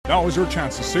Now is your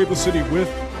chance to save the city with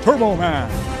Turbo Man.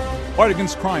 Fight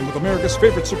against crime with America's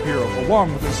favorite superhero,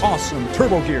 along with his awesome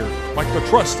turbo gear, like the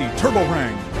trusty Turbo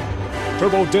Ring,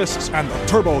 Turbo Discs, and the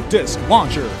Turbo Disc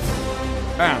Launcher,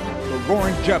 and the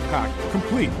Roaring Jetpack,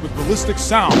 complete with ballistic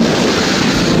sound.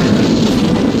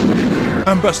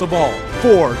 And best of all,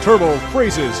 4 turbo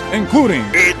phrases, including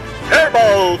It's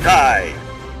Turbo Time!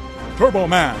 Turbo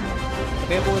Man.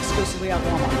 Available exclusively at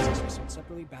Walmart. Sold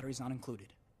separately, batteries not included.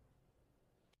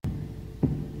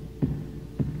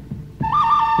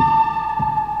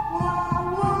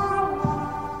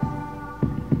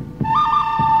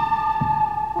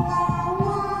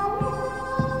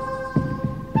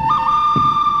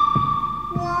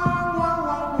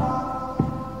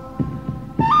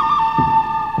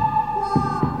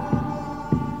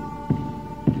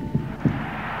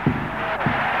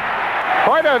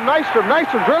 Nystrom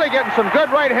really getting some good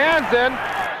right hands in.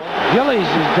 Gillies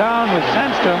is down with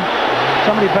Sandstrom.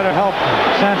 Somebody better help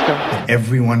Sandstrom.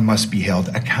 Everyone must be held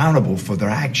accountable for their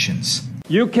actions.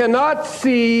 You cannot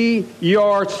see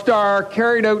your star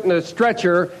carried out in a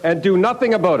stretcher and do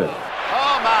nothing about it.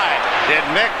 Oh my! Did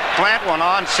Mick plant one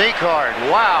on C-Card?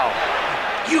 Wow!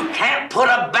 You can't put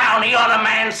a bounty on a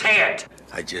man's head.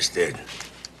 I just did.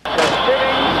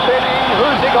 Spinning.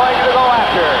 Who's he going to go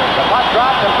after? The puck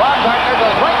drops and Baumgartner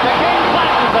goes right to King,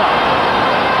 flashes him.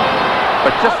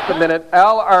 But just a minute,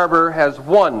 Al Arbor has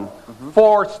won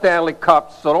 4 Stanley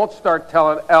Cups, so don't start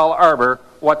telling Al Arbor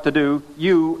what to do,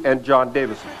 you and John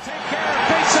Davison. Take care of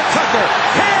Mason Tucker.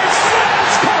 Here's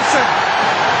Franz Carlson.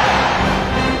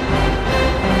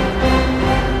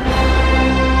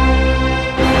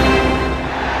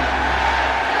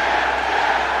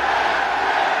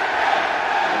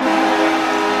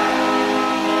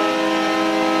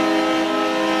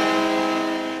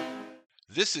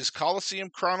 This is Coliseum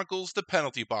Chronicles, The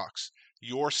Penalty Box,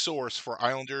 your source for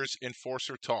Islanders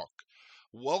Enforcer Talk.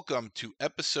 Welcome to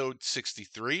episode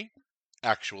 63,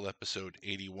 actual episode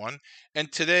 81, and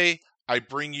today I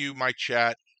bring you my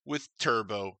chat with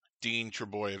Turbo, Dean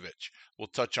Trebojevic. We'll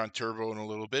touch on Turbo in a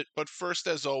little bit, but first,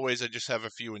 as always, I just have a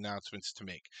few announcements to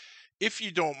make. If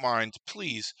you don't mind,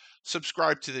 please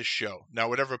subscribe to this show. Now,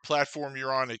 whatever platform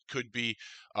you're on, it could be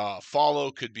follow,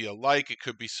 could be a like, it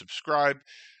could be subscribe.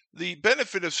 The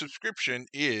benefit of subscription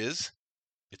is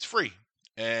it's free,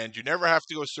 and you never have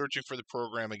to go searching for the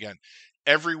program again.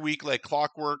 Every week, like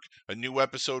clockwork, a new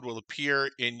episode will appear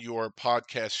in your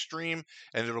podcast stream,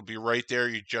 and it'll be right there.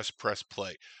 You just press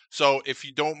play. So if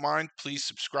you don't mind, please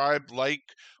subscribe, like,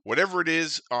 whatever it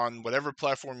is on whatever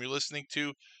platform you're listening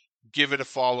to, give it a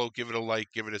follow, give it a like,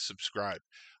 give it a subscribe.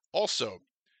 Also,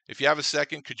 if you have a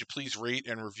second, could you please rate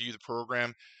and review the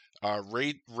program?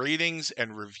 Ratings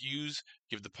and reviews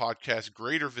give the podcast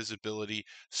greater visibility.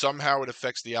 Somehow it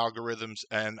affects the algorithms,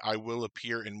 and I will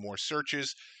appear in more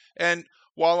searches. And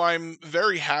while I'm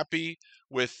very happy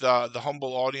with the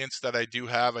humble audience that I do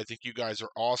have, I think you guys are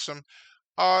awesome.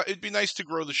 It'd be nice to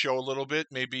grow the show a little bit,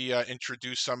 maybe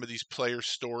introduce some of these players'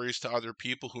 stories to other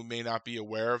people who may not be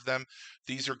aware of them.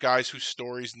 These are guys whose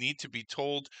stories need to be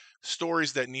told,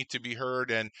 stories that need to be heard,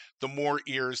 and the more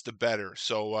ears, the better.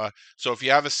 So if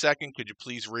you have a second, could you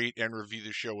please rate and review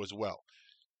the show as well?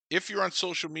 If you're on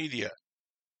social media,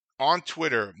 on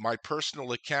Twitter, my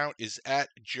personal account is at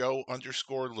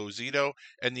Joe_Lozito,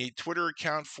 and the Twitter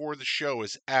account for the show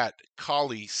is at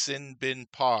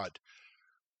CollySinBinPod.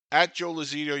 At Joe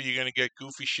Lozito, you're going to get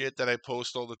goofy shit that I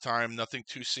post all the time, nothing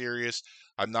too serious.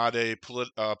 I'm not a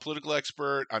political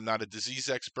expert. I'm not a disease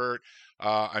expert.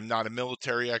 I'm not a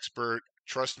military expert.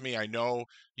 Trust me, I know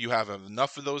you have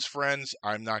enough of those friends.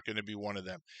 I'm not going to be one of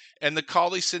them. And the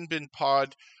Collie Sinbin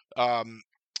Pod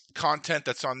content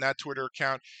that's on that Twitter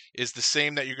account is the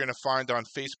same that you're going to find on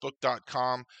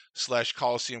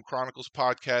Facebook.com/Coliseum Chronicles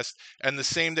Podcast, and the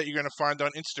same that you're going to find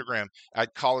on Instagram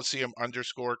at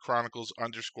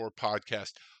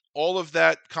Coliseum_Chronicles_podcast. All of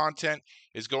that content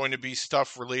is going to be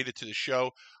stuff related to the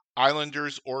show.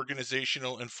 Islanders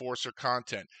organizational enforcer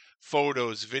content,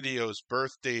 photos, videos,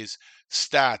 birthdays,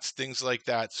 stats, things like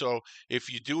that. So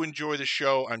if you do enjoy the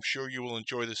show, I'm sure you will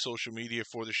enjoy the social media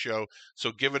for the show.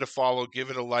 So give it a follow, give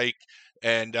it a like.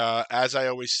 And as I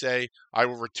always say, I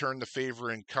will return the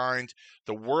favor in kind.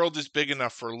 The world is big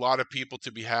enough for a lot of people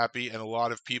to be happy and a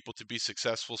lot of people to be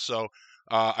successful. So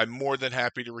I'm more than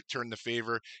happy to return the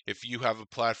favor. If you have a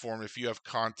platform, if you have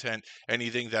content,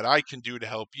 anything that I can do to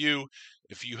help you,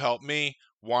 if you help me,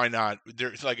 why not?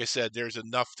 There's, like I said, there's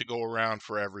enough to go around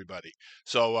for everybody.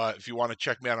 So if you want to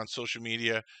check me out on social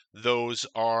media, those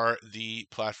are the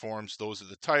platforms. Those are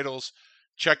the titles.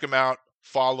 Check them out.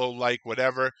 Follow, like,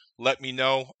 whatever. Let me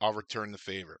know. I'll return the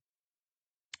favor.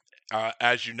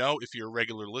 As you know, if you're a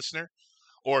regular listener,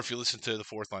 or if you listen to the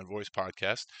Fourth Line Voice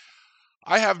podcast,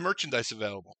 I have merchandise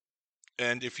available.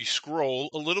 And if you scroll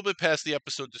a little bit past the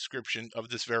episode description of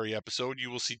this very episode, you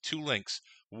will see 2 links.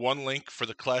 One link for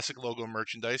the classic logo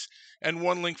merchandise and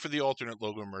one link for the alternate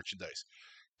logo merchandise.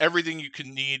 Everything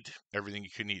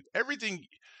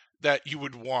that you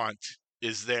would want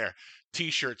is there.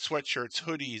 T-shirts, sweatshirts,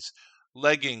 hoodies,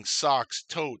 leggings, socks,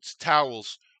 totes,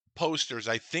 towels, posters.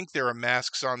 I think there are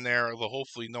masks on there, although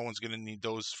hopefully no one's going to need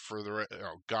those for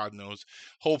God knows.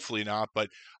 Hopefully not, but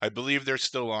I believe they're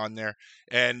still on there.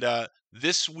 And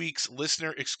this week's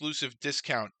listener exclusive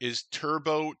discount is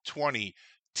Turbo20,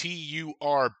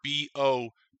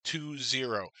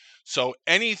 TURBO20. So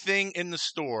anything in the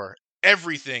store,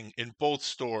 everything in both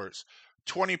stores,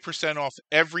 20% off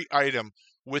every item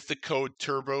with the code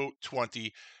TURBO20,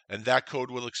 and that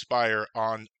code will expire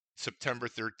on September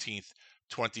 13th,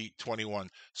 2021.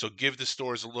 So give the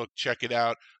stores a look, check it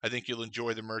out. I think you'll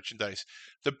enjoy the merchandise.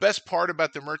 The best part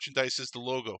about the merchandise is the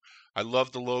logo. I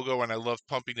love the logo, and I love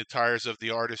pumping the tires of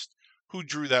the artist who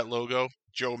drew that logo,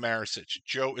 Joe Marisich.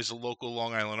 Joe is a local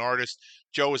Long Island artist.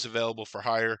 Joe is available for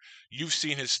hire. You've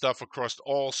seen his stuff across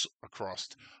all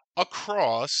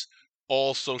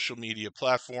social media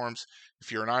platforms.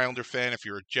 If you're an Islander fan, if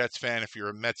you're a Jets fan, if you're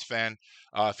a Mets fan,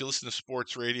 if you listen to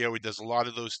sports radio, he does a lot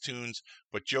of those tunes,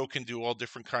 but Joe can do all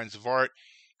different kinds of art.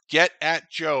 Get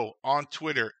at Joe on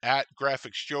Twitter at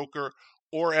GraphicsJoker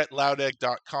or at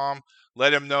loudegg.com.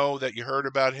 Let him know that you heard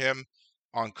about him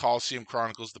on Coliseum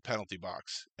Chronicles, The Penalty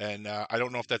Box. And I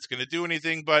don't know if that's going to do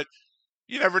anything, but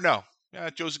you never know.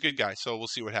 Joe's a good guy, so we'll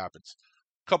see what happens.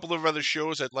 A couple of other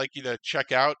shows I'd like you to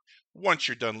check out once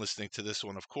you're done listening to this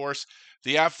one, of course.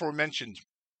 The aforementioned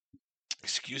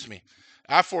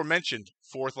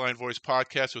Fourth Line Voice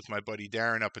podcast with my buddy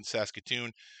Darren up in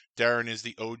Saskatoon. Darren is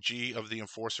the OG of the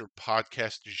Enforcer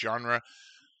podcast genre.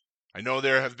 I know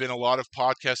there have been a lot of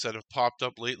podcasts that have popped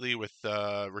up lately with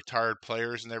retired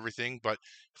players and everything, but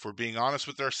if we're being honest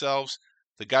with ourselves,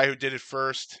 the guy who did it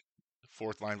first, the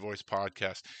Fourth Line Voice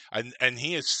podcast, and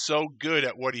he is so good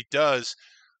at what he does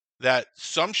that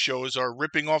some shows are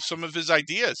ripping off some of his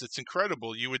ideas. It's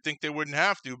incredible. You would think they wouldn't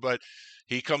have to, but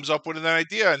he comes up with an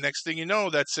idea, and next thing you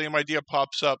know, that same idea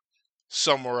pops up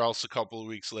somewhere else a couple of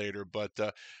weeks later. But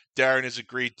Darren is a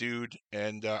great dude,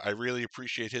 and I really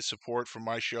appreciate his support for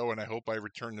my show, and I hope I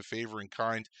return the favor in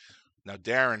kind. Now,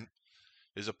 Darren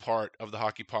is a part of the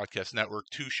Hockey Podcast Network,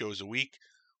 2 shows a week.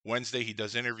 Wednesday, he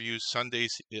does interviews.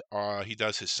 Sundays, he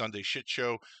does his Sunday Shit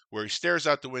Show, where he stares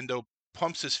out the window,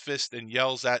 pumps his fist, and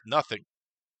yells at nothing.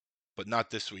 But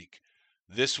not this week.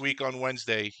 This week on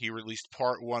Wednesday, he released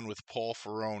part 1 with Paul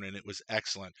Ferrone, and it was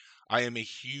excellent. I am a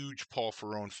huge Paul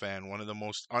Ferrone fan, one of the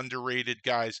most underrated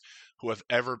guys who has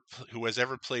ever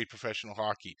played professional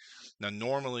hockey. Now,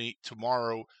 normally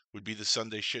tomorrow would be the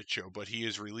Sunday Shit Show, but he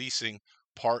is releasing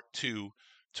part 2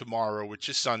 tomorrow, which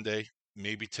is Sunday.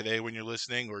 Maybe today when you're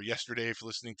listening, or yesterday if you're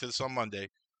listening to this on Monday.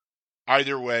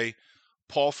 Either way,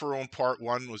 Paul Ferrone Part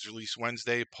 1 was released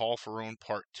Wednesday. Paul Ferrone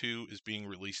Part 2 is being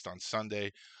released on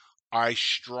Sunday. I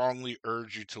strongly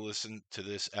urge you to listen to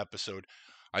this episode.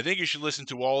 I think you should listen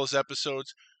to all his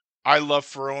episodes. I love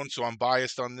Ferrone, so I'm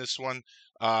biased on this one.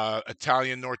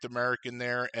 Italian North American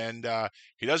there, and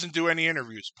he doesn't do any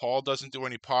interviews. Paul doesn't do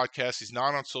any podcasts. He's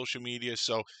not on social media,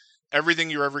 so everything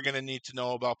you're ever going to need to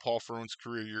know about Paul Ferrone's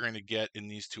career, you're going to get in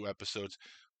these 2 episodes.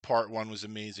 Part 1 was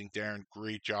amazing. Darren,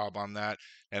 great job on that,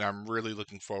 and I'm really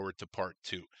looking forward to part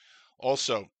 2.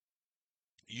 Also,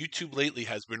 YouTube lately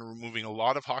has been removing a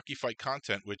lot of hockey fight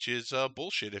content, which is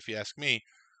bullshit if you ask me.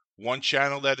 One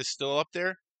channel that is still up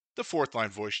there, the Fourth Line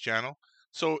Voice channel.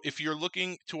 So if you're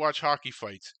looking to watch hockey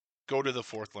fights, go to the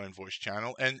Fourth Line Voice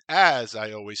channel. And as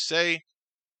I always say,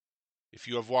 if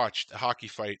you have watched a hockey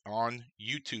fight on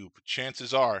YouTube,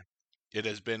 chances are it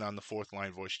has been on the Fourth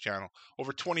Line Voice channel.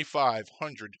 Over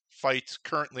 2,500 fights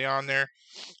currently on there.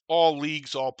 All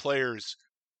leagues, all players.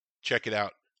 Check it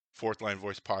out. Fourth Line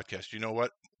Voice podcast. You know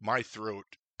what? My throat.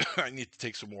 I need to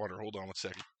take some water. Hold on one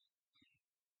second.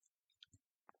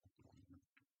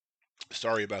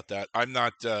 Sorry about that. I'm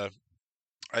not.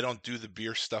 I don't do the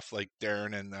beer stuff like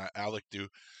Darren and Alec do.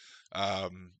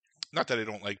 Not that I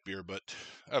don't like beer, but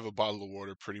I have a bottle of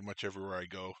water pretty much everywhere I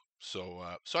go. So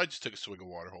I just took a swig of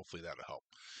water. Hopefully that'll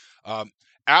help.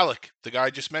 Alec, the guy I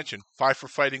just mentioned, Five for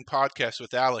Fighting podcast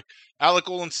with Alec. Alec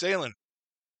Olin-Salin,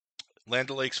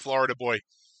 Land O'Lakes, Florida boy.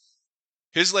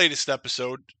 His latest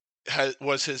episode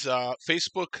was his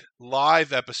Facebook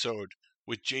Live episode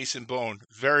with Jason Bone.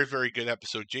 Very, very good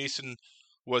episode. Jason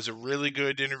was a really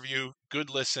good interview, good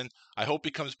listen. I hope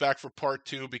he comes back for part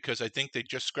 2 because I think they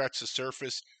just scratched the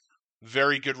surface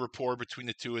Very good rapport between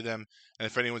the two of them. And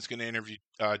if anyone's going to interview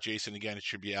Jason again, it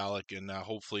should be Alec, and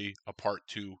hopefully a part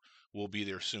 2 will be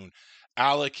there soon.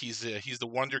 Alec, he's the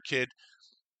wonder kid.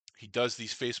 He does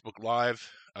these Facebook Live,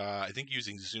 I think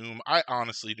using Zoom. I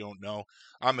honestly don't know.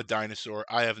 I'm a dinosaur.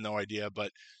 I have no idea,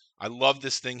 but I love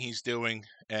this thing he's doing.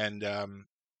 And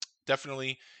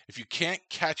definitely, if you can't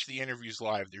catch the interviews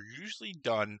live, they're usually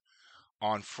done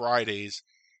on Fridays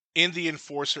in the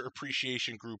Enforcer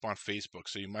Appreciation group on Facebook.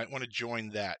 So you might want to join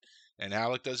that. And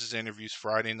Alec does his interviews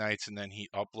Friday nights, and then he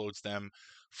uploads them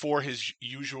for his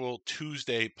usual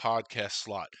Tuesday podcast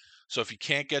slot. So if you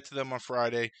can't get to them on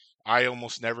Friday, I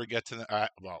almost never get to them.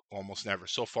 Well, almost never.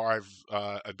 So far,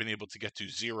 I've been able to get to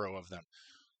 0 of them.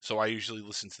 So I usually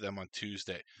listen to them on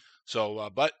Tuesday. So,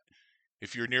 but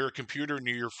if you're near a computer,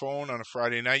 near your phone on a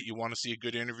Friday night, you want to see a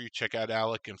good interview, check out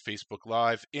Alec and Facebook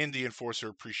Live in the Enforcer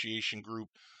Appreciation group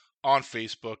on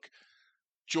Facebook.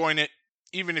 Join it.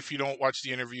 Even if you don't watch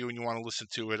the interview and you want to listen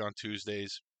to it on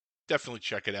Tuesdays, definitely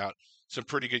check it out. Some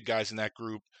pretty good guys in that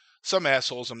group. Some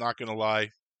assholes, I'm not going to lie.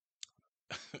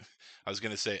 I was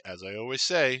going to say, as I always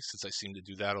say, since I seem to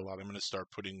do that a lot, I'm going to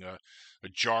start putting a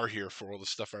jar here for all the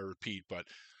stuff I repeat. But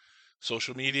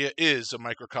social media is a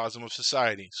microcosm of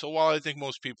society. So while I think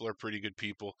most people are pretty good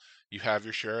people, you have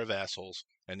your share of assholes,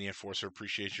 and the Enforcer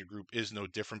Appreciation Group is no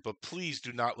different. But please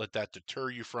do not let that deter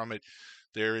you from it.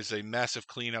 There is a massive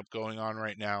cleanup going on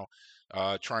right now,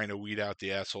 trying to weed out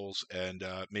the assholes and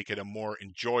make it a more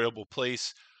enjoyable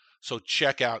place. So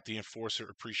check out the Enforcer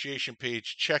Appreciation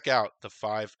page. Check out the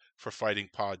 5 for Fighting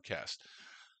podcast.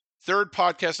 Third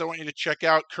podcast I want you to check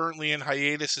out, currently in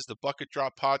hiatus, is the Bucket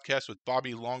Drop podcast with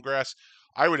Bobby Longgrass.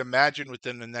 I would imagine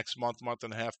within the next month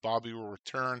and a half, Bobby will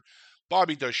return.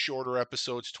 Bobby does shorter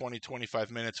episodes, 20,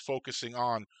 25 minutes, focusing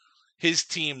on his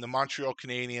team, the Montreal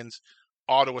Canadiens,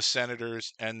 Ottawa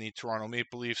Senators, and the Toronto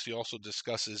Maple Leafs. He also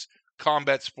discusses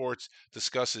combat sports,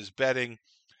 discusses betting.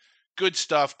 Good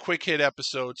stuff, quick hit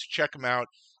episodes. Check him out.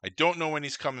 I don't know when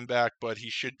he's coming back, but he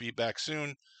should be back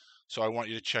soon. So I want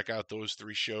you to check out those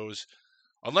 3 shows.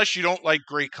 Unless you don't like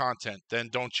great content, then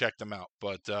don't check them out.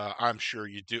 But I'm sure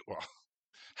you do. Well,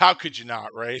 how could you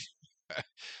not, right?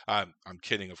 I'm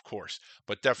kidding, of course.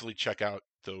 But definitely check out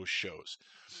those shows.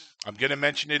 I'm going to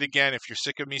mention it again. If you're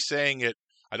sick of me saying it,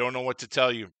 I don't know what to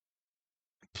tell you.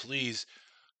 Please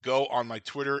go on my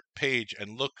Twitter page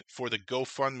and look for the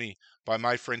GoFundMe by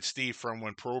my friend Steve from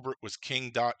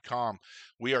WhenProbert-was-king.com.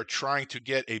 We are trying to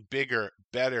get a bigger,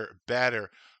 better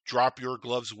Drop Your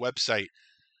Gloves website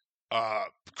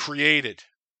created.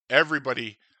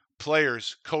 Everybody,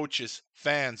 players, coaches,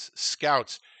 fans,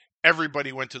 scouts,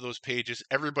 everybody went to those pages.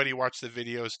 Everybody watched the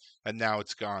videos, and now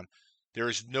it's gone. There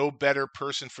is no better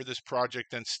person for this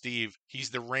project than Steve. He's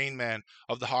the Rain Man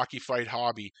of the hockey fight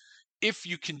hobby. If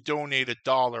you can donate $1,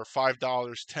 $5,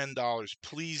 $10,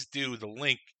 please do. The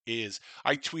link is,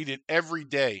 I tweet it every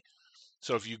day.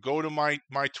 So if you go to my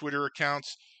Twitter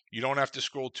accounts, you don't have to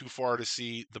scroll too far to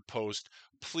see the post.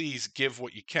 Please give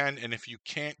what you can. And if you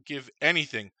can't give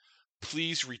anything,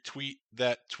 please retweet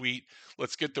that tweet.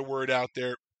 Let's get the word out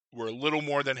there. We're a little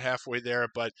more than halfway there,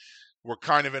 but we're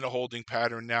kind of in a holding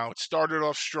pattern now. It started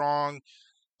off strong,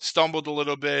 stumbled a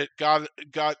little bit, got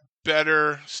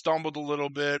better, stumbled a little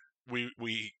bit.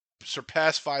 We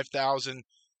surpassed 5,000,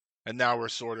 and now we're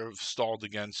sort of stalled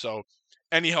again. So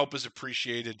any help is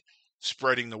appreciated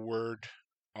spreading the word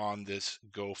on this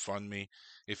GoFundMe.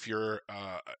 If you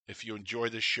enjoy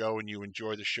this show and you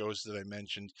enjoy the shows that I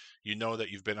mentioned, you know that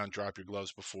you've been on Drop Your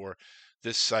Gloves before.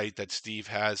 This site that Steve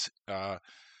has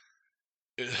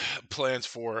plans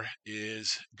for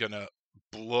is gonna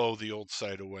blow the old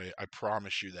site away. I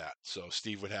promise you that. So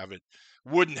Steve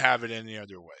wouldn't have it any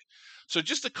other way. So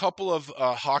just a couple of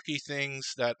hockey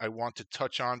things that I want to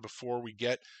touch on before we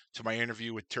get to my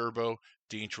interview with Turbo,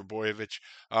 Dean Trebojevic.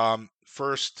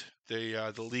 First,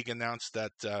 the league announced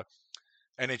that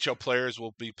NHL players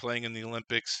will be playing in the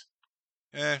Olympics.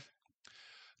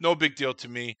 No big deal to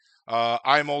me.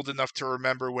 I'm old enough to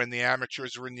remember when the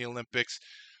amateurs were in the Olympics.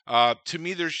 To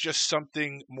me, there's just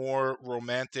something more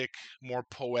romantic, more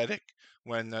poetic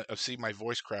when see my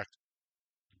voice cracked.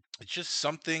 It's just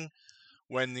something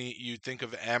when you think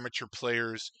of amateur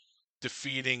players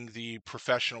defeating the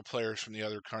professional players from the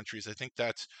other countries. I think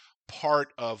that's part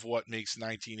of what makes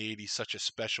 1980 such a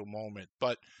special moment.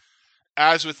 But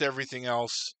as with everything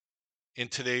else in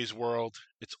today's world,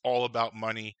 it's all about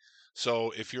money.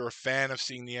 So if you're a fan of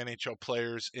seeing the NHL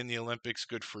players in the Olympics,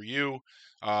 good for you.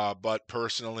 But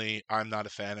personally, I'm not a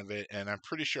fan of it, and I'm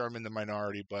pretty sure I'm in the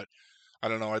minority, but I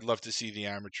don't know. I'd love to see the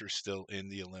amateurs still in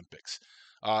the Olympics.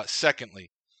 Secondly,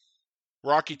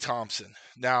 Rocky Thompson.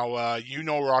 Now, you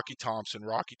know Rocky Thompson.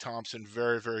 Rocky Thompson,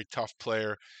 very, very tough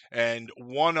player, and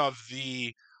one of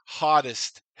the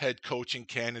hottest head coaching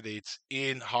candidates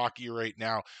in hockey right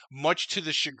now, much to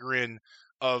the chagrin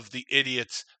of the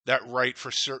idiots that write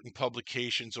for certain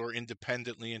publications or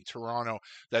independently in Toronto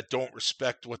that don't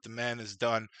respect what the man has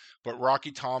done. But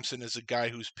Rocky Thompson is a guy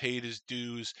who's paid his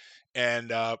dues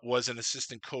and was an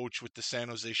assistant coach with the San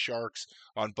Jose Sharks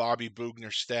on Bobby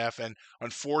Boughner's staff. And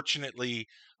unfortunately,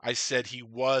 I said he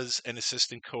was an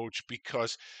assistant coach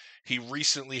because he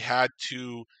recently had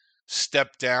to step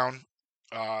down.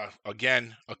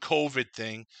 Again, a COVID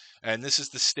thing. And this is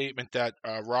the statement that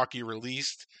Rocky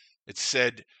released. It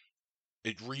said,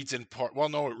 it reads in part, well,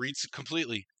 no, it reads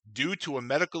completely. Due to a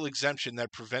medical exemption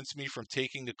that prevents me from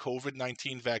taking the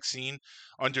COVID-19 vaccine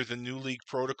under the new league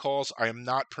protocols, I am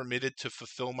not permitted to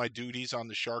fulfill my duties on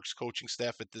the Sharks coaching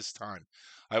staff at this time.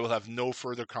 I will have no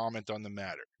further comment on the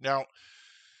matter. Now,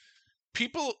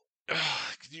 people,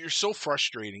 you're so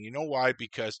frustrating. You know why?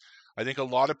 Because I think a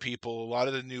lot of people, a lot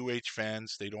of the New Age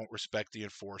fans, they don't respect the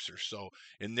enforcer. So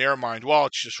in their mind, well,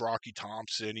 it's just Rocky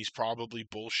Thompson. He's probably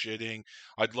bullshitting.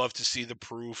 I'd love to see the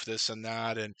proof, this and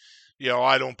that. And,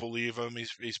 I don't believe him.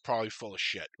 He's probably full of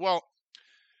shit. Well,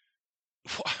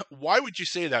 why would you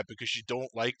say that? Because you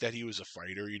don't like that he was a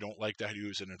fighter. You don't like that he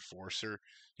was an enforcer.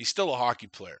 He's still a hockey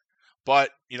player. But,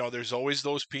 there's always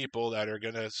those people that are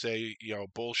going to say,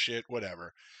 bullshit,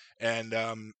 whatever. And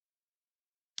I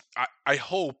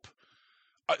hope,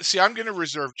 I'm going to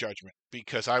reserve judgment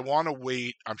because I want to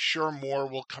wait. I'm sure more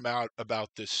will come out about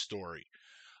this story.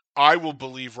 I will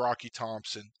believe Rocky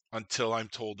Thompson until I'm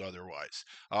told otherwise.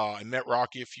 I met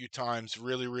Rocky a few times,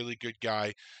 really, really good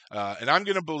guy. And I'm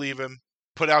going to believe him,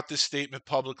 put out this statement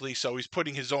publicly. So he's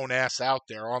putting his own ass out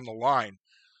there on the line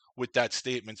with that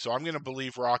statement. So I'm going to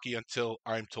believe Rocky until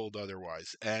I'm told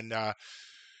otherwise. And,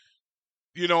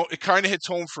 it kind of hits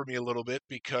home for me a little bit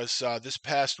because this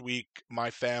past week, my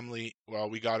family,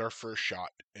 we got our first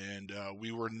shot. And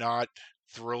we were not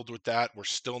thrilled with that. We're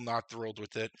still not thrilled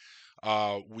with it.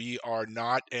 We are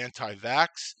not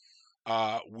anti-vax.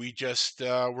 We just,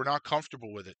 we're not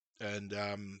comfortable with it. And,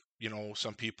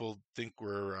 some people think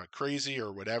we're crazy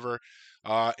or whatever.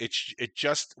 It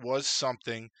just was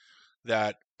something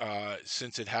that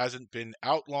since it hasn't been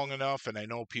out long enough, and I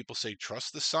know people say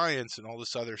trust the science and all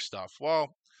this other stuff.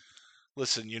 Well,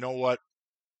 listen, you know what?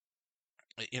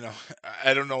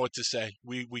 I don't know what to say.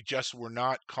 We just were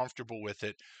not comfortable with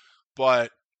it, but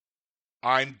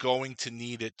I'm going to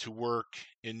need it to work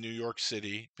in New York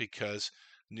City because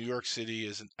New York City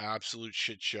is an absolute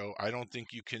shit show. I don't think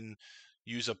you can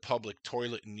use a public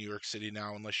toilet in New York City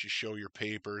now unless you show your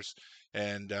papers,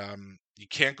 and you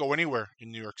can't go anywhere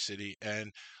in New York City.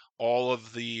 And all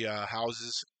of the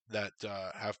houses that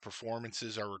have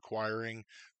performances are requiring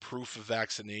proof of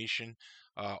vaccination.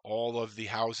 All of the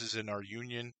houses in our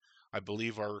union, I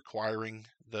believe, are requiring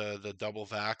the double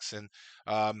vax. And,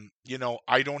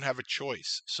 I don't have a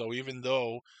choice. So even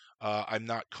though I'm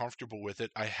not comfortable with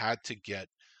it, I had to get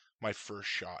my first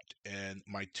shot. And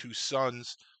my two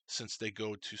sons, since they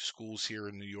go to schools here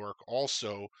in New York,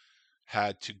 also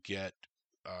had to get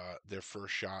their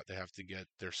first shot. They have to get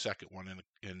their second one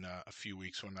in a few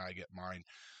weeks when I get mine.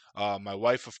 My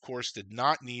wife, of course, did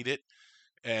not need it.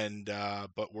 And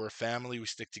but we're a family, we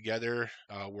stick together,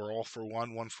 we're all for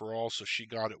one for all, so she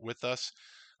got it with us.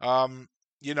 I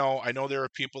know there are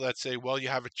people that say, well, you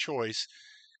have a choice.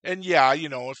 And yeah,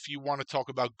 if you want to talk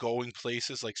about going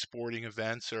places like sporting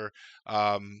events or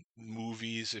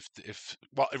movies, if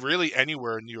well, really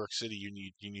anywhere in New York City, you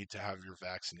need to have your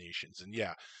vaccinations. And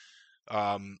yeah,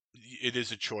 it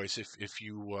is a choice. If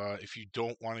you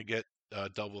don't want to get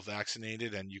double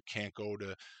vaccinated and you can't go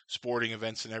to sporting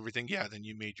events and everything, yeah, then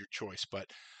you made your choice. But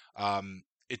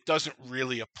it doesn't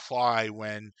really apply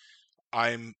when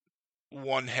I'm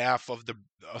one half of the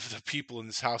people in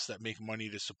this house that make money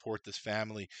to support this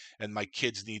family, and my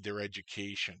kids need their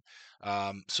education.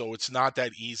 So it's not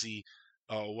that easy.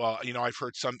 Well, I've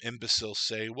heard some imbeciles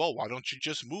say, well, why don't you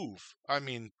just move? I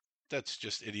mean, that's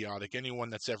just idiotic. Anyone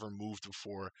that's ever moved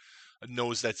before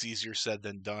knows that's easier said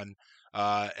than done.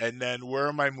 And then where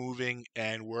am I moving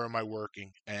and where am I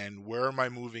working and where am I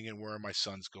moving and where are my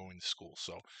sons going to school?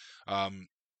 So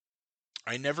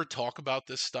I never talk about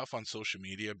this stuff on social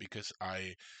media because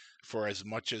for as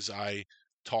much as I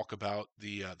talk about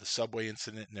the subway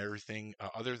incident and everything,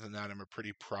 other than that, I'm a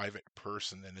pretty private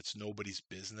person and it's nobody's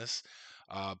business.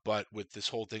 But with this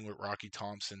whole thing with Rocky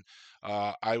Thompson,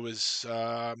 I was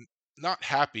not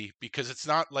happy because it's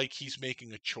not like he's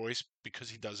making a choice because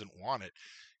he doesn't want it.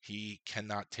 he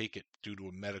cannot take it due to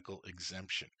a medical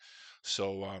exemption.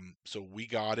 So we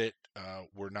got it.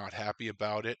 We're not happy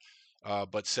about it,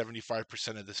 but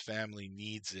 75% of this family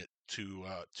needs it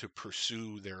to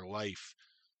pursue their life.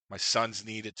 My sons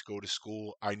need it to go to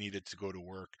school. I need it to go to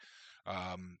work.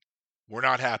 We're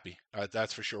not happy.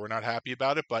 That's for sure. We're not happy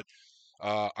about it, but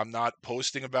I'm not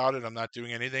posting about it. I'm not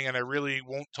doing anything, and I really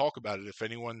won't talk about it. If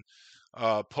anyone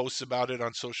posts about it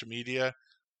on social media,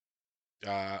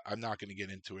 I'm not going to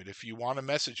get into it. If you want to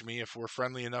message me, if we're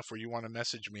friendly enough where you want to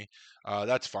message me,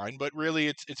 that's fine. But really,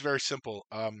 it's very simple.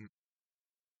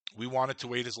 We wanted to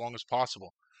wait as long as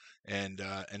possible and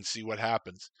see what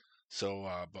happens. So,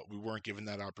 but we weren't given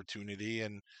that opportunity,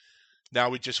 and now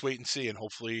we just wait and see, and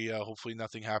hopefully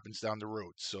nothing happens down the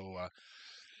road. So,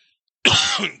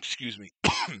 excuse me.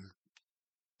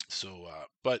 So,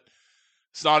 but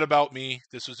it's not about me.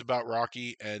 This was about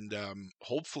Rocky, and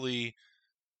hopefully,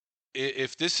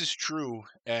 if this is true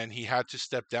and he had to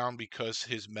step down because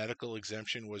his medical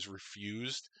exemption was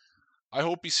refused, I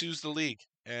hope he sues the league,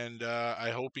 and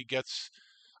I hope he gets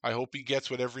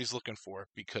whatever he's looking for,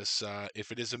 because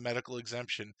if it is a medical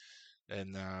exemption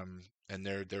and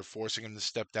they're forcing him to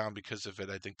step down because of it,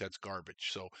 I think that's garbage.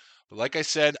 So, but like I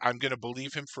said, I'm going to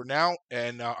believe him for now,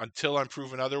 and until I'm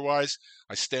proven otherwise,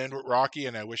 I stand with Rocky,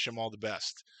 and I wish him all the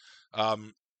best.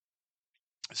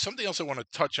 Something else I want to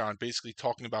touch on, basically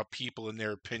talking about people and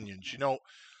their opinions. You know,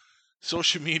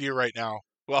 social media right now,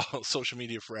 well, social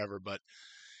media forever, but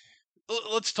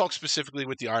let's talk specifically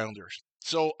with the Islanders.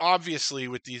 So obviously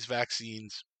with these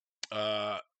vaccines,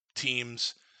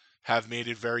 teams have made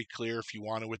it very clear, if you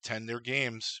want to attend their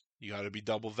games, you got to be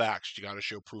double vaxxed. You got to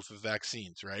show proof of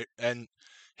vaccines, right? And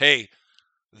hey,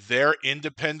 they're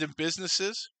independent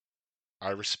businesses.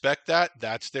 I respect that.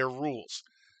 That's their rules.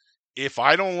 If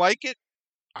I don't like it,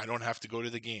 I don't have to go to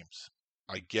the games.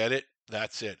 I get it.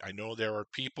 That's it. I know there are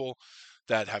people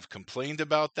that have complained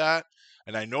about that,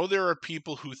 and I know there are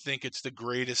people who think it's the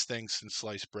greatest thing since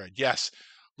sliced bread. Yes,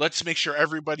 let's make sure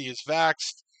everybody is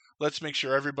vaxxed. Let's make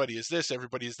sure everybody is this,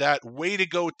 everybody is that. Way to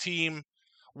go, team.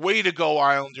 Way to go,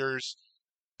 Islanders.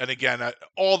 And again,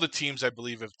 all the teams, I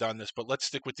believe, have done this, but let's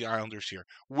stick with the Islanders here.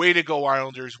 Way to go,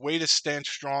 Islanders. Way to stand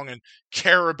strong and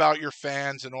care about your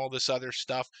fans and all this other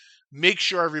stuff. Make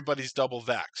sure everybody's double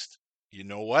vaxxed. You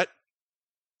know what?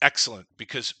 Excellent.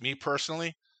 Because me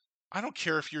personally, I don't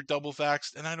care if you're double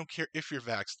vaxxed, and I don't care if you're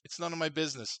vaxxed. It's none of my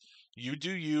business. You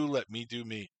do you, let me do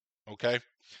me. Okay?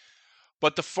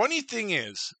 But the funny thing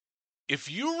is, if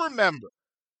you remember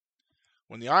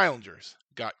when the Islanders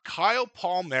got Kyle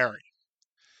Palmieri,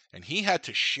 and he had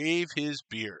to shave his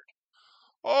beard.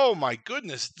 Oh my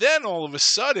goodness, then all of a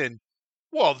sudden,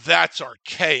 well, that's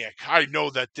archaic. I know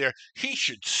that he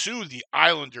should sue the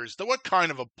Islanders. What kind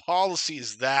of a policy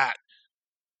is that?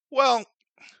 Well,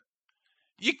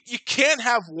 you can't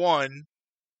have one,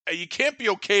 you can't be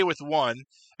okay with one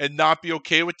and not be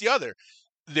okay with the other.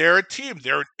 They're a team.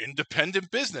 They're an independent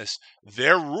business.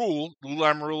 Their rule, Lou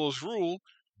Lamoriello's rule,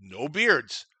 no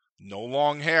beards, no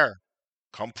long hair.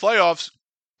 Come playoffs,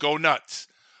 go nuts.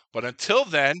 But until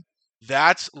then,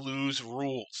 that's Lou's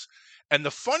rules. And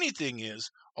the funny thing is,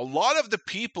 a lot of the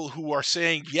people who are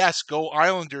saying, yes, go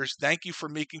Islanders, thank you for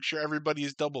making sure everybody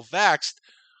is double vaxxed,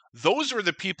 those are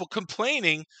the people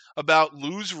complaining about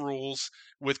Lou's rules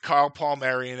with Kyle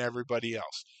Palmieri and everybody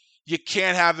else. You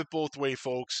can't have it both ways,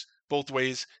 folks. Both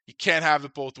ways. You can't have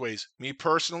it both ways. Me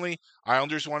personally,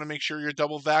 Islanders want to make sure you're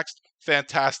double vaxxed.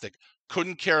 Fantastic.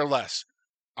 Couldn't care less.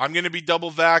 I'm going to be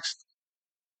double vaxxed.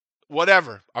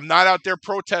 Whatever. I'm not out there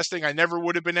protesting. I never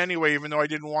would have been anyway, even though I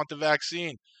didn't want the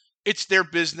vaccine. It's their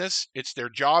business. It's their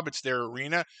job. It's their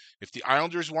arena. If the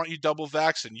Islanders want you double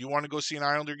vaxxed and you want to go see an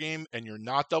Islander game and you're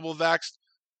not double vaxxed,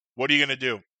 what are you going to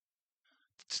do?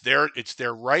 It's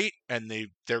their right, and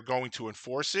they're going to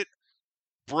enforce it.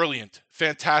 Brilliant.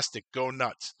 Fantastic. Go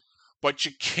nuts. But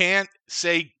you can't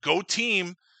say go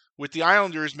team with the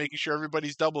Islanders, making sure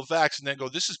everybody's double vaxxed, and then go,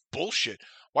 this is bullshit.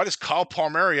 Why does Kyle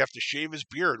Palmieri have to shave his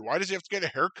beard? Why does he have to get a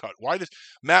haircut? Why does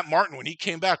Matt Martin, when he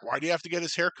came back, why do you have to get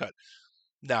his haircut?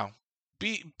 Now,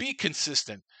 be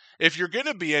consistent. If you're going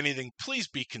to be anything, please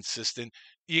be consistent.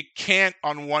 You can't,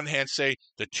 on one hand, say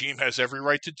the team has every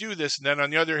right to do this, and then on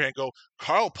the other hand, go,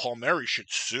 Kyle Palmieri should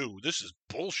sue. This is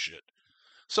bullshit.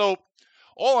 So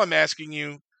all I'm asking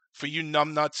you, for you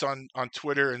numbnuts on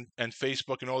Twitter and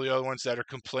Facebook and all the other ones that are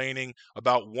complaining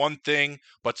about one thing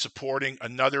but supporting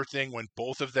another thing when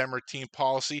both of them are team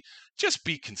policy, just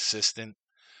be consistent.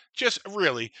 Just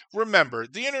really remember,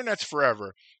 the internet's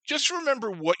forever. Just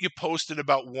remember what you posted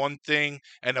about one thing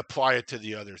and apply it to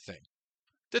the other thing.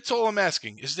 That's all I'm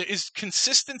asking. Is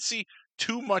consistency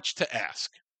too much to ask?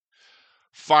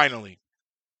 Finally,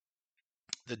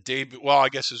 the debut. Well, I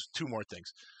guess there's two more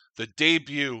things. The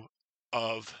debut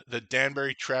of the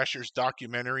Danbury Trashers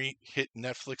documentary hit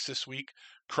Netflix this week,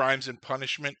 Crimes and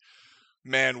Punishment.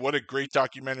 Man, what a great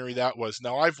documentary that was.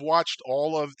 Now, I've watched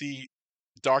all of the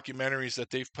documentaries that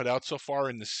they've put out so far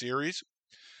in the series,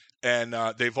 and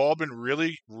they've all been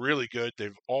really, really good.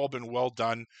 They've all been well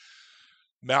done.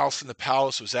 Malice in the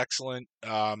Palace was excellent.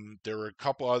 There were a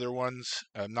couple other ones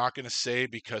I'm not going to say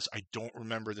because I don't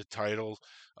remember the title.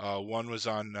 One was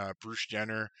on Bruce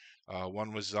Jenner.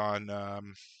 One was on,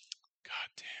 God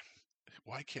damn,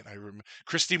 why can't I remember?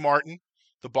 Christy Martin,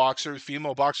 the boxer, the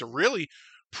female boxer. Really,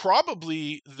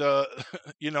 probably the,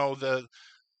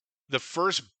 the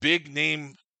first big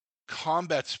name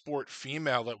combat sport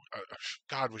female that,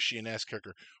 God, was she an ass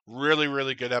kicker. Really,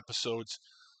 really good episodes.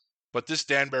 But this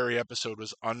Danbury episode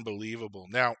was unbelievable.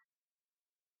 Now,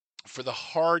 for the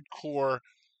hardcore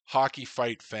hockey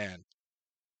fight fan,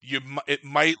 it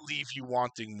might leave you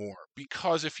wanting more.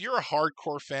 Because if you're a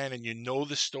hardcore fan and you know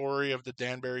the story of the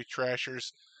Danbury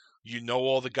Trashers, you know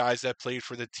all the guys that played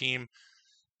for the team,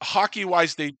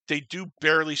 hockey-wise, they do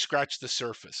barely scratch the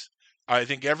surface. I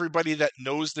think everybody that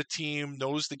knows the team,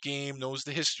 knows the game, knows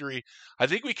the history, I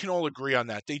think we can all agree on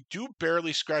that. They do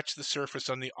barely scratch the surface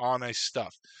on the on-ice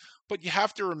stuff. But you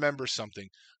have to remember something.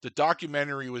 The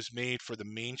documentary was made for the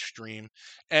mainstream,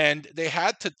 and they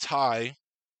had to tie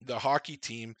the hockey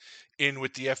team in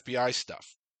with the FBI stuff.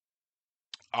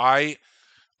 I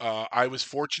was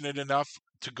fortunate enough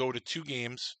to go to 2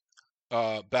 games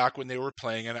back when they were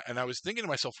playing, and I was thinking to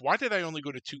myself, why did I only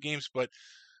go to 2 games? But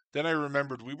then I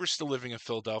remembered we were still living in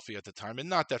Philadelphia at the time, and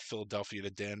not that Philadelphia to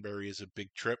Danbury is a big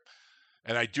trip.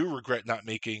 And I do regret not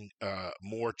making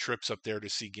more trips up there to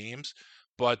see games.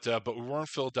 But we were in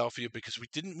Philadelphia because we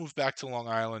didn't move back to Long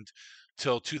Island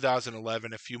till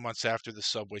 2011, a few months after the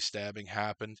subway stabbing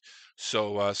happened.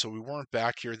 So we weren't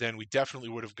back here then. We definitely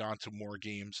would have gone to more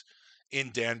games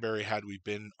in Danbury had we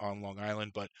been on Long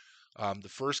Island. But the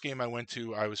first game I went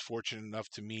to, I was fortunate enough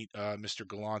to meet Mr.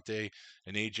 Galante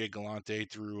and AJ Galante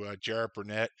through Jarrett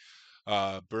Burnett.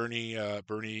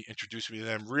 Bernie introduced me to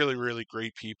them. Really, really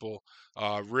great people.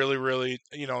 Really, really,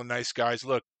 nice guys.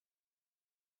 Look,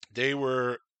 they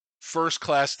were first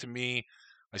class to me.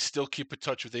 I still keep in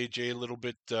touch with AJ a little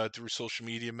bit through social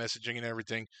media messaging and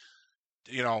everything.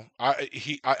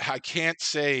 I can't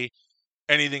say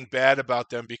anything bad about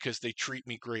them because they treat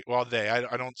me great. Well,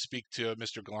 I don't speak to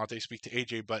Mr. Galante, I speak to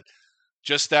AJ, but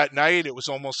just that night, it was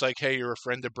almost like, hey, you're a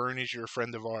friend of Bernie's, you're a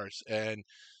friend of ours. And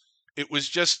it was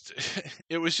just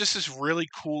this really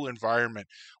cool environment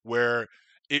where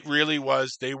it really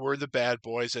was, they were the bad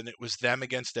boys and it was them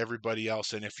against everybody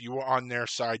else. And if you were on their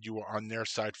side, you were on their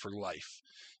side for life.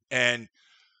 And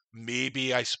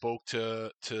maybe I spoke to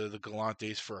the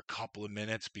Galantes for a couple of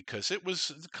minutes because it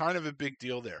was kind of a big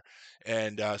deal there.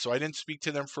 And so I didn't speak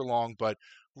to them for long, but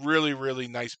really, really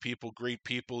nice people, great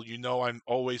people. I'm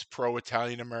always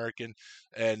pro-Italian American,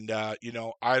 and I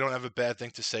don't have a bad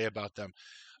thing to say about them.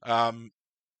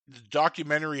 The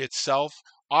documentary itself,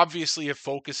 obviously it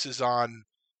focuses on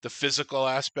the physical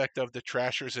aspect of the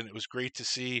Trashers, and it was great to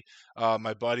see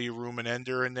my buddy Ruben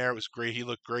Ender in there. It was great. He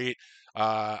looked great.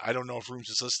 I don't know if Rooms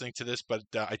is listening to this, but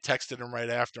I texted him right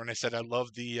after, and I said I love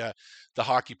the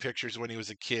hockey pictures when he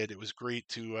was a kid. It was great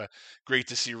to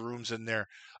see Rooms in there.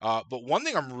 But one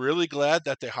thing I'm really glad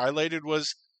that they highlighted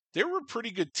was they were a pretty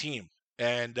good team.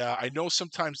 And I know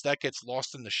sometimes that gets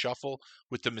lost in the shuffle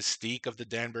with the mystique of the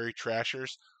Danbury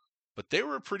Trashers, but they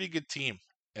were a pretty good team.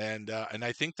 And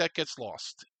I think that gets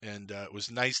lost, and it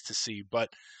was nice to see. But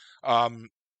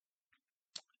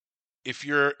if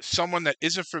you're someone that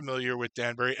isn't familiar with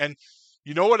Danbury, and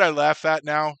you know what I laugh at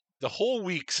now? The whole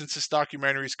week since this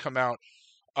documentary's come out,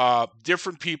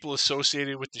 different people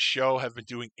associated with the show have been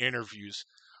doing interviews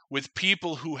with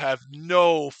people who have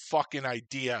no fucking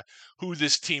idea who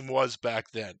this team was back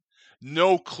then.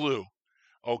 No clue.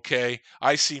 Okay,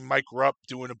 I see Mike Rupp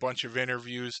doing a bunch of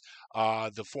interviews.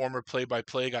 The former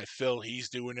play-by-play guy Phil, he's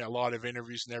doing a lot of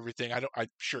interviews and everything. I'm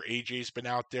sure AJ's been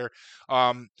out there.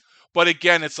 But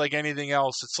again, it's like anything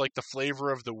else. It's like the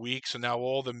flavor of the week. So now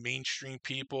all the mainstream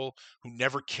people who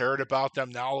never cared about them,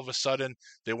 now all of a sudden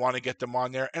they want to get them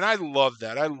on there. And I love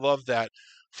that. I love that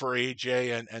for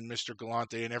AJ and Mr.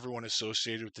 Galante and everyone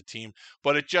associated with the team.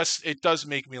 But it does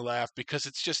make me laugh because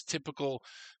it's just typical,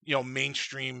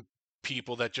 mainstream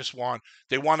people that just want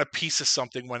a piece of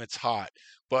something when it's hot.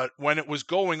 But when it was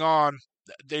going on,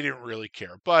 they didn't really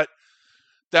care. But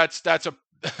that's a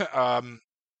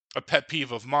a pet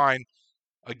peeve of mine.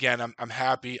 again, I'm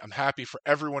happy. I'm happy for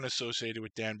everyone associated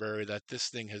with Danbury that this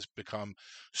thing has become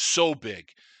so big.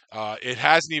 It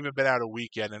hasn't even been out a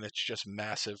week yet, and it's just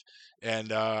massive.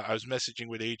 And I was messaging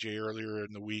with AJ earlier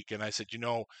in the week, and I said,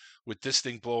 with this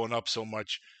thing blowing up so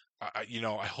much, I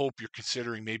hope you're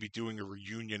considering maybe doing a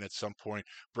reunion at some point,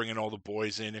 bringing all the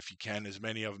boys in if you can, as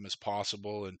many of them as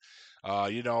possible. And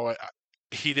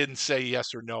he didn't say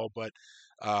yes or no, but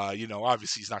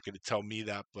obviously he's not going to tell me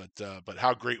that, but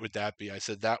how great would that be? I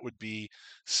said that would be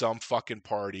some fucking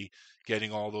party,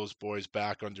 getting all those boys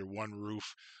back under one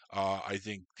roof. I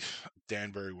think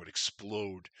Danbury would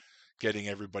explode, getting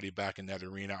everybody back in that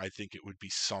arena. I think it would be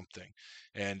something.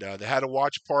 And they had a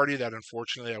watch party that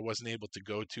unfortunately I wasn't able to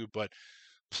go to, but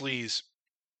please,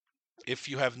 if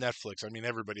you have Netflix, I mean,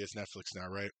 everybody has Netflix now,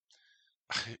 right?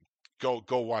 Go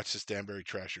watch this Danbury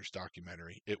Trashers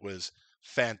documentary. It was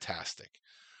fantastic.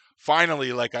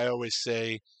 Finally, like I always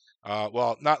say,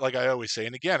 not like I always say,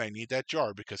 and again, I need that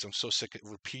jar because I'm so sick of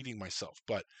repeating myself,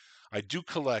 but I do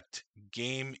collect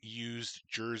game used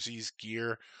jerseys,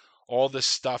 gear, all this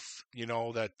stuff,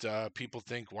 that people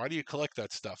think, why do you collect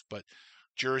that stuff? But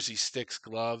jerseys, sticks,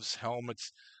 gloves,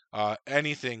 helmets,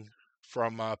 anything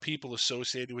from people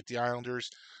associated with the Islanders.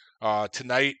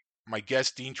 Tonight, my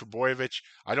guest, Dean Trbojevic.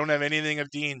 I don't have anything of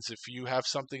Dean's. If you have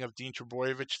something of Dean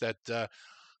Trbojevic that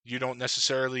you don't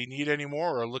necessarily need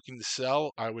anymore or are looking to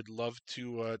sell, I would love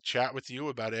to chat with you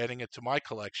about adding it to my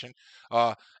collection.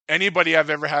 Anybody I've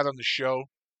ever had on the show,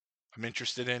 I'm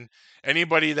interested in.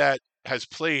 Anybody that has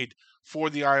played for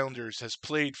the Islanders, has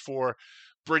played for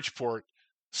Bridgeport,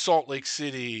 Salt Lake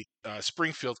City,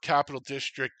 Springfield, Capital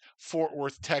District, Fort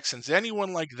Worth Texans,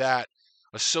 anyone like that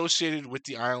associated with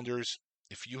the Islanders,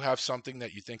 if you have something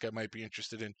that you think I might be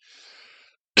interested in,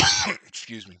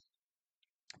 excuse me,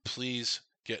 please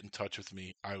get in touch with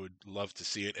me. I would love to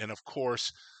see it. And of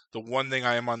course, the one thing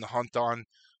I am on the hunt on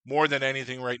more than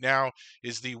anything right now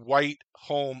is the white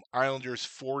home Islanders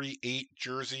 48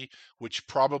 jersey, which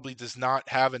probably does not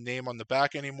have a name on the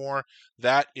back anymore.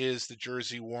 That is the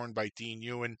jersey worn by Dean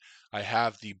Ewan. I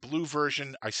have the blue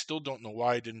version. I still don't know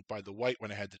why I didn't buy the white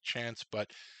when I had the chance, but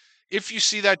if you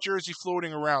see that jersey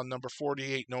floating around, number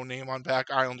 48, no name on back,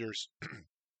 Islanders,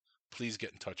 please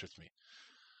get in touch with me.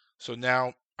 So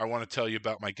now I want to tell you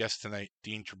about my guest tonight,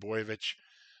 Dean Trbojevic.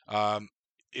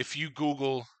 If you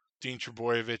Google Dean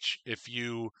Trbojevic, if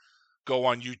you go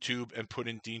on YouTube and put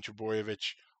in Dean Trbojevic,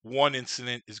 one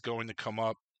incident is going to come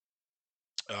up.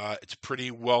 It's a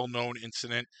pretty well-known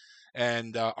incident.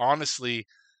 And honestly,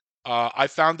 I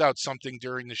found out something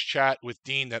during this chat with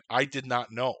Dean that I did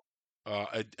not know.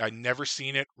 I never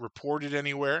seen it reported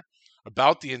anywhere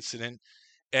about the incident.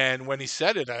 And when he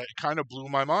said it, it kind of blew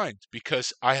my mind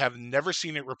because I have never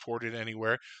seen it reported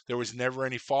anywhere. There was never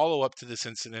any follow-up to this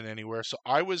incident anywhere. So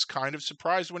I was kind of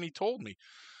surprised when he told me.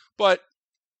 But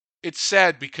it's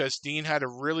sad because Dean had a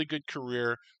really good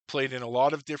career, played in a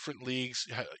lot of different leagues,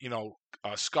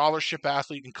 a scholarship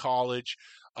athlete in college,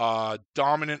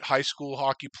 dominant high school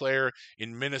hockey player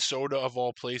in Minnesota, of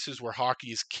all places, where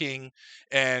hockey is king.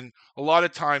 And a lot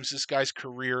of times this guy's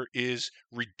career is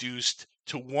reduced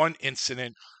to one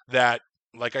incident that,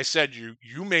 like I said,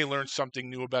 you may learn something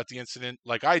new about the incident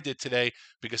like I did today,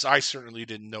 because I certainly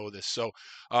didn't know this. So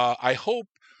I hope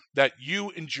that you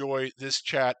enjoy this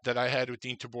chat that I had with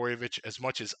Dean Trbojevic as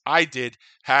much as I did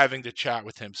having to chat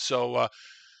with him. So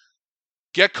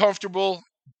get comfortable,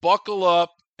 buckle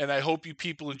up, and I hope you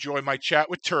people enjoy my chat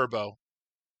with Turbo,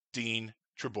 Dean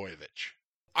Trbojevic.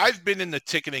 I've been in the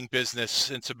ticketing business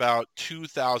since about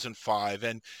 2005,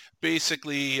 and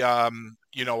basically,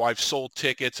 I've sold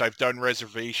tickets, I've done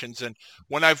reservations, and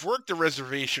when I've worked the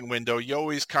reservation window, you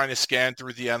always kind of scan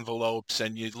through the envelopes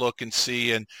and you look and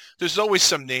see, and there's always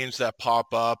some names that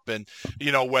pop up, and,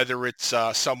 whether it's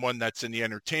someone that's in the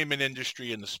entertainment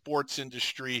industry, in the sports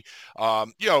industry,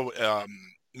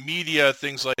 media,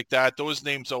 things like that, those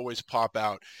names always pop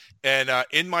out. And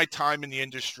in my time in the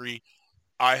industry,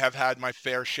 I have had my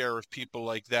fair share of people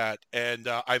like that. And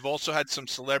I've also had some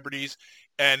celebrities.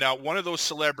 And one of those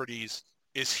celebrities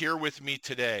is here with me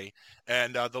today.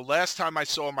 And the last time I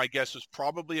saw him, I guess, was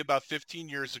probably about 15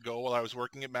 years ago while I was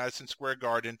working at Madison Square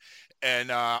Garden.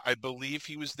 And I believe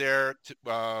he was there.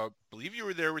 Believe you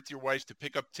were there with your wife to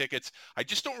pick up tickets. I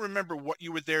just don't remember what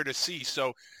you were there to see.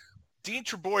 So, Dean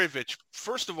Trbojevic,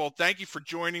 first of all, thank you for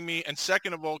joining me. And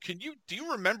second of all, do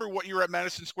you remember what you were at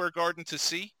Madison Square Garden to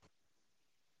see?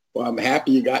 Well, I'm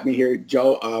happy you got me here,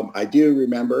 Joe. I do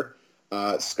remember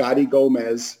Scotty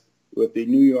Gomez with the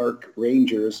New York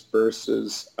Rangers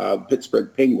versus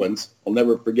Pittsburgh Penguins. I'll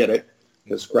never forget it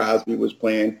because Crosby was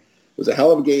playing. It was a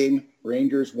hell of a game.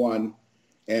 Rangers won.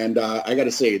 And I got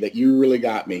to say that you really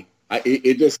got me.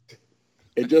 It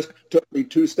just took me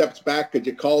 2 steps back because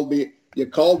you called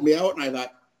me out, and I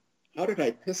thought, how did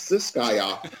I piss this guy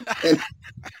off? And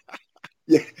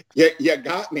you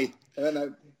got me. And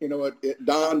then it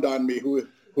dawned on me who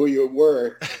you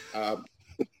were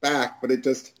back, but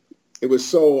it was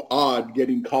so odd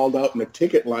getting called out in the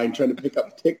ticket line trying to pick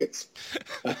up tickets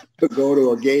to go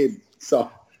to a game. So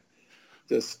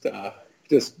just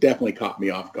definitely caught me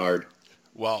off guard.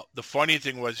 Well, the funny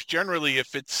thing was, generally,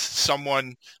 if it's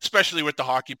someone, especially with the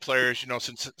hockey players,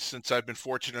 since I've been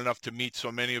fortunate enough to meet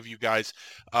so many of you guys,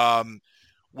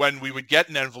 when we would get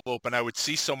an envelope and I would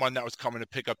see someone that was coming to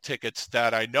pick up tickets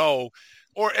that I know,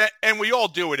 and we all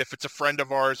do it, if it's a friend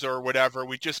of ours or whatever,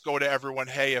 we just go to everyone,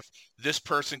 hey, if this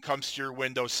person comes to your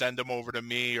window, send them over to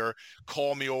me or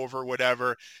call me over,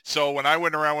 whatever. So when I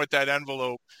went around with that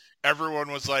envelope,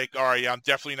 everyone was like, all right, yeah, I'm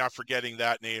definitely not forgetting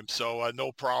that name, so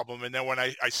no problem. And then when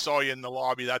I saw you in the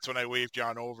lobby, that's when I waved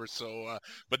John over. So,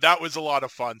 but that was a lot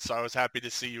of fun, so I was happy to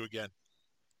see you again.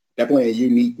 Definitely a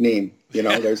unique name.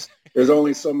 There's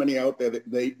only so many out there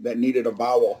that needed a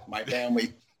vowel. My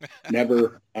family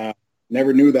never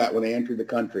knew that when they entered the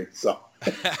country. So,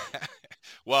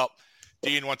 well,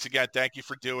 Dean, once again, thank you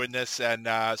for doing this. And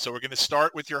so we're going to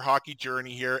start with your hockey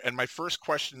journey here. And my first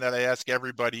question that I ask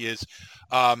everybody is,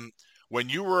 when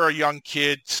you were a young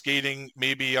kid skating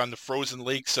maybe on the frozen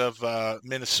lakes of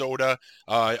Minnesota,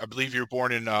 I believe you were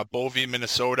born in Bovey,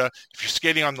 Minnesota. If you're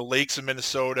skating on the lakes of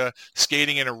Minnesota,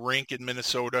 skating in a rink in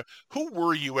Minnesota, who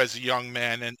were you as a young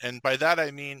man? And by that, I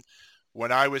mean,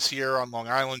 when I was here on Long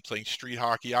Island playing street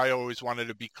hockey, I always wanted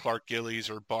to be Clark Gillies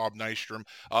or Bob Nystrom.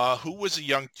 Who was a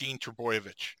young Dean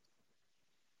Trbojevic?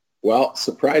 Well,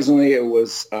 surprisingly, it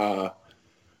was I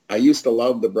used to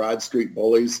love the Broad Street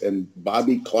Bullies, and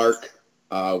Bobby Clark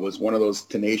was one of those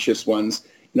tenacious ones.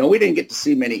 We didn't get to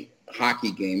see many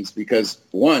hockey games because,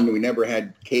 one, we never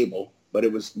had cable, but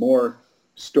it was more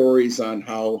stories on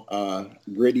how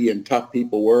gritty and tough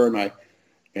people were,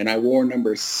 and I wore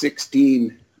number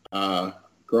 16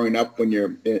 growing up when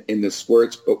you're in the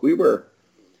sports, but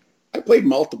I played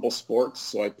multiple sports.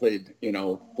 So I played,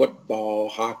 football,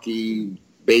 hockey,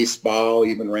 baseball,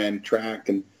 even ran track,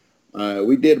 and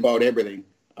we did about everything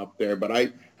up there.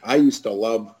 But I used to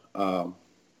love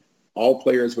all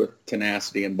players with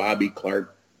tenacity, and Bobby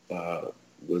Clark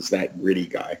was that gritty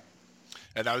guy.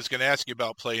 And I was going to ask you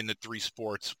about playing the 3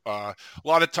 sports. A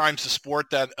lot of times the sport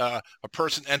that a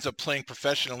person ends up playing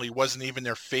professionally wasn't even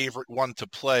their favorite one to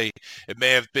play. It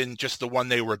may have been just the one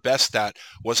they were best at.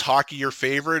 Was hockey your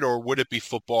favorite, or would it be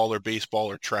football or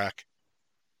baseball or track?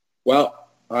 Well,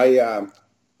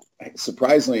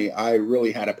 surprisingly, I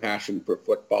really had a passion for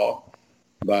football,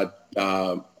 but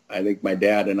I think my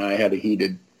dad and I had a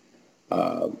heated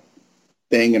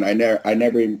thing, and I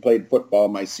never even played football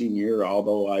my senior year,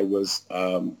 although I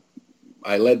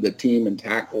led the team in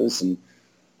tackles, and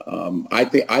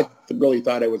I really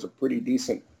thought I was a pretty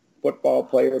decent football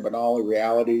player, but in all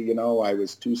reality, I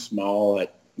was too small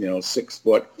at 6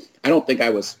 foot. I don't think I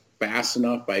was fast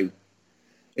enough.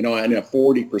 In a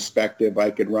 40 perspective,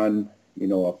 I could run a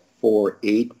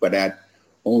 4.8, but at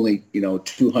only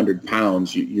 200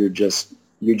 pounds, you're just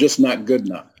not good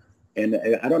enough. And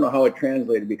I don't know how it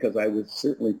translated because I was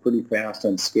certainly pretty fast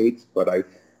on skates, but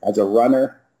as a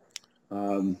runner,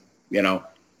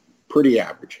 pretty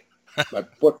average.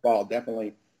 But football,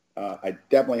 definitely, I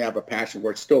definitely have a passion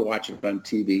for it. Still watching it on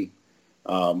TV.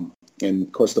 And,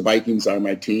 of course, the Vikings are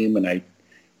my team, and I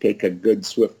take a good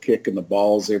swift kick in the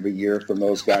balls every year from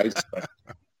those guys. But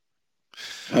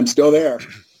I'm still there.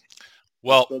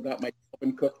 Well, still got my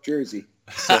Calvin Cook jersey.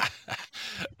 So.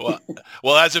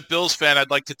 Well, as a Bills fan,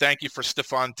 I'd like to thank you for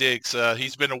Stefon Diggs.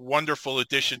 He's been a wonderful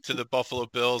addition to the Buffalo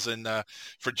Bills, and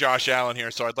for Josh Allen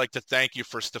here. So I'd like to thank you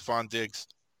for Stefon Diggs.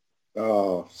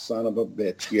 Oh, son of a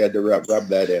bitch. You had to rub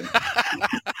that in.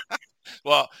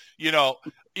 Well,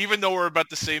 even though we're about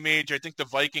the same age, I think the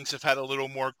Vikings have had a little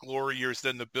more glory years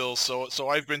than the Bills. So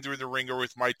I've been through the ringer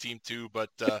with my team too. But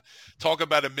talk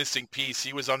about a missing piece.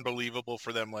 He was unbelievable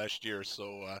for them last year.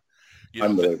 So,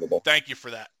 unbelievable. Thank you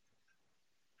for that.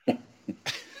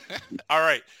 All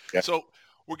right. Yeah. So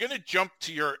we're going to jump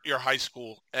to your high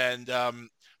school. And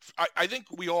I think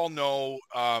we all know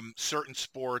certain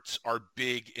sports are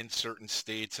big in certain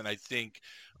states. And I think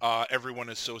everyone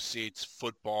associates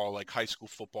football, like high school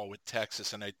football, with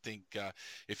Texas. And I think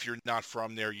if you're not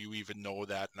from there, you even know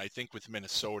that. And I think with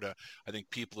Minnesota, I think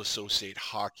people associate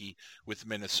hockey with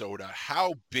Minnesota.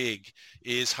 How big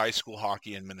is high school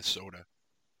hockey in Minnesota?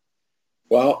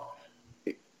 Well,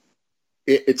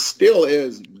 it still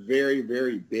is very,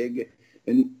 very big.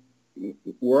 And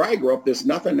where I grew up, there's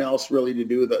nothing else really to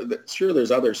do. Sure,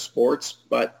 there's other sports,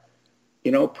 but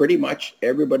pretty much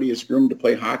everybody is groomed to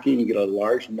play hockey, and you get a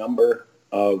large number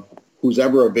of who's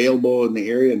ever available in the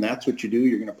area, and that's what you do.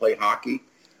 You're going to play hockey.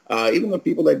 Even the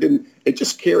people that didn't, it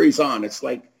just carries on. It's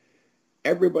like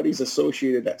everybody's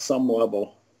associated at some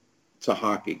level to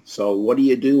hockey. So what do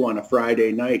you do on a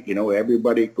Friday night?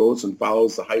 Everybody goes and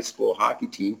follows the high school hockey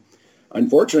team.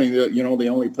 Unfortunately, they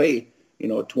only play,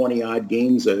 20-odd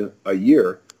games a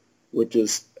year, which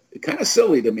is kind of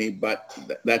silly to me, but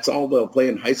that's all they'll play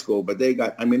in high school. But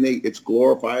it's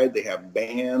glorified. They have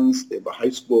bands. They have a high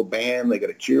school band. They got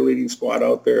a cheerleading squad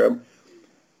out there.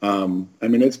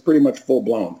 It's pretty much full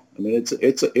blown.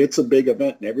 It's a big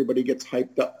event, and everybody gets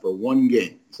hyped up for one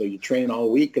game. So you train all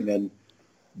week, and then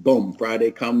boom,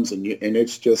 Friday comes, and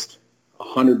it's just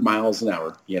 100 miles an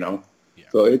hour. Yeah.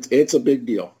 So it's a big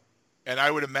deal. And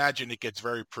I would imagine it gets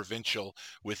very provincial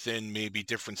within maybe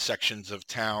different sections of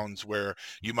towns where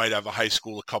you might have a high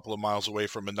school a couple of miles away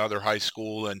from another high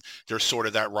school, and there's sort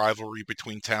of that rivalry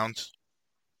between towns.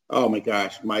 Oh my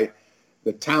gosh,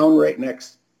 the town right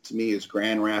next to me is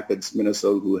Grand Rapids,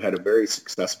 Minnesota, who had a very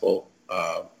successful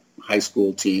high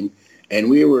school team, and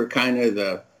we were kind of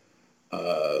the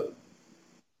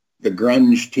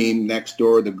grunge team next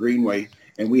door, the Greenway,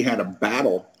 and we had a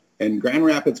battle. And Grand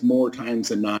Rapids more times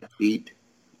than not beat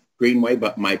Greenway,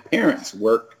 but my parents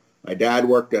worked. My dad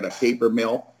worked at a paper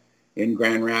mill in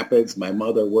Grand Rapids. My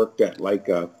mother worked at like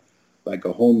a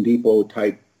Home Depot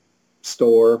type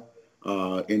store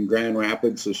in Grand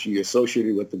Rapids. So she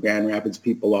associated with the Grand Rapids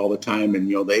people all the time. And,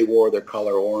 they wore their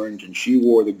color orange and she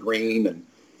wore the green. And,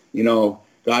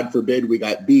 God forbid we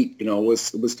got beat, it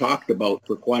was talked about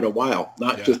for quite a while,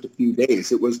 not just a few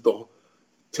days. It was till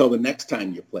the next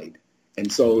time you played. And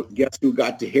so guess who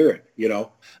got to hear it,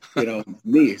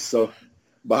 me. So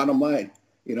bottom line,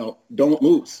 don't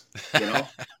lose, I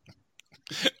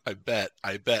bet.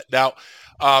 Now,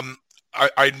 I'm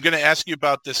going to ask you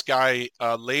about this guy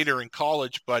later in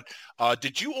college, but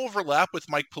did you overlap with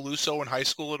Mike Peluso in high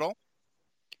school at all?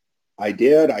 I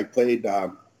did. I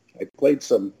played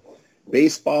some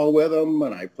baseball with him,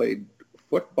 and I played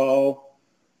football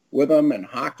with him and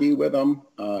hockey with him.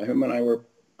 Him and I were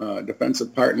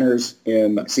defensive partners.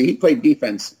 He played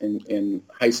defense in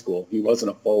high school. He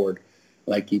wasn't a forward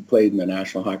like he played in the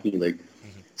National Hockey League.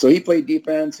 Mm-hmm. So he played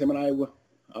defense. Him and I were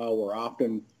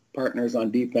often partners on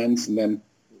defense. And then,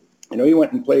 he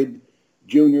went and played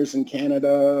juniors in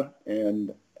Canada,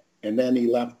 and then he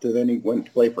left. Then he went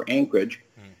to play for Anchorage.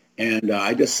 Mm-hmm. And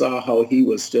I just saw how he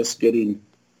was just getting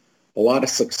a lot of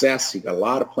success. He got a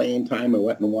lot of playing time. I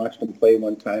went and watched him play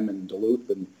one time in Duluth,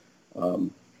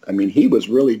 and he was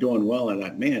really doing well. And I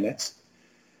thought, man,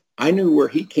 I knew where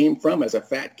he came from as a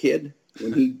fat kid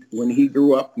when he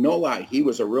grew up. No lie, he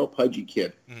was a real pudgy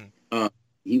kid. Mm.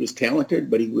 He was talented,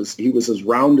 but he was as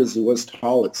round as he was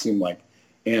tall, it seemed like.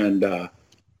 And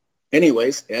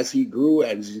anyways, as he grew,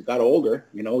 as he got older,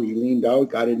 he leaned out,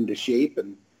 got into shape,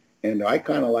 and I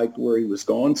kind of liked where he was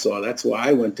going. So that's why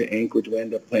I went to Anchorage. We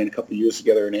ended up playing a couple of years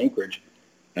together in Anchorage.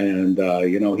 And,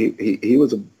 he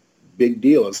was a big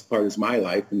deal as part of my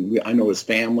life, and I know his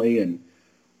family, and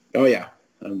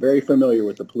I'm very familiar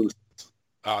with the Pelusos.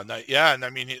 And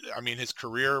his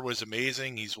career was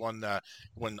amazing. He's won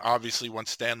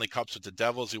Stanley Cups with the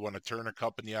Devils. He won a Turner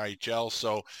Cup in the IHL.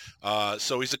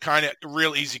 So he's a kind of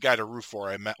real easy guy to root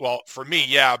for. For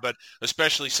me, but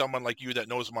especially someone like you that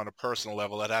knows him on a personal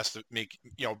level, that has to make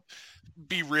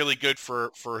be really good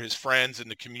for his friends and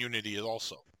the community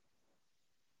also.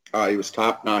 He was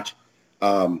top notch.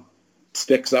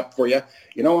 Sticks up for you.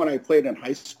 When I played in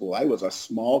high school, I was a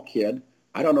small kid.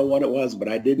 I don't know what it was, but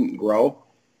I didn't grow.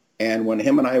 And when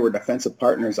him and I were defensive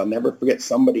partners, I'll never forget,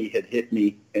 somebody had hit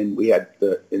me, and we had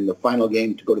in the final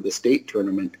game to go to the state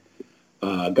tournament,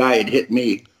 a guy had hit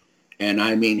me, and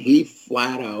he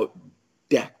flat out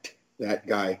decked that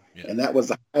guy. Yeah. And that was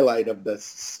the highlight of the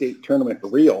state tournament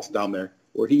reels down there,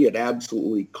 where he had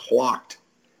absolutely clocked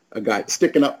a guy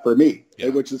sticking up for me,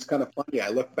 which is kind of funny. I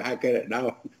look back at it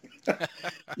now.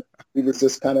 He was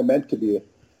just kind of meant to be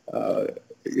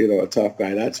a tough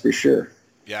guy, that's for sure.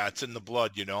 Yeah, it's in the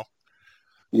blood,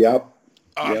 Yep.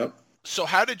 So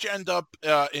how did you end up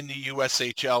in the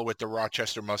USHL with the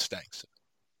Rochester Mustangs?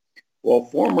 Well,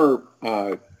 former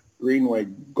Greenway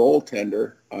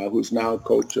goaltender, who's now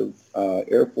coach of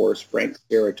Air Force, Frank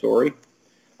Scaratori,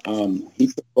 he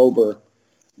took over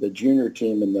the junior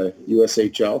team in the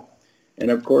USHL. And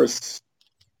of course,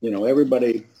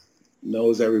 everybody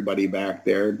knows everybody back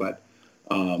there, but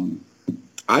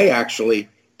I actually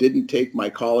didn't take my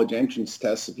college entrance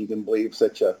test, if you can believe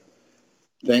such a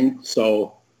thing.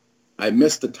 So I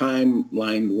missed the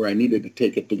timeline where I needed to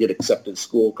take it to get accepted to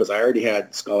school, because I already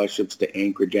had scholarships to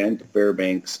Anchorage and to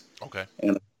Fairbanks Okay.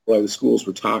 And the schools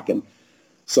were talking.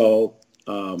 So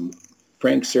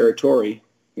Frank Serratori,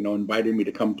 invited me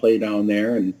to come play down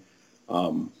there, and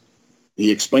he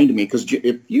explained to me, because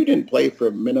if you didn't play for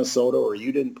Minnesota or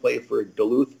you didn't play for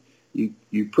Duluth,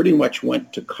 you pretty much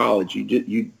went to college.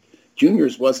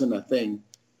 Juniors wasn't a thing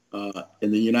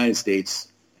in the United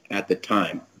States at the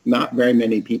time. Not very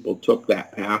many people took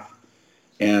that path.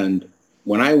 And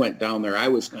when I went down there, I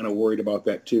was kind of worried about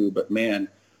that too. But man,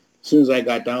 as soon as I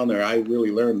got down there, I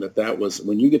really learned that was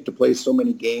when you get to play so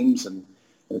many games and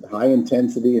at high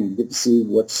intensity, and you get to see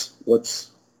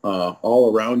what's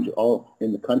all around you, all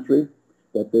in the country,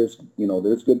 that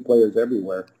there's good players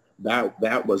everywhere.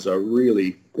 That was a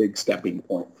really big stepping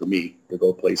point for me to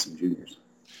go play some juniors.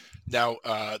 Now,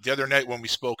 the other night when we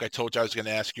spoke, I told you I was going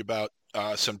to ask you about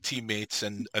some teammates,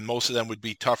 and most of them would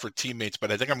be tougher teammates,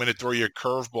 but I think I'm going to throw you a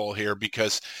curveball here,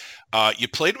 because you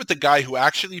played with the guy who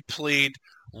actually played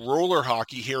roller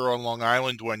hockey here on Long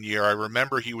Island one year. I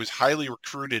remember he was highly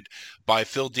recruited by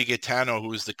Phil DiGaetano, who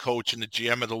was the coach and the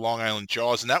GM of the Long Island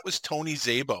Jaws, and that was Tony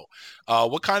Szabo.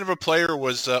 What kind of a player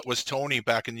was Tony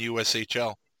back in the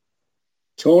USHL?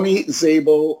 Tony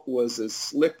Szabo was as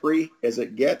slippery as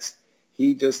it gets.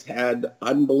 He just had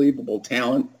unbelievable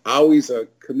talent. Always a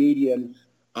comedian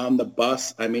on the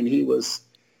bus. He was,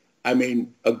 a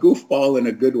goofball in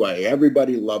a good way.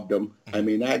 Everybody loved him.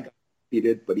 That guy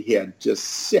did, but he had just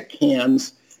sick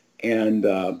hands. And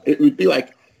it would be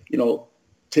like,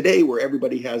 today where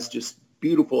everybody has just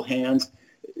beautiful hands.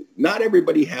 Not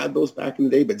everybody had those back in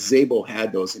the day, but Szabo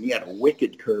had those, and he had a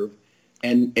wicked curve.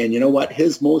 And you know what?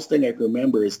 His most thing I can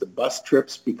remember is the bus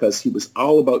trips, because he was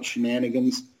all about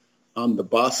shenanigans on the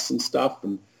bus and stuff.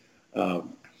 And,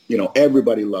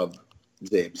 everybody loved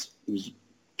Zabes.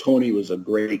 Tony was a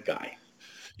great guy.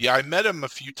 Yeah, I met him a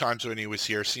few times when he was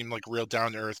here. Seemed like a real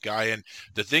down-to-earth guy. And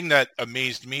the thing that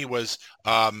amazed me was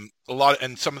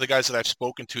and some of the guys that I've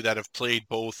spoken to that have played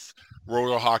both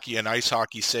roller hockey and ice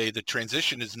hockey say the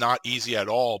transition is not easy at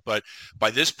all. But by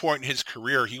this point in his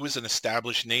career, he was an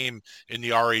established name in the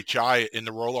RHI, in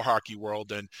the roller hockey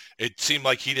world. And it seemed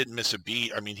like he didn't miss a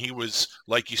beat. He was,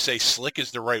 like you say, slick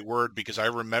is the right word, because I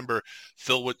remember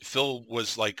Phil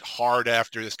was like hard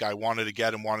after this guy wanted to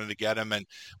get him. And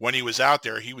when he was out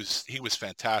there, he was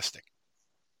fantastic.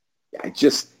 Yeah,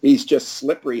 he's just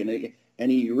slippery,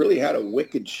 and he really had a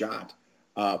wicked shot.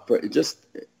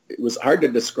 It was hard to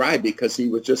describe, because he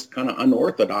was just kind of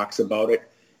unorthodox about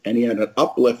it, and he had an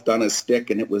uplift on his stick,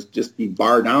 and it was just be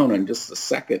bar down in just a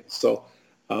second. So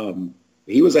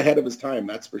he was ahead of his time,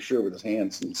 that's for sure, with his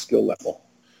hands and skill level.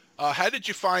 How did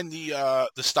you find the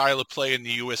style of play in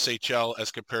the USHL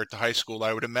as compared to high school?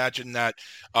 I would imagine that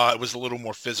it was a little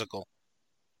more physical.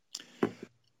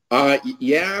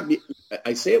 Yeah,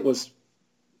 I say it was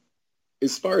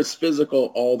as far as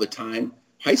physical all the time.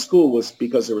 High school was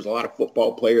because there was a lot of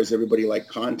football players. Everybody liked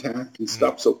contact and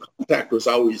stuff. So contact was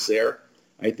always there,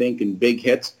 I think, in big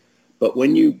hits. But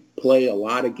when you play a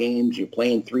lot of games, you're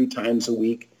playing 3 times a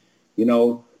week,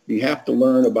 you have to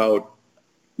learn about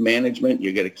management.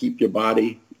 You got to keep your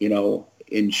body,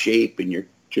 in shape. And you're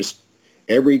just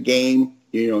every game,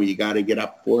 you got to get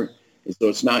up for it. And so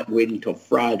it's not waiting until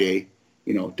Friday,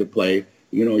 to play.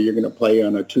 You're going to play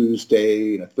on a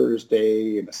Tuesday and a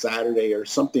Thursday and a Saturday or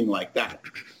something like that.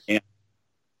 And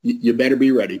you better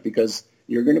be ready, because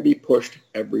you're going to be pushed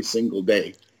every single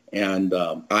day. And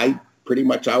I pretty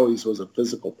much always was a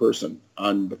physical person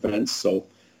on defense. So,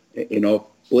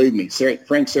 believe me,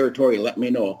 Frank Serratori let me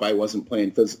know if I wasn't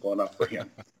playing physical enough for him.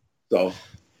 So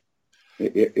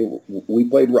we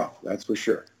played rough, that's for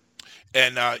sure.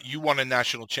 And you won a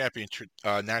national championship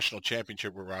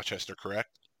with Rochester, correct?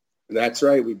 That's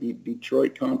right. We beat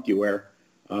Detroit CompuWare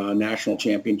national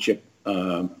championship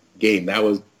game. That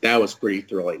was pretty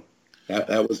thrilling.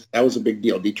 That was a big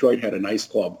deal. Detroit had a nice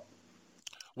club.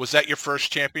 Was that your first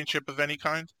championship of any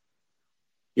kind?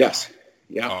 Yes.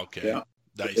 Yeah. Oh, okay. Yeah.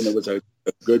 Nice. And it was a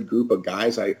good group of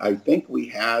guys. I think we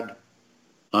had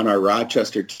on our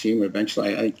Rochester team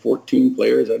eventually, I think 14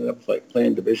 players ended up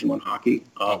playing Division I hockey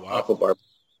off of our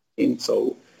team.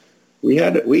 So we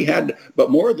had, but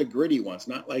more of the gritty ones,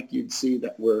 not like you'd see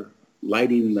that we're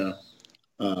lighting the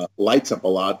lights up a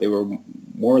lot. They were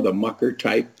more of the mucker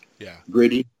type,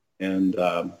 gritty. And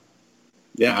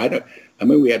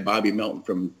we had Bobby Melton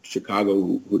from Chicago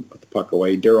who put the puck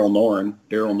away. Daryl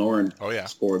Noren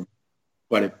scored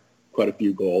quite a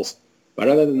few goals. But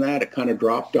other than that, it kind of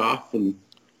dropped off, and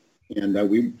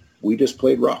we just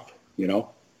played rough,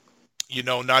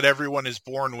 Not everyone is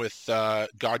born with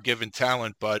God-given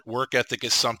talent, but work ethic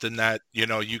is something that,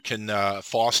 you can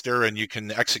foster and you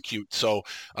can execute. So,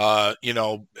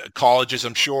 colleges,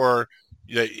 I'm sure,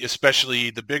 especially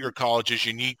the bigger colleges,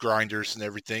 you need grinders and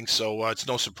everything. So it's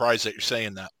no surprise that you're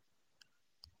saying that.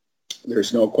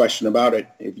 There's no question about it.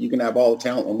 If you can have all the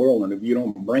talent in the world, and if you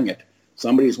don't bring it,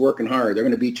 somebody's working hard, they're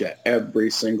going to beat you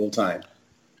every single time.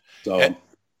 So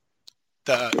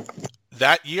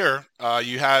that year,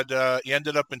 you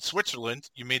ended up in Switzerland.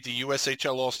 You made the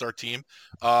USHL All-Star team.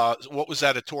 What was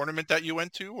that, a tournament that you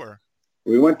went to, or?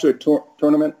 We went to a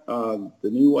tournament. The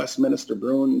new Westminster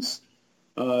Bruins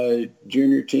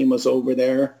junior team was over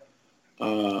there,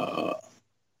 a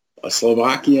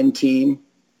Slovakian team,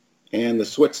 and the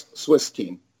Swiss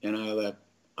team. And out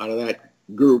of that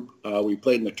group, we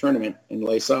played in the tournament in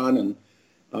Lausanne,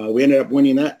 and we ended up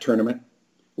winning that tournament,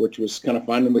 which was kind of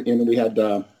fun. And we had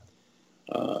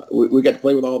we got to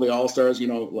play with all the All-Stars. You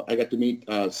know, I got to meet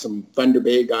some Thunder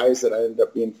Bay guys that I ended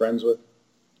up being friends with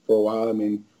for a while. I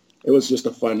mean, it was just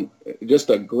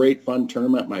a great fun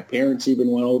tournament. My parents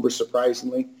even went over,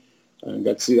 surprisingly, and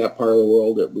got to see that part of the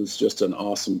world. It was just an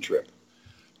awesome trip.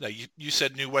 Now, you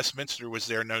said New Westminster was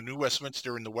there. Now, New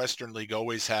Westminster in the Western League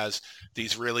always has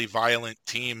these really violent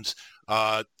teams.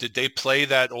 Did they play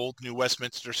that old New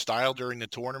Westminster style during the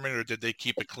tournament, or did they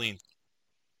keep it clean?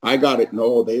 I got it.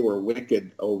 No, they were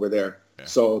wicked over there. Yeah.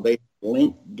 So they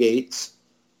Link Gates,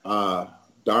 Darwin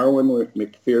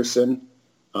McPherson,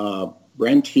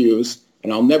 Brent Hughes,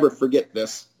 and I'll never forget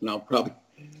this, and I'll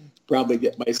probably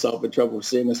get myself in trouble for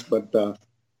saying this, but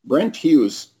Brent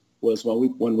Hughes was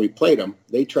when we played him,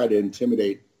 they tried to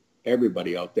intimidate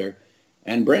everybody out there,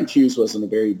 and Brent Hughes wasn't a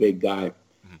very big guy,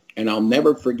 and I'll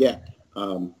never forget.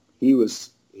 He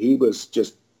was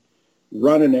just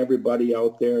running everybody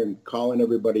out there and calling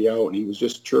everybody out, and he was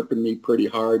just chirping me pretty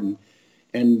hard,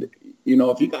 and you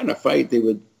know, if you got in a fight, they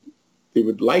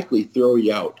would likely throw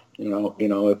you out. You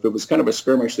know, if it was kind of a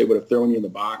skirmish, they would have thrown you in the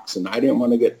box, and I didn't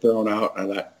want to get thrown out.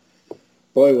 And I thought,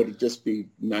 boy, would it just be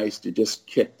nice to just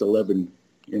kick the living,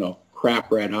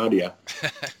 crap right out of you.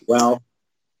 Well,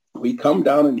 we come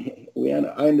down and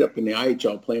I ended up in the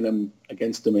IHL playing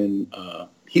against them in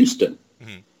Houston.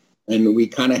 Mm-hmm. And we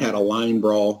kind of had a line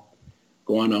brawl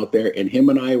going out there, and him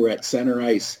and I were at center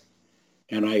ice,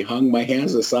 and I hung my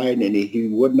hands aside, and he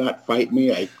would not fight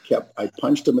me. I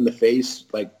punched him in the face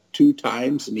like 2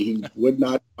 times, and he would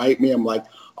not fight me. I'm like,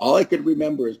 all I could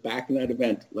remember is back in that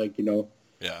event, like, you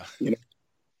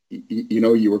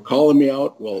were calling me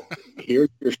out. Well, here's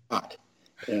your shot.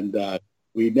 And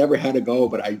we never had a go,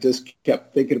 but I just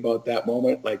kept thinking about that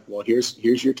moment. Like, well, here's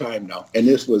your time now. And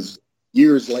this was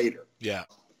years later. Yeah.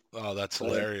 Oh, that's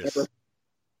hilarious.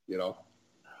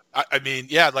 I mean,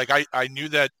 yeah, like I knew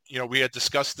that, we had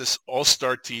discussed this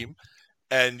all-star team,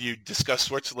 and you discussed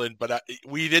Switzerland, but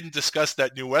we didn't discuss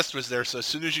that New West was there. So as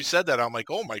soon as you said that, I'm like,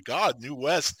 oh my God, New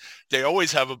West. They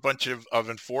always have a bunch of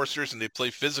enforcers, and they play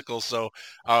physical. So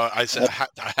I said,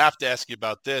 I have to ask you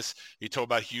about this. You told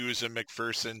about Hughes and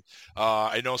McPherson.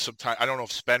 I know I don't know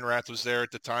if Spenrath was there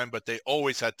at the time, but they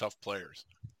always had tough players.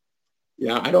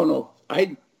 Yeah, I don't know.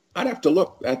 I'd have to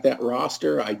look at that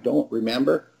roster. I don't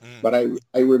remember, but I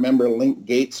remember Link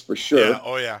Gates for sure. Yeah.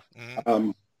 Oh yeah.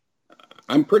 Mm-hmm.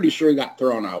 I'm pretty sure he got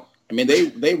thrown out. I mean,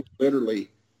 they literally,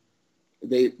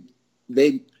 they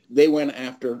went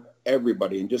after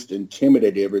everybody and just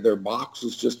intimidated everybody. Their box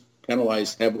was just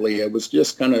penalized heavily. It was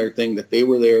just kind of their thing that they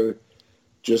were there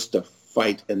just to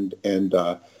fight.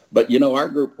 But our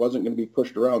group wasn't going to be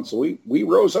pushed around. So we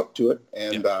rose up to it,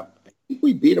 and I think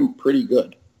we beat them pretty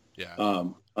good. Yeah.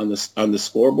 On the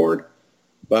scoreboard.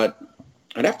 But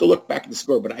I'd have to look back at the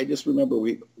score, but I just remember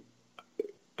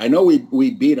I know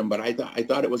we beat them, but I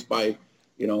thought it was by,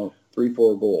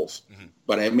 3-4 goals. Mm-hmm.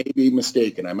 But I may be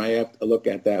mistaken. I might have to look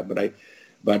at that.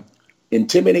 But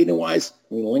intimidating wise,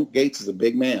 Link Gates is a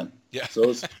big man. Yeah. So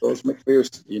is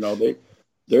McPherson.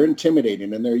 They're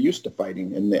intimidating, and they're used to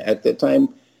fighting. And at that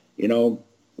time,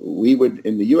 we would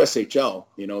in the USHL.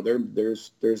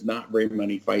 There's not very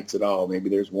many fights at all.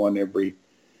 Maybe there's one every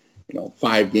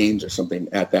 5 games or something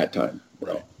at that time.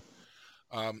 Right.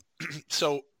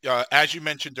 So as you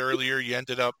mentioned earlier, you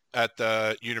ended up at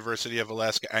the University of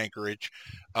Alaska Anchorage.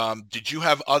 Did you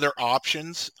have other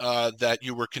options that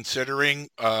you were considering?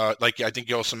 Like I think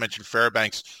you also mentioned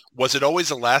Fairbanks. Was it always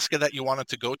Alaska that you wanted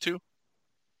to go to?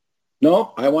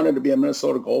 No, I wanted to be a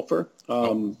Minnesota Golfer.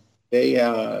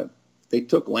 They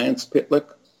took Lance Pitlick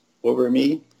over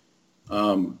me,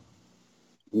 who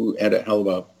had a hell of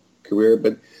a career.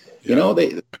 But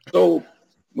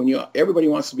when everybody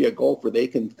wants to be a golfer, they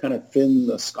can kind of thin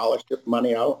the scholarship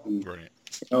money out, and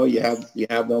you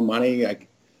have no money.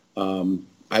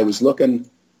 I was looking,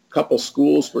 a couple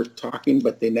schools were talking,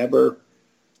 but they never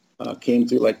came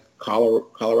through, like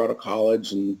Colorado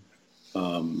College and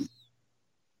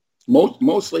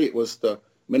Mostly it was the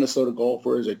Minnesota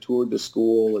Golfers. I toured the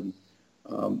school, and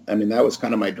that was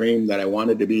kind of my dream that I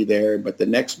wanted to be there. But the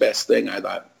next best thing I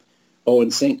thought,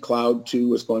 and St. Cloud too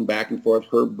was going back and forth.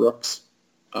 Herb Brooks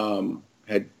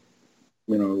had,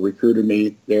 recruited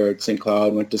me there at St.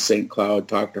 Cloud. Went to St. Cloud,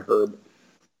 talked to Herb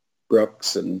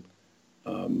Brooks, and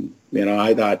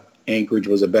I thought Anchorage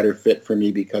was a better fit for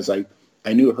me because I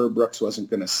knew Herb Brooks wasn't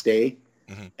going to stay,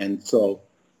 and so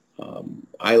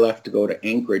I left to go to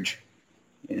Anchorage,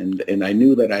 and I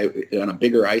knew that on a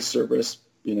bigger ice surface,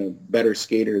 better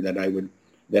skater, that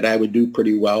I would do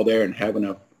pretty well there, and having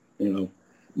a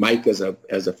Mike as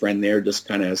a friend there, just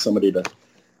kind of as somebody to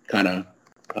kind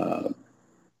of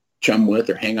chum with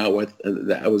or hang out with,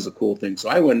 that was a cool thing. So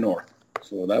I went north.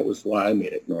 So that was why I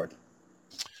made it north.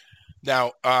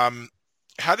 Now,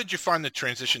 how did you find the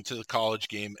transition to the college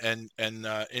game? And in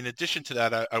addition to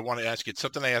that, I want to ask you, it's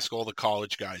something I ask all the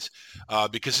college guys,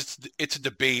 because it's a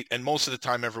debate, and most of the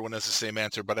time everyone has the same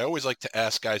answer, but I always like to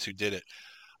ask guys who did it.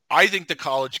 I think the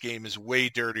college game is way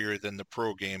dirtier than the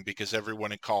pro game because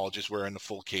everyone in college is wearing the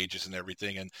full cages and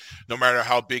everything. And no matter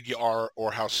how big you are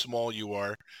or how small you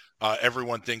are,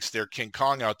 everyone thinks they're King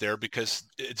Kong out there because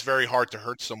it's very hard to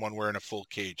hurt someone wearing a full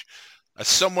cage. As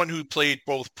someone who played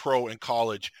both pro and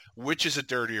college, which is a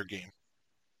dirtier game?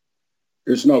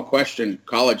 There's no question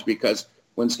college, because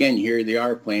once again, here they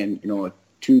are playing, a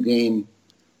 2-game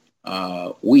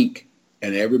week,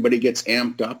 and everybody gets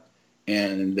amped up,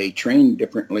 and they train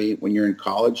differently when you're in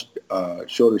college,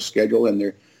 shorter schedule, and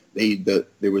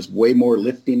there was way more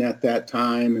lifting at that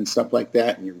time and stuff like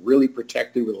that, and you're really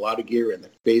protected with a lot of gear and the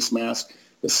face mask.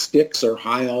 The sticks are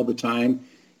high all the time.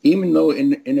 Even though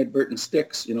inadvertent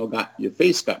sticks, got your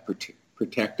face got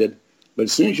protected, but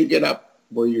as soon as you get up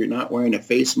where you're not wearing a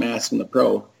face mask in the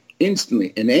pro,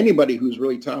 instantly, and anybody who's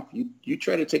really tough, you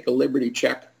try to take a liberty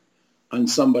check on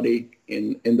somebody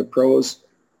in the pros,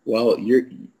 well, you're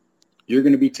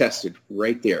going to be tested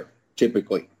right there,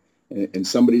 typically, and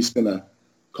somebody's going to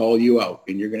call you out,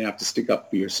 and you're going to have to stick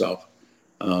up for yourself.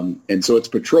 And so it's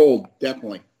patrolled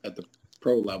definitely at the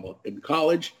pro level. In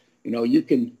college,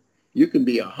 you can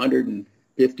be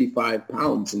 155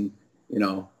 pounds and,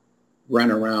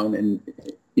 run around and,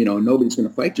 nobody's going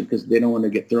to fight you because they don't want to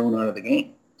get thrown out of the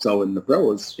game. So in the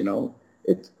pros,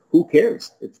 it's who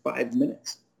cares? It's 5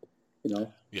 minutes,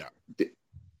 Yeah.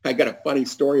 I got a funny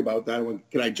story about that.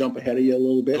 Can I jump ahead of you a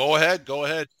little bit? Go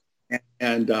ahead.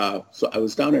 And so I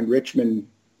was down in Richmond,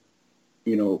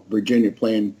 Virginia,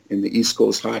 playing in the East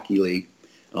Coast Hockey League.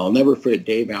 I'll never forget,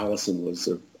 Dave Allison was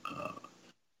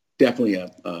definitely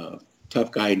a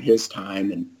tough guy in his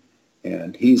time,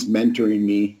 and he's mentoring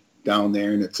me down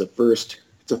there, and it's the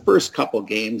first couple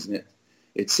games, and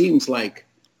it seems like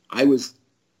I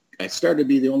started to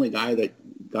be the only guy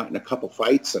that got in a couple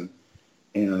fights,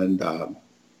 and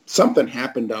something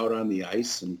happened out on the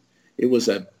ice, and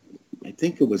I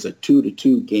think it was a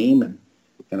 2-2 game,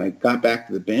 and I got back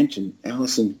to the bench, and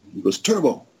Allison, he goes,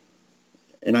 "Turbo,"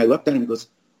 and I looked at him and goes,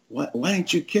 why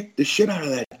didn't you kick the shit out of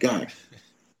that guy?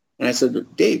 And I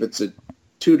said, "Dave, it's a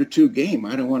 2-2 game.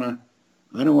 I don't want to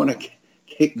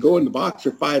go in the box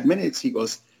for 5 minutes." He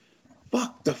goes,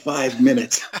 "Fuck the 5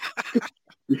 minutes."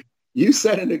 You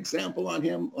set an example on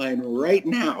him right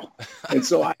now. And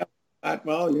so I thought,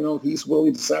 well, he's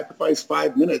willing to sacrifice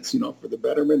 5 minutes, for the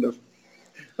betterment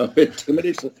of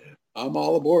intimidation. I'm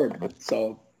all aboard.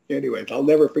 So anyway, I'll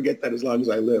never forget that as long as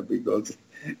I live. He goes,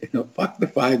 "Fuck the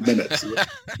 5 minutes."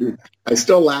 I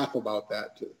still laugh about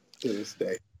that to this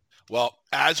day. Well,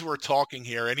 as we're talking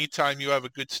here, anytime you have a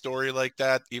good story like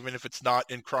that, even if it's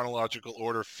not in chronological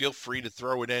order, feel free to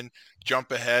throw it in,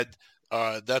 jump ahead.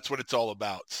 That's what it's all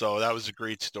about. So that was a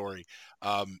great story.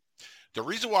 The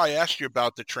reason why I asked you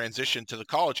about the transition to the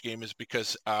college game is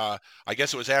because I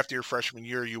guess it was after your freshman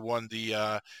year you won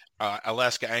the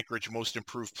Alaska Anchorage Most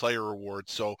Improved Player Award.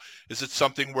 So is it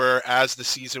something where as the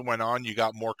season went on, you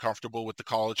got more comfortable with the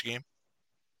college game?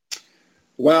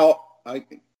 Well,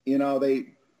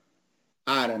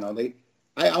 I don't know.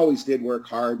 I always did work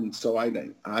hard, and so I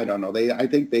don't know. I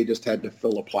think they just had to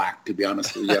fill a plaque, to be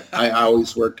honest with you. I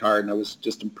always worked hard, and I was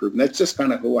just improving. That's just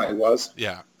kind of who I was.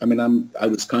 Yeah. I mean, I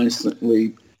was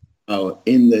constantly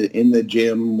in the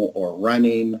gym or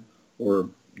running or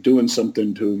doing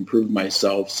something to improve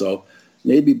myself. So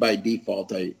maybe by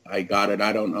default I got it.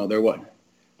 I don't know.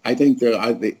 I think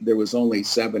there was only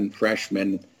 7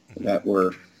 freshmen that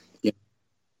were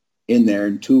in there,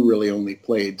 and 2 really only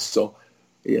played. So.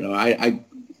 I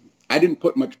didn't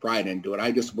put much pride into it.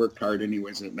 I just worked hard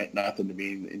anyways, and it meant nothing to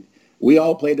me. And we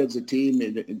all played as a team.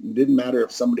 It didn't matter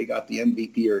if somebody got the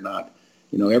MVP or not.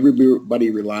 Everybody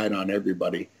relied on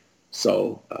everybody.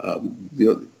 So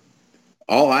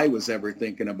all I was ever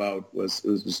thinking about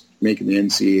was making the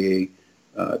NCAA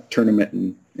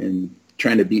tournament and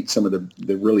trying to beat some of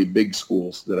the really big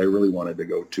schools that I really wanted to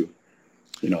go to.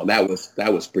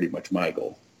 That was pretty much my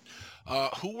goal.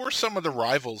 Who were some of the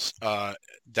rivals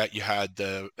that you had?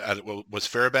 Was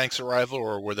Fairbanks a rival,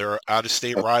 or were there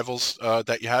out-of-state rivals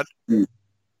that you had?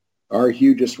 Our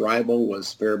hugest rival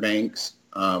was Fairbanks.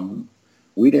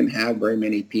 We didn't have very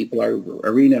many people. Our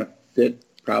arena fit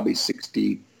probably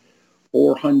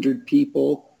 6,400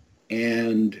 people,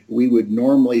 and we would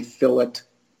normally fill it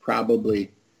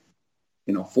probably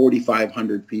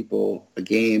 4,500 people a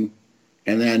game.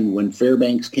 And then when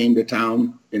Fairbanks came to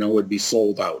town, it would be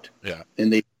sold out. Yeah.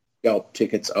 And they scalped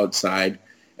tickets outside,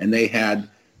 and they had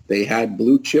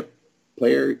blue chip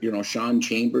player. Sean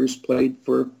Chambers played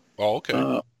for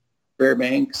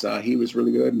Fairbanks. He was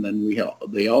really good. And then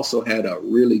they also had a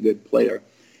really good player.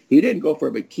 He didn't go for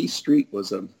it, but Keith Street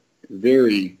was a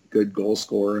very good goal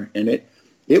scorer, and it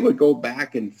would go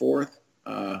back and forth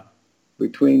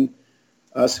between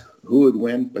us who would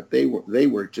win, but they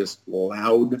were just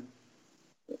loud.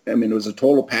 I mean, it was a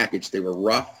total package. They were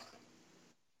rough.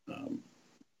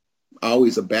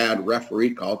 Always a bad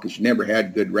referee call because you never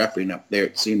had good refereeing up there,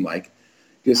 it seemed like.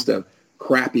 Just a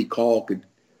crappy call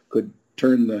could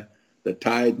turn the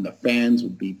tide, and the fans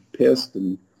would be pissed.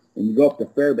 And you go up to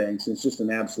Fairbanks, and it's just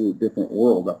an absolute different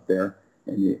world up there.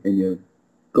 And you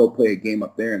go play a game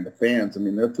up there, and the fans, I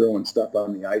mean, they're throwing stuff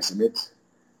on the ice, and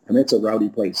it's a rowdy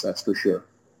place, that's for sure.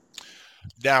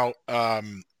 Now,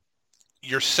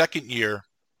 your second year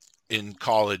in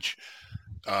college,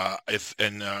 I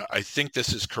think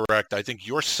this is correct. I think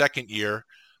your second year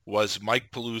was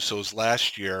Mike Peluso's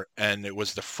last year, and it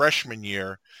was the freshman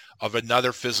year of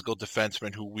another physical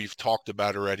defenseman who we've talked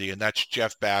about already, and that's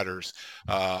Jeff Batters.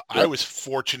 I was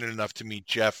fortunate enough to meet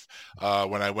Jeff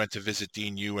when I went to visit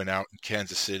Dean Ewan out in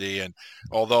Kansas City, and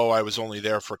although I was only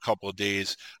there for a couple of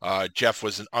days, Jeff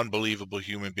was an unbelievable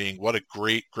human being. What a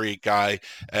great, great guy,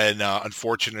 and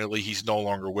unfortunately, he's no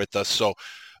longer with us. So,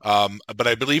 but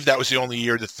I believe that was the only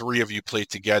year the three of you played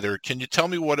together. Can you tell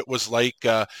me what it was like?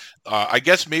 I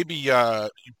guess maybe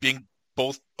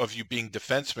both of you being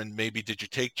defensemen, maybe did you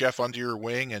take Jeff under your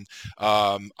wing? And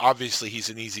obviously he's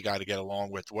an easy guy to get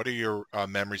along with. What are your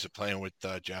memories of playing with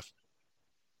Jeff?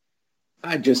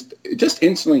 I just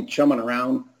instantly chumming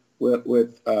around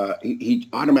with he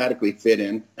automatically fit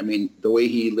in. I mean, the way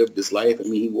he lived his life, I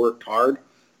mean, he worked hard.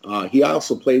 He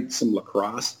also played some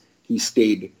lacrosse. He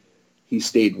stayed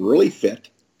really fit.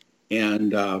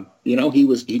 And,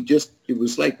 it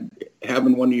was like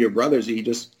having one of your brothers. He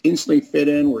just instantly fit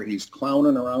in where he's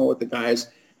clowning around with the guys.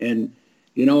 And,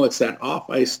 it's that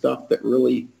off-ice stuff that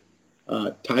really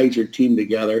ties your team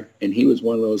together. And he was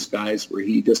one of those guys where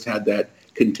he just had that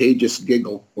contagious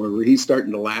giggle where he's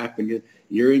starting to laugh and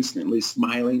you're instantly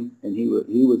smiling. And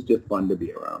he was just fun to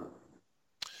be around.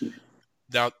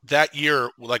 Now, that year,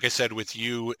 like I said, with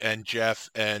you and Jeff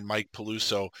and Mike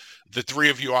Peluso, the three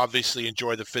of you obviously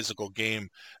enjoy the physical game.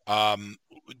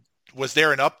 Was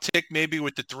there an uptick maybe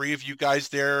with the three of you guys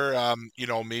there,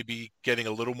 maybe getting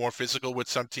a little more physical with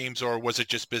some teams, or was it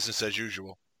just business as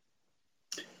usual?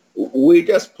 We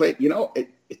just played, you're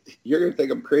going to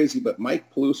think I'm crazy, but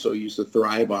Mike Peluso used to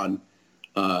thrive on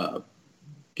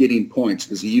getting points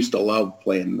because he used to love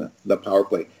playing the power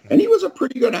play. And he was a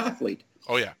pretty good athlete.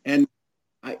 Oh, yeah. And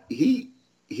he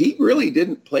really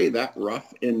didn't play that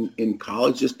rough in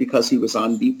college just because he was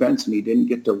on defense and he didn't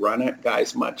get to run at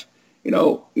guys much.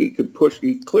 He could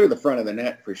he'd clear the front of the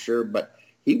net for sure, but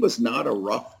he was not a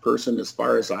rough person as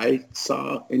far as I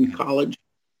saw in college.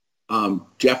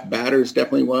 Jeff Batters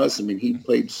definitely was. I mean,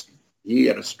 he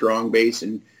had a strong base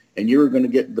and you were going to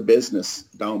get the business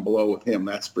down below with him,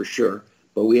 that's for sure.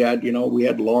 But we had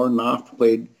Lauren Knopf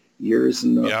played years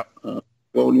in the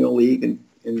Colonial League and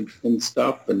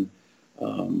stuff. And,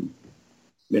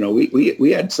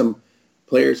 we had some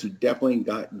players who definitely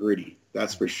got gritty.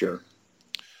 That's for sure.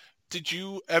 Did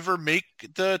you ever make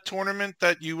the tournament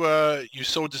that you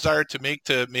so desired to make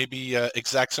to maybe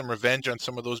exact some revenge on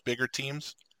some of those bigger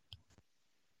teams?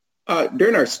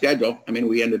 During our schedule, I mean,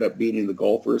 we ended up beating the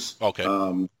Gophers.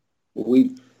 Okay.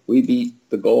 We beat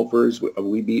the Gophers.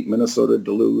 We beat Minnesota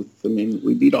Duluth. I mean,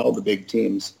 we beat all the big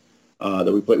teams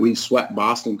that we played. We swept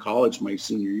Boston College my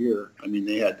senior year. I mean,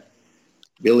 they had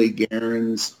Billy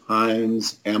Gerrans,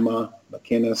 Hines, Emma,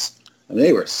 McInnes, and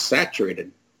they were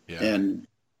saturated. Yeah. And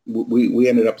we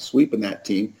ended up sweeping that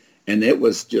team. And it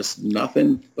was just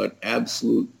nothing but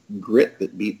absolute grit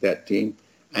that beat that team.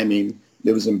 I mean,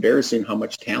 it was embarrassing how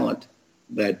much talent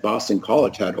that Boston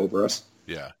College had over us.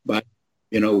 Yeah. But,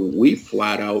 we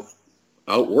flat out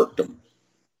outworked them.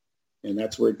 And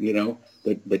that's where,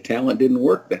 the talent didn't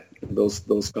work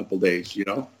those couple days,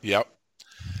 Yep.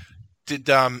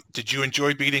 Did you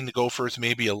enjoy beating the Gophers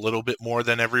maybe a little bit more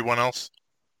than everyone else?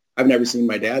 I've never seen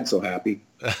my dad so happy.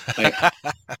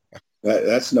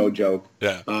 That's no joke.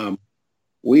 Yeah.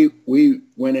 We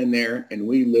went in there and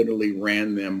we literally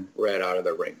ran them right out of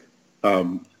the rink.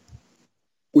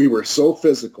 We were so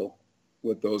physical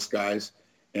with those guys.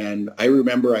 And I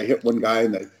remember I hit one guy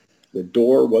and the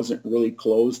door wasn't really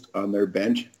closed on their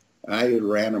bench. I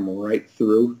ran them right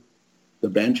through the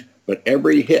bench. But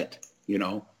every hit,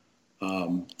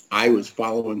 I was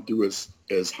following through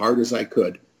as hard as I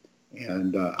could.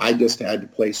 And I just had to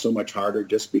play so much harder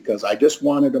just because I just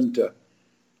wanted them to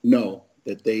know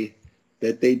that they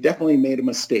definitely made a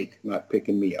mistake not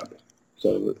picking me up.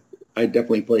 So I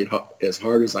definitely played as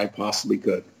hard as I possibly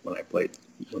could when I played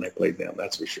them.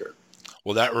 That's for sure.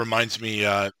 Well, that reminds me,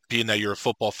 being that you're a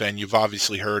football fan, you've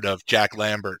obviously heard of Jack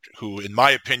Lambert, who, in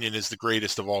my opinion, is the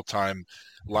greatest of all time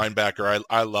linebacker.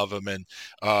 I love him. And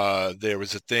there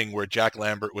was a thing where Jack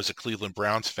Lambert was a Cleveland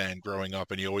Browns fan growing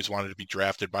up, and he always wanted to be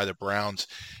drafted by the Browns.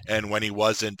 And when he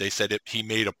wasn't, they said he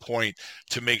made a point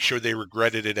to make sure they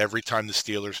regretted it every time the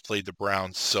Steelers played the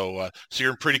Browns. So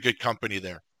you're in pretty good company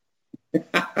there.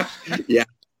 Yeah,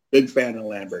 big fan of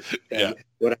Lambert. Yeah.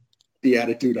 What the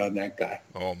attitude on that guy.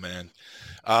 Oh, man.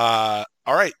 All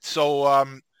right. So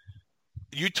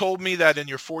you told me that in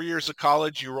your 4 years of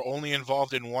college, you were only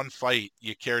involved in one fight.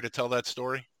 You care to tell that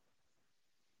story?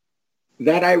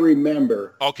 That I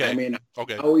remember. Okay. I mean,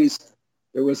 okay.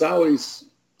 There was always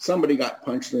somebody got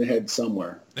punched in the head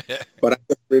somewhere. But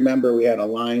I remember we had a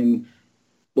line.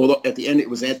 Well, at the end, it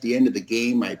was at the end of the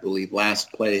game, I believe,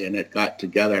 last play, and it got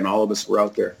together, and all of us were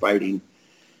out there fighting.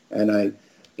 And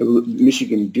the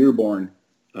Michigan Dearborn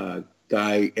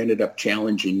guy ended up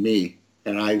challenging me,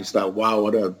 and I just thought, wow,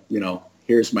 what a,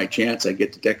 here's my chance. I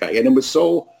get to that guy. And it was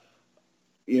so,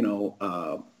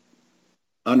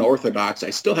 unorthodox.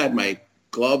 I still had my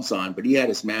gloves on, but he had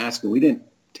his mask, and we didn't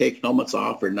take helmets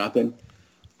off or nothing.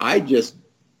 I just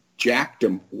jacked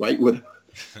him right with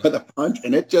a punch,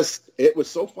 and it was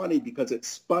so funny because it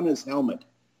spun his helmet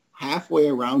halfway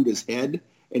around his head,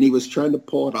 and he was trying to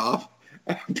pull it off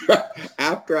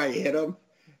after I hit him,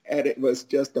 and it was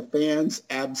just the fans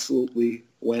absolutely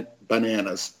went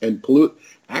bananas. And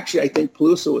actually, I think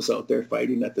Peluso was out there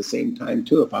fighting at the same time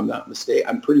too, if I'm not mistaken.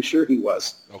 I'm pretty sure he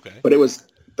was. Okay. But it was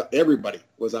everybody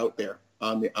was out there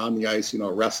on the ice,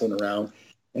 wrestling around,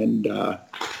 and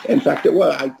in fact, it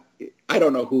was I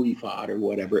don't know who he fought or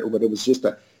whatever, but it was just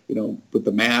with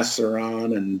the masks are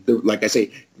on, and like I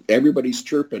say, everybody's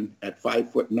chirping at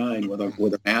 5'9"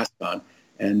 with a mask on,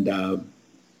 and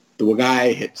the guy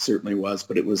it certainly was,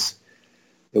 but it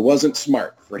wasn't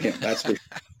smart for him. That's for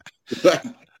sure.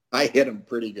 I hit him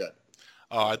pretty good.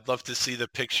 Oh, I'd love to see the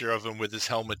picture of him with his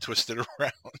helmet twisted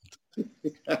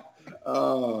around.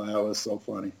 Oh, that was so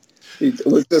funny. It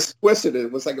was just twisted.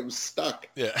 It was like it was stuck.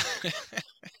 Yeah.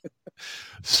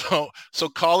 So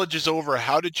college is over.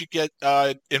 How did you get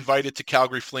invited to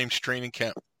Calgary Flames training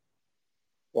camp?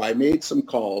 Well, I made some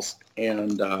calls,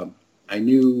 and I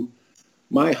knew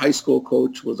my high school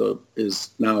coach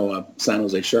is now San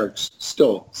Jose Sharks,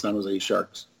 still San Jose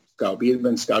Sharks scout. He had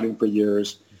been scouting for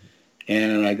years,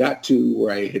 and I got to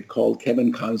where I had called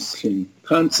Kevin Constantine.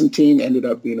 Constantine ended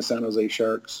up being a San Jose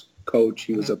Sharks coach.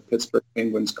 He was a Pittsburgh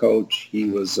Penguins coach. He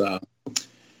was,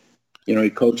 he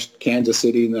coached Kansas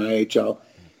City in the IHL.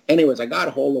 Anyways, I got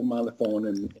a hold of him on the phone,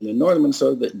 and in northern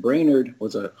Minnesota, that Brainerd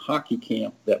was a hockey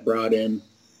camp that brought in,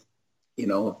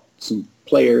 some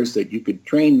players that you could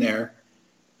train there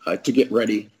to get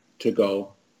ready to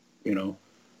go,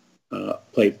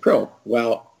 play pro.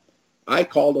 Well, I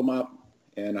called him up,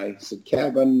 and I said,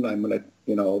 Kevin, I'm going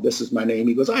to, this is my name.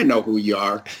 He goes, I know who you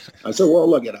are. I said, well,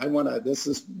 look, I want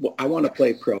to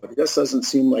play pro. This doesn't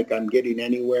seem like I'm getting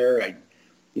anywhere.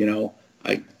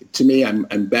 To me,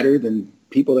 I'm better than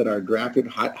people that are drafted.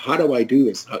 How do I do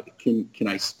this? Can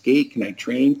I skate? Can I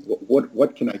train?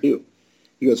 What can I do?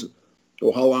 He goes,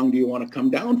 well, how long do you want to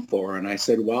come down for? And I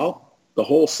said, well, the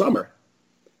whole summer.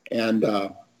 And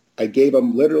I gave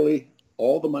him literally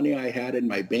all the money I had in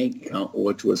my bank account,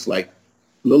 which was like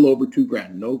a little over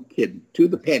 $2,000. No kidding, to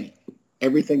the penny,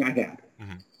 everything I had.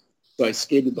 Mm-hmm. So I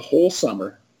skated the whole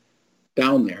summer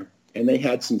down there. And they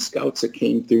had some scouts that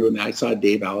came through, and I saw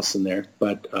Dave Allison there.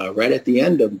 But right at the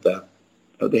end of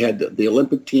they had the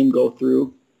Olympic team go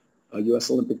through,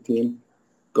 U.S. Olympic team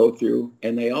go through,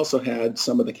 and they also had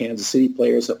some of the Kansas City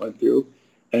players that went through,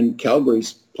 and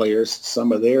Calgary's players,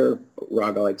 some of their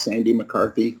raga, like Sandy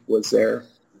McCarthy was there,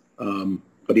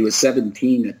 but he was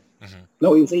 17. Mm-hmm.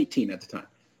 No, he was 18 at the time.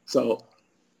 So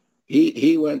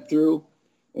he went through,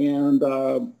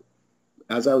 And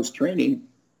as I was training,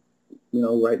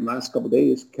 right in the last couple of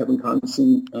days, Kevin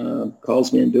Constantine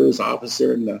calls me into his office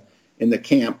there in the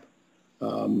camp,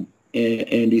 and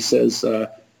he says,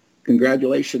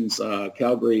 "Congratulations,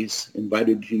 Calgary's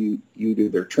invited you to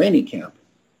their training camp."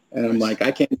 And I'm like,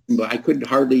 I couldn't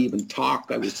hardly even talk.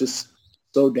 I was just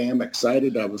so damn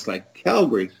excited. I was like,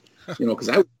 Calgary, because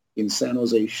I was in San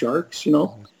Jose Sharks,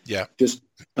 just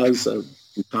because of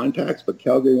contacts, but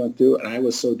Calgary went through, and I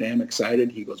was so damn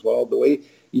excited. He goes, "Well, the way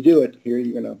you do it here,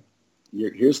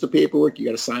 here's the paperwork. You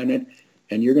got to sign it,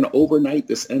 and you're going to overnight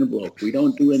this envelope. We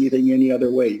don't do anything any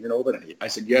other way. You're going to overnight." I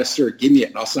said, "Yes, sir. Give me it,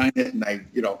 and I'll sign it." And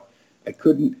I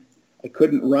couldn't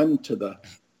run to the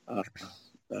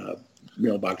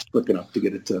mailbox quick enough to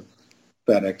get it to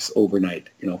FedEx overnight,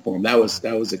 for him. That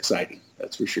was exciting.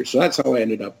 That's for sure. So that's how I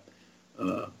ended up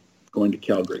going to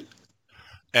Calgary.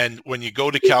 And when you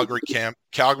go to Calgary camp,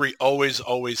 Calgary always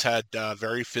had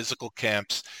very physical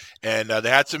camps, and they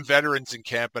had some veterans in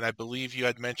camp. And I believe you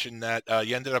had mentioned that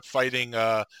you ended up fighting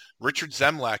Richard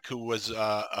Zemlak, who was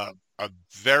a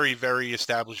very, very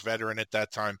established veteran at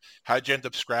that time. How'd you end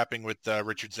up scrapping with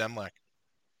Richard Zemlak?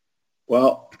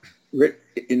 Well,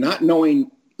 not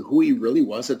knowing who he really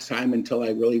was at the time until I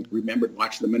really remembered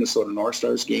watching the Minnesota North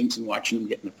Stars games and watching him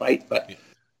get in a fight. But,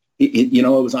 it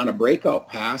was on a breakout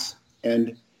pass.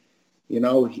 And,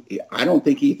 I don't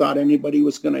think he thought anybody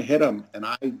was going to hit him. And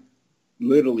I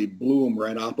literally blew him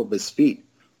right off of his feet.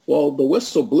 Well, the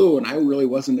whistle blew, and I really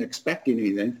wasn't expecting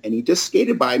anything. And he just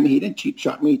skated by me. He didn't cheap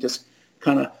shot me. He just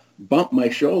kind of bumped my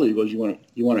shoulder. He goes, you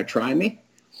want to try me?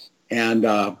 And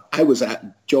I was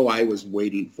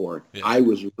waiting for it. Yeah. I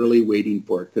was really waiting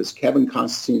for it because Kevin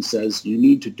Constantine says, you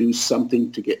need to do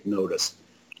something to get noticed.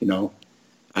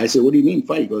 I said, what do you mean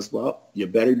fight? He goes, well, you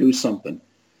better do something.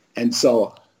 And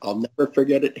so I'll never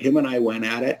forget it. Him and I went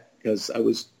at it because I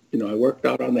was, I worked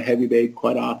out on the heavy bag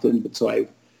quite often. But so I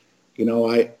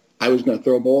was going to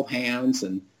throw both hands,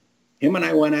 and him and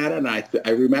I went at it. And I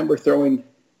remember throwing,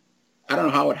 I don't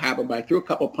know how it happened, but I threw a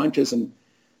couple punches and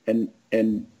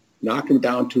knocked him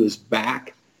down to his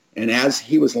back. And as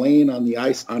he was laying on the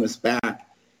ice on his back,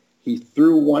 he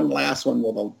threw one last one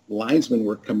while the linesmen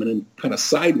were coming in kind of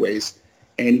sideways,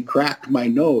 and he cracked my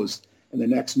nose. And the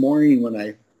next morning when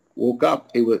I woke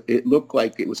up, it looked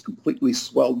like it was completely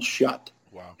swelled shut.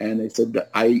 Wow. And they said that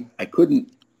I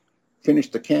couldn't finish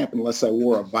the camp unless I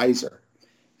wore a visor.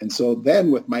 And so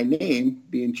then with my name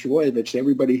being Trbojevic,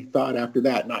 everybody thought after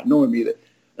that, not knowing me, that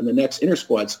in the next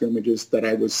inter-squad scrimmages that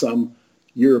I was some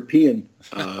European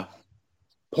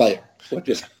player,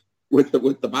 just with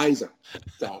the visor.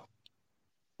 So,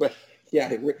 but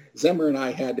yeah, Zemmer and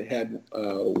I had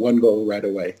one goal right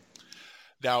away.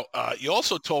 Now, you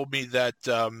also told me that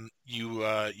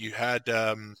you had,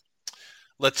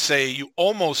 let's say, you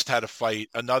almost had a fight,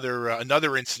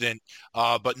 another incident,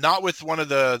 but not with one of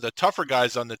the tougher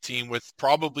guys on the team, with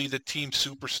probably the team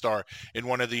superstar in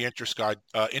one of the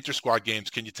inter-squad games.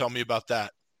 Can you tell me about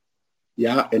that?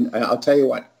 Yeah, and I'll tell you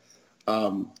what.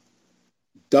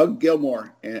 Doug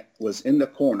Gilmour was in the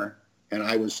corner, and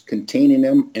I was containing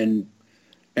him, and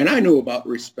I knew about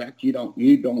respect. You don't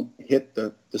hit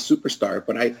the superstar,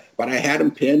 but I had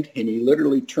him pinned, and he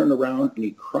literally turned around and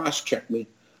he cross-checked me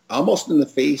almost in the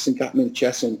face and got me in the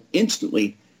chest, and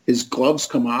instantly his gloves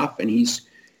come off, and he's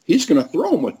going to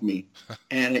throw him with me.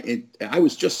 And I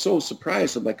was just so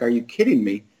surprised. I'm like, are you kidding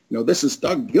me? This is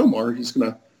Doug Gilmour. He's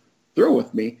going to throw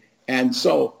with me. And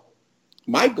so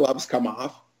my gloves come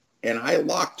off, and I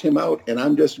locked him out, and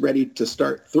I'm just ready to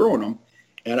start throwing them.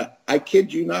 And I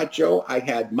kid you not, Joe, I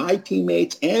had my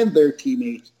teammates and their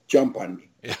teammates jump on me.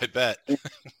 Yeah, I bet.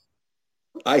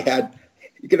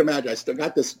 You can imagine, I still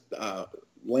got this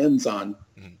lens on,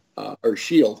 or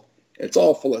shield. It's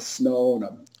all full of snow,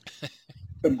 and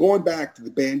I'm going back to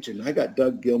the bench, and I got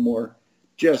Doug Gilmour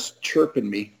just chirping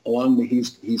me along the,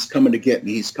 he's coming to get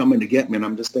me, he's coming to get me. And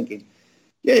I'm just thinking,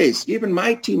 yes, even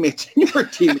my teammates and your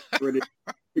teammates were to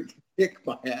kick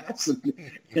my ass,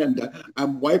 and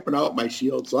I'm wiping out my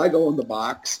shield. So I go in the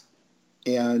box,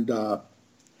 and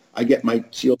I get my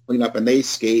shield cleaned up, and they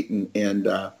skate,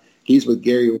 and he's with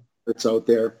Gary Roberts out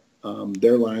there.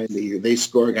 Their line, they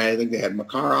score a guy. I think they had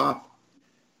Makarov,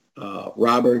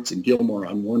 Roberts, and Gilmour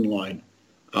on one line.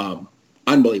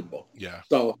 Unbelievable. Yeah.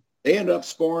 So they end up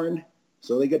scoring.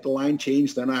 So they get the line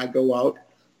changed. Then I go out,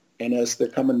 and as we're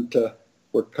coming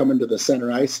to the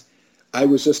center ice, I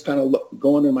was just kind of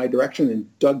going in my direction,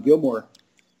 and Doug Gilmour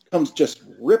just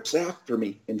rips after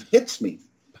me and hits me.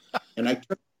 And I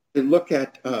turn and look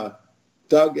at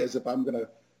Doug as if I'm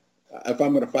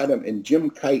gonna fight him, and Jim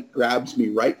Kite grabs me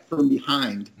right from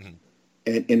behind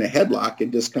and in a headlock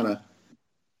and just kind of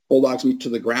bulldogs me to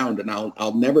the ground, and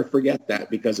I'll never forget that,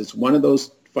 because it's one of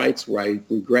those fights where I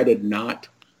regretted not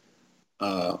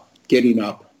getting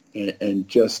up and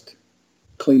just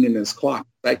cleaning his clock.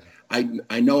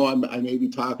 I know I may be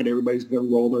talking, everybody's going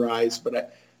to roll their eyes,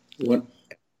 but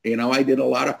I did a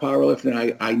lot of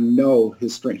powerlifting. I know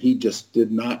his strength. He just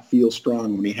did not feel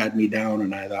strong when he had me down,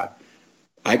 and I thought,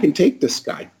 I can take this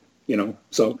guy,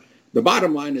 So the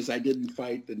bottom line is I didn't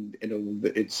fight, and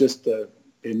it's just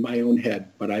in my own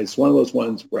head. But it's one of those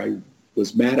ones where I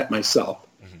was mad at myself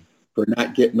for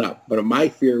not getting up. But my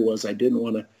fear was I didn't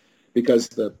want to, because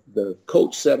the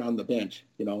coach said on the bench,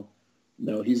 no,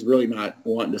 he's really not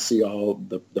wanting to see all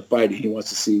the fighting. He wants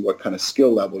to see what kind of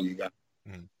skill level you got.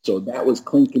 So that was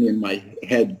clinking in my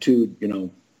head too,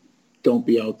 don't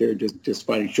be out there just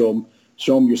fighting. Show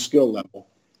them your skill level.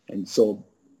 And so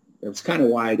that's kind of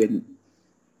why I definitely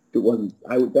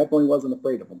wasn't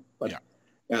afraid of him. But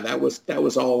yeah, that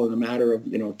was all in a matter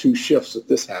of, 2 shifts that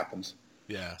this happens.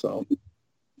 Yeah. So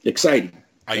exciting.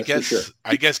 I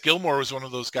guess Gilmore was one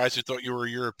of those guys who thought you were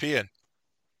European.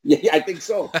 Yeah, I think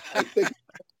so.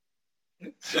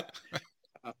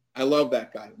 I love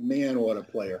that guy. Man, what a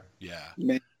player. Yeah.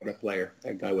 Man, what a player.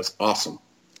 That guy was awesome.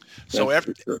 So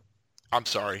I'm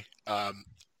sorry.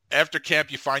 After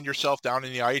camp, you find yourself down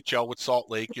in the IHL with Salt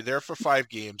Lake. You're there for 5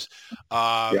 games.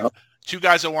 2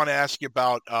 guys I want to ask you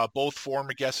about, both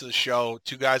former guests of the show,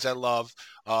 2 guys I love.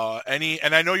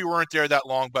 And I know you weren't there that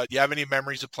long, but you have any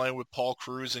memories of playing with Paul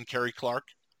Cruz and Kerry Clark?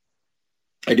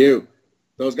 I do.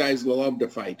 Those guys love to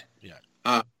fight.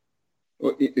 Yeah.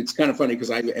 It's kind of funny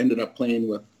because I ended up playing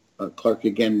with Clark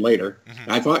again later.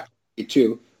 I fought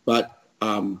too, but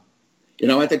at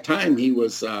the time he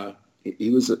was a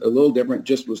little different.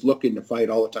 Just was looking to fight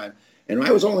all the time, and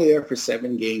I was only there for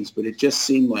 7 games. But it just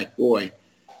seemed like, boy,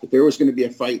 if there was going to be a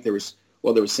fight, there was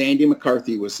Sandy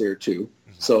McCarthy was there too.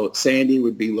 So Sandy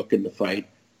would be looking to fight.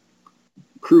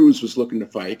 Cruz was looking to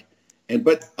fight,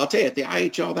 but I'll tell you, at the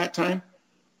IHL that time,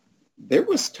 there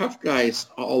was tough guys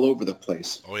all over the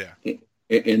place. Oh yeah.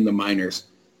 In the minors.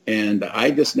 And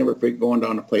I just never forget going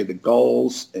down to play the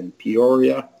Gulls and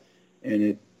Peoria.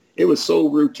 And it was so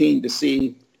routine to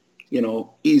see,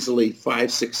 easily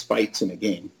 5-6 fights in a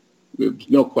game.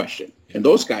 No question. Yeah. And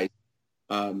those guys,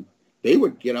 they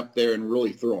would get up there and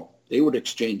really throw them. They would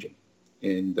exchange them.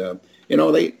 And,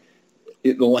 they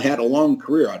had a long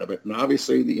career out of it. And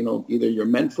obviously, either you're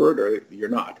meant for it or you're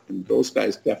not. And those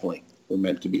guys definitely were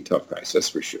meant to be tough guys. That's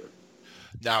for sure.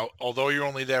 Now, although you're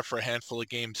only there for a handful of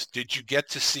games, did you get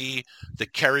to see the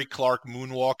Kerry Clark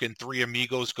moonwalk and Three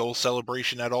Amigos goal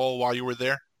celebration at all while you were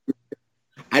there?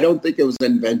 I don't think it was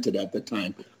invented at the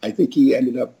time. I think he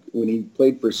ended up, when he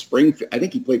played for Springfield, I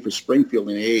think he played for Springfield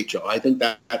in the AHL. I think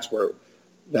that's where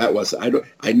that was.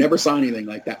 I never saw anything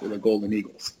like that with the Golden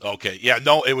Eagles. Okay. Yeah,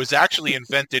 no, it was actually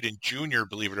invented in junior,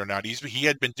 believe it or not. He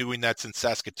had been doing that since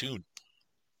Saskatoon.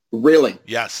 Really?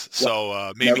 Yes.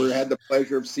 So maybe never had the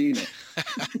pleasure of seeing it.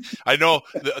 I know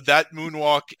that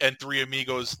moonwalk and Three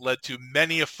Amigos led to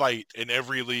many a fight in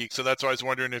every league. So that's why I was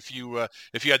wondering if you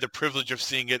had the privilege of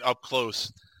seeing it up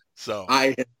close. So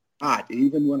I had not.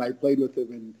 Even when I played with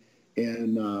him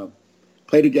and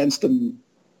played against him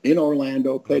in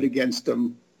Orlando, played against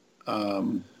him,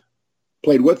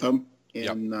 played with him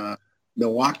in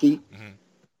Milwaukee.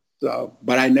 So,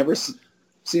 but I never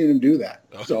seen him do that.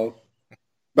 So.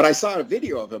 But I saw a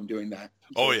video of him doing that.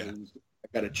 Oh, yeah. I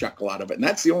got a chuckle out of it. And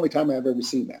that's the only time I've ever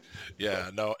seen that. Yeah,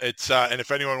 no, it's and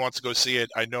if anyone wants to go see it,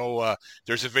 I know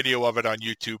there's a video of it on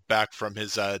YouTube back from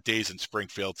his days in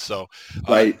Springfield. So,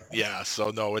 right. Yeah,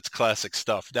 so no, it's classic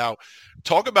stuff. Now,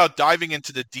 talk about diving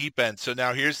into the deep end. So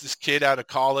now here's this kid out of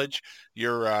college.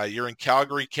 You're in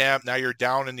Calgary camp. Now you're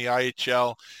down in the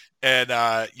IHL. And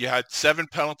you had 7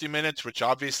 penalty minutes, which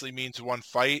obviously means 1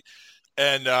 fight.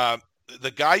 And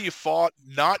the guy you fought,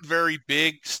 not very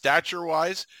big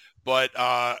stature-wise, but,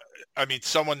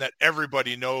 someone that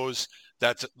everybody knows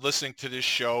that's listening to this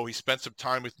show. He spent some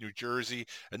time with New Jersey,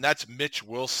 and that's Mitch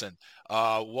Wilson.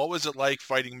 What was it like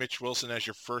fighting Mitch Wilson as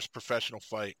your first professional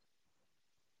fight?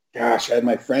 Gosh, I had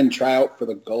my friend try out for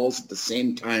the Gulls at the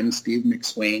same time, Steve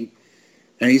McSwain.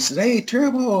 And he said, "Hey,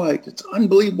 Turbo, it's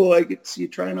unbelievable. I get to see you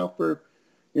trying out for,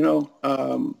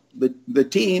 the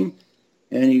team."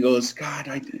 And he goes, "God,"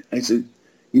 I said,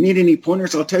 "You need any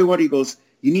pointers?" I'll tell you what. He goes,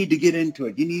 "You need to get into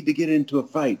it. You need to get into a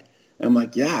fight." And I'm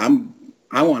like, "Yeah,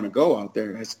 I want to go out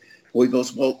there." He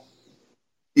goes, "Well,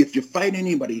 if you fight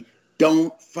anybody,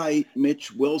 don't fight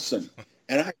Mitch Wilson."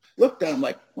 And I looked at him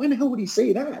like, "When the hell would he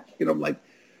say that?" I'm like,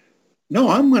 "No,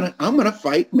 I'm gonna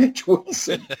fight Mitch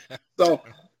Wilson."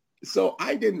 So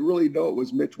I didn't really know it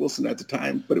was Mitch Wilson at the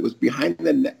time, but it was behind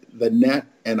the net,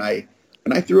 and I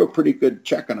and I threw a pretty good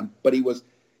check on him, but he was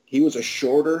a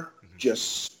shorter,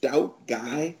 just stout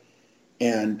guy.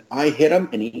 And I hit him,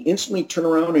 and he instantly turned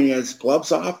around, and he had his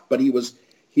gloves off, but he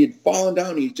had fallen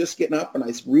down. He's just getting up, and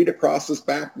I read across his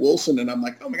back, Wilson, and I'm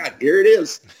like, oh, my God, here it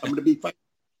is. I'm going to be fighting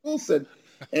Wilson.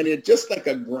 And it just like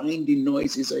a grinding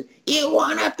noise. He's like, you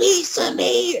want a piece of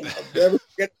me? And I'll never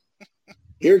forget.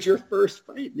 Here's your first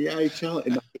fight in the IHL.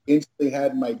 And I instantly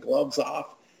had my gloves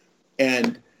off,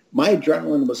 and my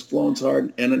adrenaline was flowing so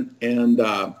hard, and ended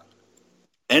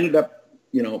up,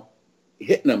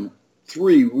 hitting him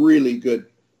 3 really good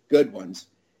ones.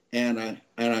 And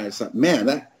I thought,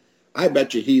 man, I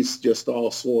bet you he's just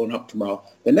all swollen up tomorrow.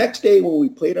 The next day when we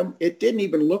played him, it didn't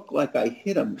even look like I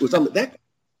hit him. It was that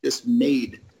just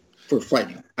made for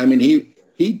fighting. I mean,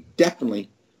 he definitely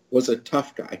was a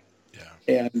tough guy.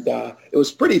 Yeah. And it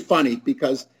was pretty funny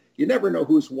because you never know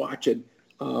who's watching.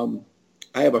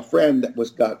 I have a friend that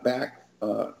got back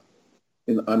on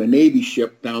a Navy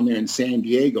ship down there in San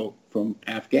Diego from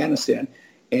Afghanistan,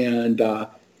 and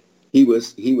he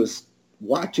was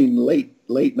watching late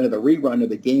night the rerun of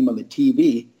the game on the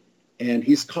TV, and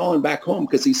he's calling back home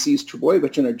because he sees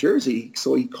Trebojevic in a jersey.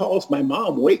 So he calls my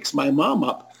mom, wakes my mom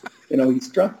up. He's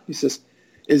drunk. He says,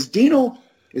 "Is Dino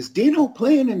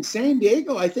playing in San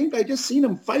Diego? I think I just seen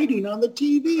him fighting on the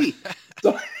TV."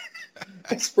 So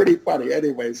it's pretty funny.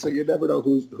 Anyway, so you never know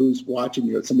who's watching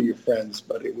you. Some of your friends,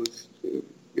 but it was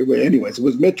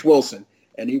Mitch Wilson,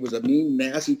 and he was a mean,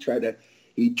 nasty.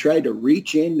 He tried to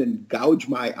reach in and gouge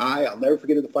my eye. I'll never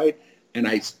forget the fight, and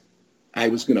I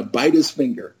was going to bite his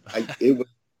finger.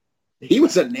 He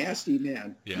was a nasty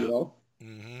man. Yeah.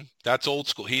 That's old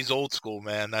school. He's old school,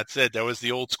 man. That's it. That was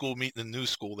the old school meeting the new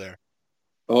school there.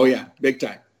 Oh yeah, big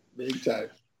time.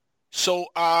 So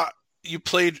you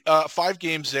played 5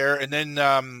 games there, and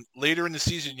then later in the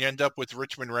season you end up with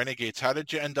Richmond Renegades. How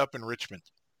did you end up in Richmond?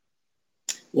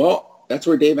 Well, that's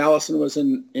where Dave Allison was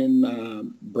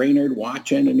in Brainerd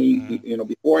watching, and he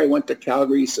before I went to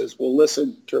Calgary, he says, "Well,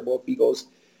 listen, Turbo," he goes,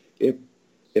 if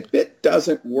it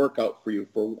doesn't work out for you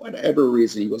for whatever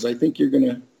reason," he goes, "I think you're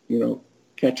gonna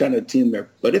catch on a team there.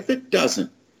 But if it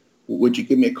doesn't, would you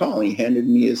give me a call?" And he handed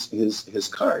me his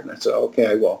card, and I said, "Okay,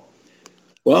 I will."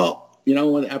 Well,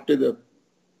 after the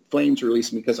Flames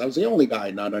released me, because I was the only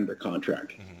guy not under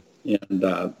contract,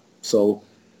 and so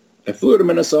I flew to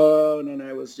Minnesota, and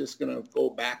I was just going to go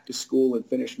back to school and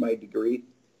finish my degree.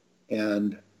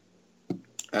 And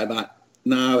I thought,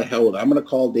 nah, the hell with it. I'm going to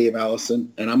call Dave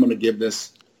Allison, and I'm going to give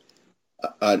this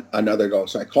another go.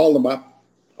 So I called him up,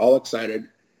 all excited.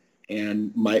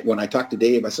 And when I talked to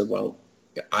Dave, I said, well,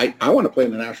 I want to play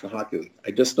in the National Hockey League.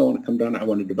 I just don't want to come down. I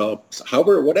want to develop,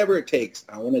 whatever it takes.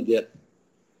 I want to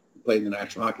play in the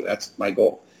National Hockey. That's my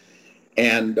goal.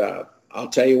 And I'll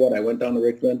tell you what, I went down to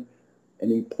Richmond,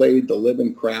 and he played the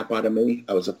living crap out of me.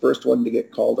 I was the first one to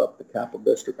get called up to Capital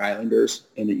District Islanders,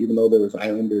 and even though there was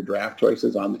Islander draft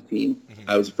choices on the team,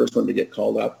 I was the first one to get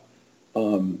called up.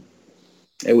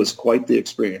 It was quite the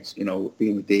experience,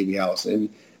 being with Davey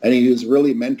Allison. And he was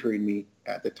really mentoring me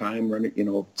at the time, running,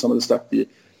 some of the stuff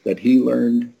that he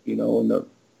learned,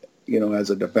 as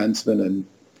a defenseman, and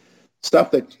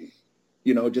stuff that,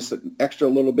 just an extra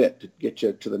little bit to get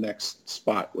you to the next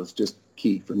spot was just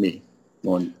key for me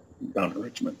going down to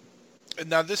Richmond. And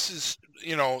now this is,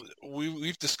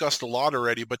 we've discussed a lot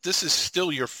already, but this is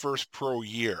still your first pro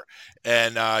year.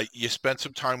 And you spent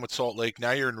some time with Salt Lake.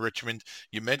 Now you're in Richmond.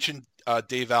 You mentioned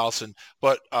Dave Allison,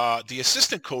 but the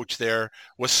assistant coach there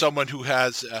was someone who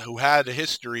had a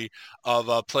history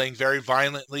of playing very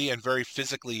violently and very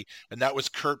physically, and that was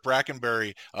Kurt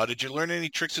Brackenberry. Did you learn any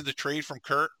tricks of the trade from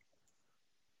Kurt?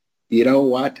 You know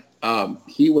what?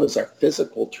 He was our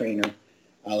physical trainer.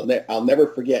 I'll never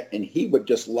forget, and he would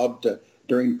just love to,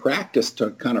 during practice,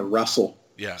 to kind of wrestle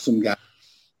some guy.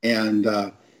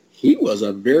 And he was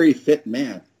a very fit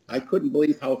man. I couldn't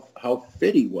believe how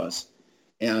fit he was.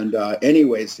 And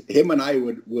anyways, him and I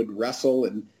would wrestle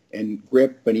and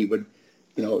grip, and he would,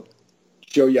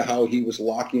 show you how he was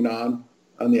locking on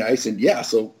the ice. And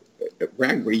so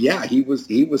Bragg, he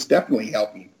was definitely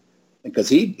helping, because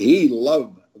he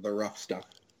loved the rough stuff.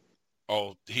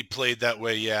 Oh, he played that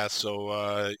way, yeah.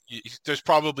 So there's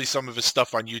probably some of his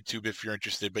stuff on YouTube if you're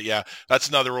interested. But yeah, that's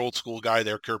another old school guy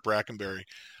there, Kurt Brackenberry.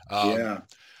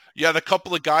 Yeah, the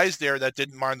couple of guys there that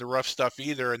didn't mind the rough stuff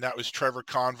either, and that was Trevor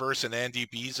Converse and Andy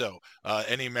Bizo.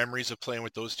 Any memories of playing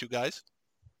with those two guys?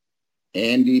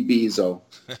 Andy Bizo,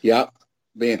 yep,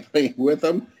 man, playing with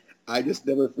him. I just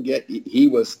never forget.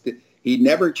 He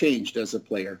never changed as a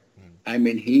player. I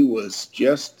mean, he was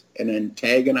just an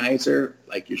antagonizer,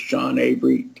 like your Sean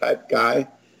Avery type guy,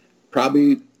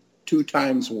 probably 2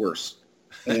 times worse.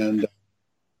 And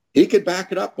He could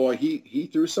back it up, boy. He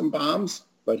threw some bombs,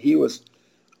 but he was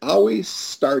always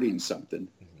starting something.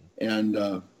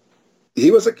 And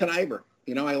he was a conniver.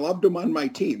 I loved him on my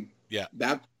team. Yeah.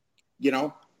 That,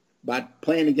 but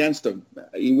playing against him,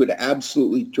 he would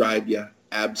absolutely drive you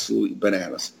absolutely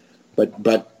bananas. But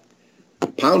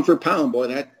pound for pound,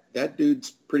 boy, that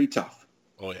dude's pretty tough.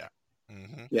 Oh, yeah.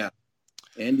 Mm-hmm. Yeah.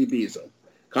 Andy Beazle.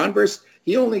 Converse,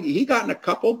 he got in a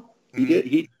couple.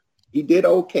 He did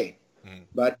okay. Mm-hmm.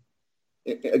 But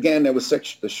again, it was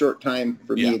such a short time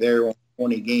for me there,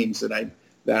 20 games that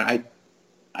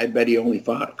I bet he only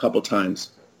fought a couple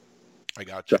times. I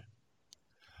got you.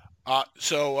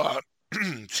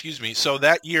 Excuse me. So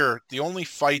that year, the only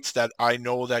fights that I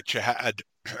know that you had,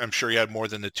 I'm sure you had more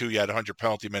than the two. You had 100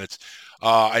 penalty minutes.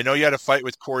 I know you had a fight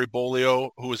with Corey Bolio,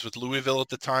 who was with Louisville at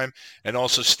the time, and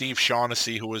also Steve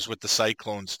Shaughnessy, who was with the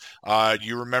Cyclones. Do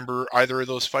you remember either of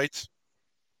those fights?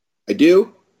 I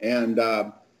do, and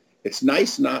it's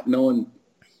nice not knowing,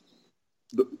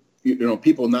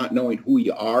 people not knowing who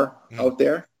you are out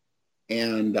there.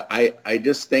 And I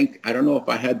just think, I don't know if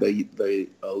I had the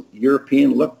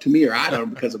European look to me, or I don't know,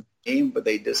 because of the game, but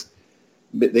they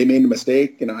made a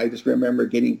mistake. And I just remember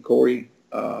getting Corey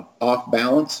off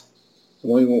balance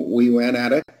when we went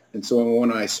at it. And so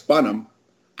when I spun him,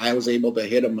 I was able to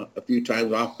hit him a few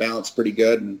times off balance pretty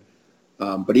good. And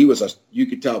but you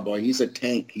could tell, boy, he's a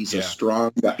tank. He's a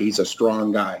strong guy. He's a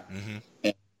strong guy.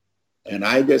 Mm-hmm. And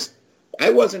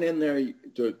I wasn't in there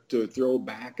to throw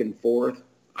back and forth.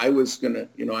 I was going to,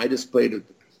 I just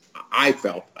I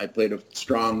played a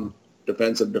strong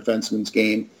defenseman's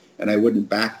game, and I wouldn't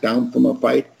back down from a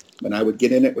fight, and I would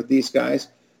get in it with these guys,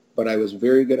 but I was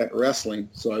very good at wrestling,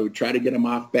 so I would try to get them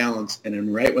off balance, and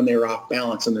then right when they were off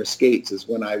balance in their skates is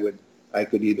when I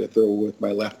could either throw with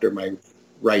my left or my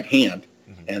right hand,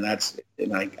 and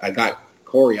I got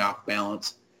Corey off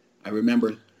balance. I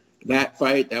remember that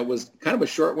fight, that was kind of a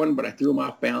short one, but I threw him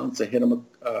off balance. I hit him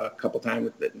a couple times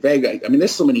with the Vega. I mean,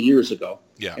 this is so many years ago.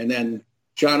 Yeah. And then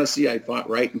Shaughnessy, I fought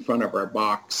right in front of our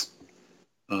box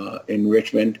in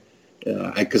Richmond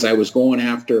because I was going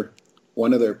after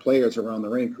one of their players around the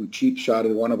rink who cheap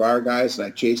shotted one of our guys, and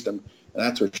I chased him. And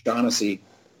that's where Shaughnessy,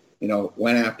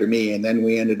 went after me, and then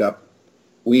we ended up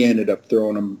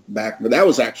throwing him back. But that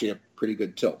was actually a pretty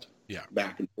good tilt. Yeah.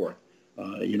 Back and forth.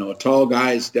 Tall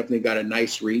guys definitely got a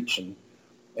nice reach, and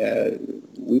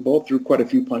we both threw quite a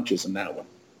few punches in that one.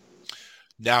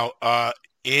 Now,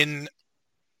 in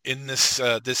this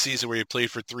season where you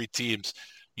played for 3 teams,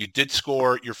 you did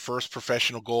score your first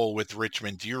professional goal with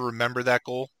Richmond. Do you remember that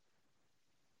goal?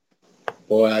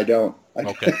 Boy, I don't.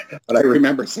 Okay. But I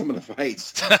remember some of the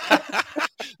fights.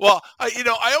 Well,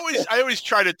 I always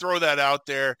try to throw that out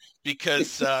there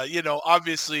because,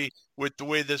 obviously with the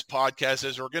way this podcast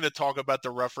is, we're going to talk about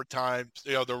the rougher times,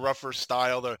 the rougher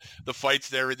style, the fights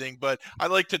and everything. But I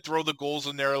like to throw the goals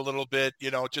in there a little bit,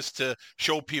 just to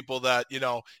show people that,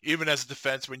 even as a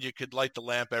defenseman, you could light the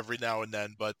lamp every now and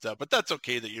then. But that's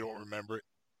okay that you don't remember it.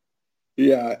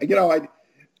 Yeah.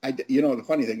 The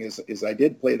funny thing is I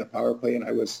did play the power play, and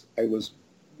I was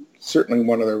certainly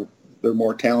one of their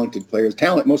more talented players.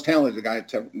 Most talented guy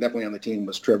definitely on the team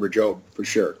was Trevor Jobe, for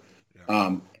sure.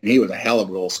 Yeah. And he was a hell of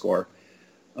a goal scorer.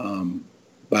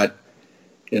 But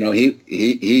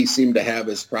he seemed to have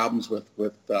his problems with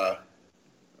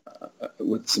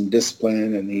some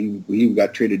discipline, and he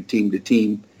got treated team to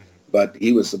team. But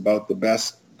he was about the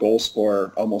best goal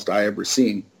scorer almost I ever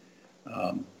seen.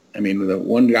 The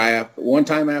one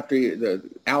time after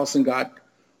Allison got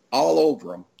all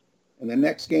over him, and the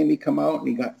next game he come out and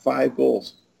he got 5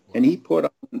 goals. Wow. And he put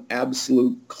on an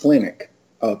absolute clinic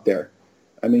out there.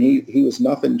 I mean, he was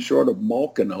nothing short of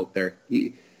Malkin out there.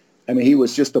 He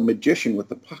was just a magician with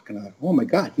the puck. And I thought, oh my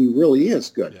God, he really is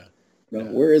good. Yeah.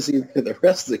 Where is he for the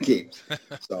rest of the games?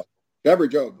 So Trevor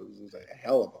Jobe was a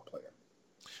hell of a player.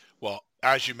 Well,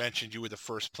 as you mentioned, you were the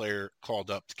first player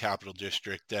called up to Capital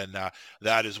District, and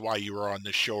that is why you are on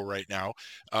this show right now.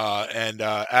 And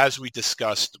as we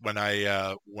discussed,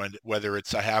 whether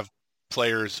it's I have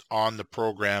players on the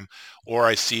program or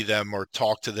I see them or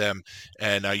talk to them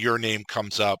and your name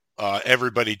comes up,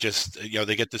 everybody just,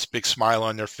 they get this big smile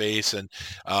on their face, and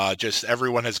just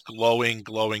everyone has glowing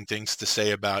things to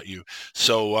say about you.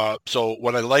 So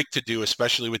what I like to do,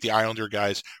 especially with the Islander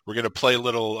guys, we're going to play a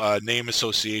little name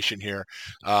association here.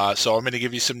 So I'm going to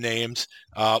give you some names,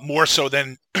 more so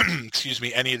than,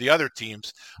 any of the other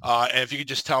teams. And if you could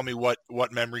just tell me what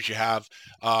memories you have,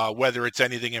 whether it's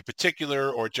anything in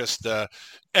particular or just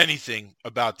anything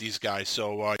about these guys.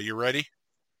 So you ready?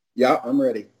 Yeah, I'm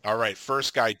ready. All right.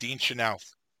 First guy, Dean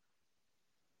Chenoweth.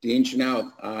 Dean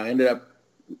Chenoweth ended up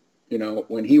you know,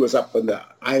 when he was up in the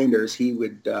Islanders, he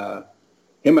would,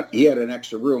 he had an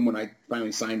extra room when I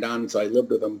finally signed on, so I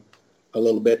lived with him a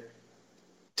little bit.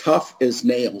 Tough as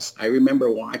nails. I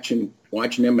remember watching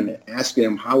him and asking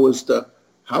him, how was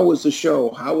the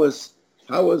show? How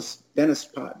was Dennis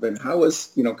Potvin? How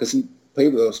was, you know, because he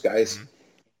played with those guys.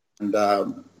 And,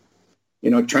 you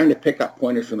know, trying to pick up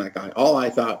pointers from that guy. All I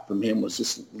thought from him was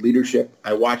just leadership.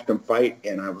 I watched him fight,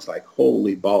 and I was like,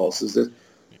 holy balls, is this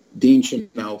Dean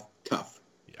Chanel tough,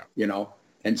 you know?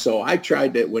 And so I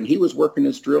tried to, when he was working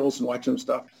his drills and watching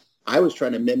stuff, I was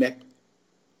trying to mimic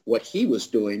what he was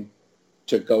doing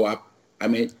to go up. I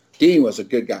mean, Dean was a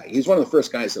good guy. He's one of the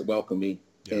first guys that welcomed me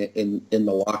in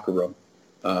the locker room.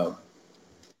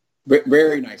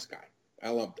 Very nice guy. I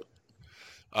loved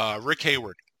him. Rick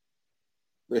Hayward.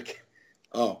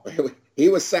 He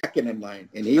was second in line,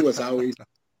 and he was always,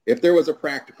 if there was a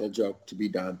practical joke to be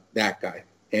done, that guy.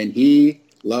 And he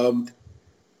loved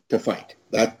to fight.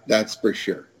 That's for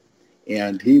sure.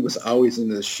 And he was always in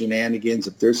the shenanigans.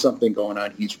 If there's something going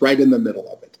on, he's right in the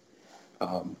middle of it.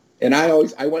 And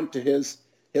I went to his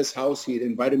house. He'd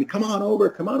invited me, come on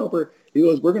over. He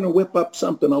goes, we're going to whip up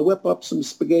something. I'll whip up some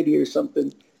spaghetti or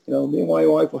something. You know, me and my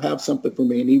wife will have something for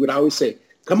me. And he would always say,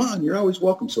 come on, you're always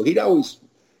welcome. So he'd always,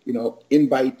 you know,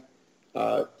 invite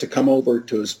to come over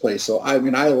to his place. So, I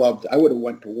mean, I would have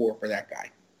went to war for that guy,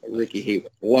 Ricky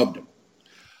Hayward. Loved him.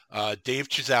 Dave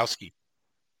Chizowski.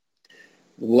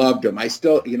 Loved him. I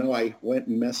still, you know, I went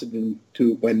and messaged him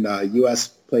to when U.S.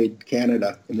 played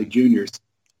Canada in the juniors,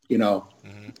 you know,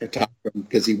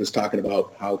 because he was talking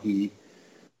about how he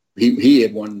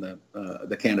had won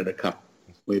the Canada Cup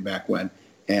way back when.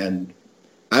 And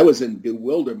I was in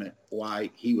bewilderment why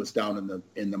he was down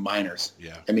in the minors.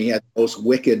 Yeah. I mean, he had the most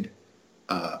wicked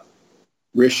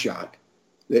wrist shot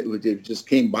that just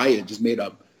came by. It just made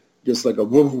just like a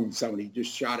boom sound. He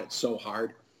just shot it so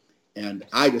hard. And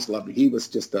I just loved it. He was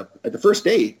just at the first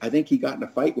day, I think he got in a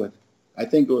fight with, I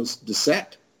think it was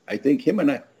Dissett. I think it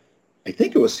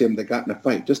was him that got in a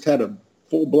fight. Just had a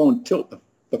full-blown tilt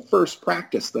the first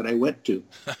practice that I went to.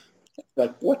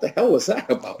 Like, what the hell was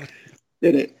that about?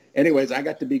 Anyways, I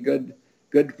got to be good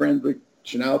friends with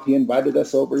Chanel. He invited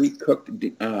us over. He cooked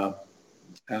Dean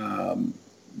and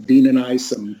I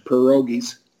some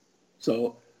pierogies.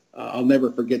 So I'll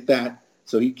never forget that.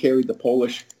 So he carried the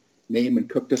Polish name and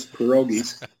cooked us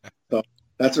pierogies. So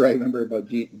that's what I remember about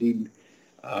Dean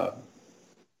or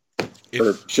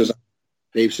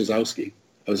Dave Chizowski.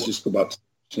 I was just about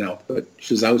Chanel, but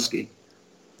Chizowski.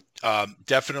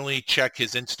 Definitely check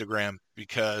his Instagram,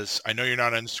 because I know you're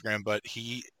not on Instagram, but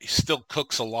he still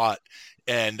cooks a lot,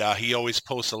 and he always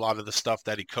posts a lot of the stuff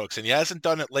that he cooks. And he hasn't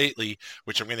done it lately,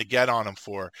 which I'm going to get on him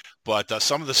for. But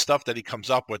some of the stuff that he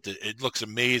comes up with, it looks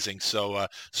amazing. So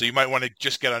you might want to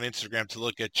just get on Instagram to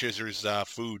look at Chizer's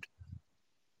food.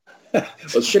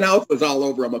 Well, Chanel was all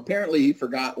over him. Apparently, he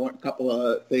forgot one couple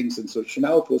of things, and so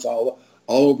Chanel was all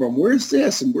over him. Where's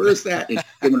this and where's that?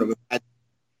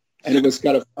 And it was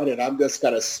kind of fun, and I'm just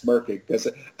kind of smirking because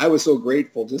I was so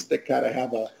grateful just to kind of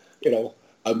have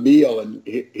a meal, and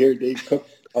here Dave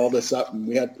cooked all this up, and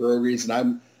we had pierogies,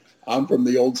 and I'm from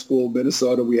the old school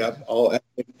Minnesota. We have all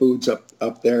ethnic foods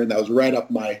up there, and that was right up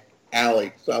my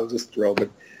alley. So I was just thrilled. But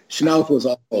Chanel was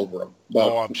all over him.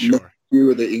 Oh, I'm sure. You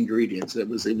were the ingredients. It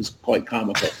was quite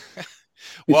comical.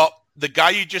 Well, the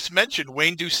guy you just mentioned,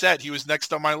 Wayne Doucette, he was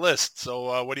next on my list.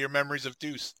 So what are your memories of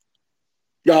Deuce?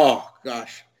 Oh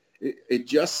gosh. It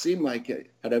just seemed like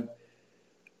out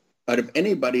of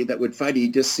anybody that would fight, he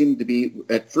just seemed to be,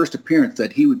 at first appearance,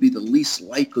 that he would be the least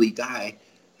likely guy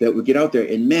that would get out there.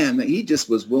 And man, he just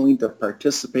was willing to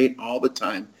participate all the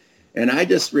time. And I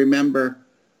just remember,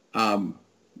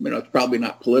 it's probably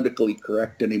not politically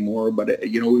correct anymore, but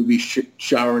we'd be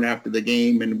showering after the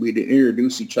game, and we'd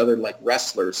introduce each other like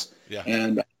wrestlers. Yeah.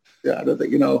 And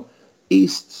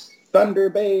East Thunder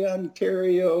Bay,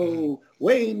 Ontario,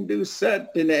 Wayne Doucette,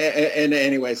 and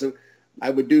anyway, so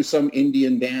I would do some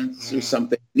Indian dance or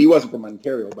something. He wasn't from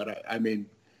Ontario, but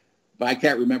I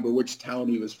can't remember which town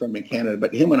he was from in Canada.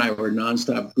 But him and I were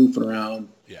nonstop goofing around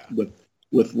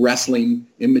with wrestling,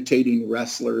 imitating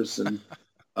wrestlers, and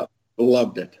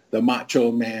loved it. The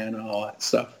Macho Man and all that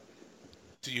stuff.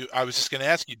 I was just going to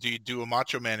ask you, do you do a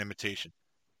Macho Man imitation?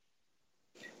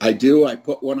 I do. I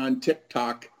put one on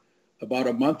TikTok about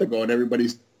a month ago, and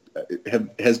everybody's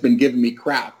has been giving me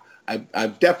crap.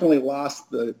 I've definitely lost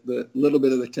the little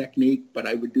bit of the technique, but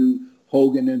I would do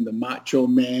Hogan and the Macho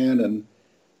Man, and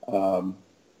a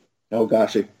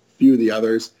few of the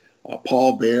others,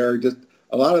 Paul Bear, just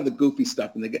a lot of the goofy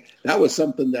stuff. And that was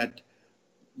something that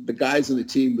the guys on the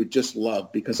team would just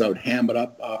love, because I would ham it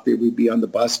up. We'd be on the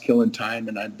bus killing time,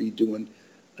 and I'd be doing,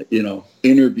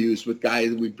 interviews with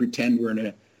guys. We pretend we're in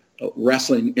a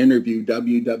wrestling interview,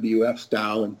 WWF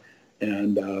style,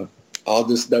 and I'll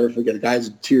just never forget the guys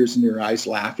with tears in their eyes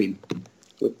laughing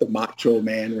with the Macho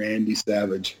Man Randy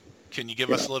Savage. Can you give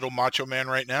us a little Macho Man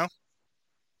right now?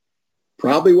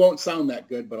 Probably won't sound that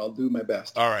good, but I'll do my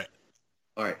best. All right.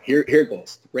 Here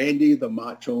goes. Randy the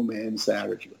Macho Man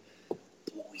Savage. Oh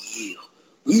yeah,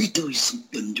 let me tell you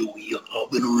something, Joey. I've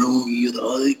been around here, the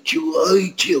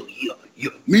IHL, yeah.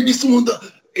 Maybe some of the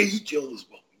AHL as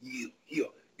well. Yeah.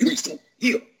 Give me some,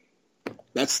 yeah.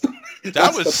 That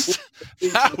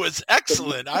was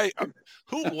excellent.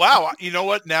 Wow. You know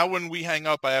what? Now when we hang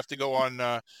up, I have to go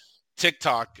on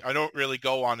TikTok. I don't really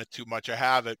go on it too much. I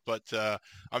have it, but I'm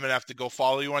going to have to go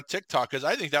follow you on TikTok because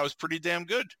I think that was pretty damn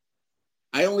good.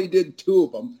 I only did 2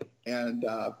 of them. And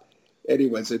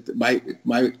anyways,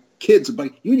 my kids are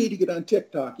like, you need to get on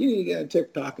TikTok.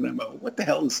 And I'm like, what the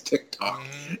hell is TikTok?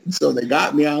 Mm-hmm. And so they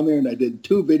got me on there and I did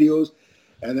 2 videos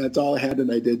and that's all I had.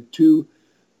 And I did two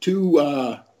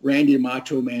Randy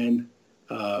Macho Man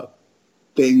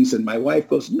things. And my wife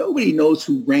goes, nobody knows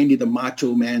who Randy the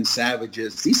Macho Man Savage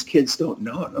is. These kids don't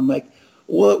know it. I'm like,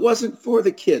 well, it wasn't for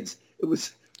the kids. It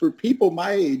was for people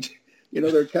my age.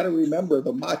 They're kind of remember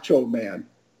the Macho Man.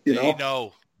 They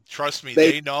know. Trust me,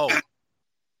 they know.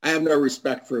 I have no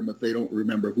respect for them if they don't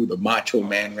remember who the Macho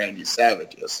Man Randy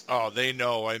Savage is. Oh, they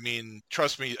know. I mean,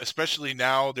 trust me, especially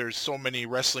now there's so many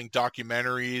wrestling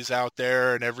documentaries out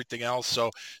there and everything else.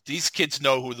 So these kids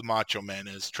know who the Macho Man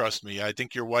is. Trust me. I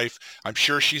think your wife, I'm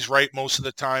sure she's right most of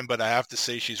the time, but I have to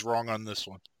say she's wrong on this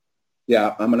one.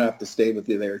 Yeah, I'm going to have to stay with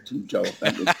you there too, Joe.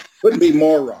 Couldn't be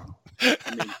more wrong.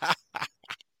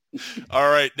 All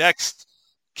right, next,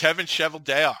 Kevin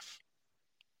Cheveldayoff.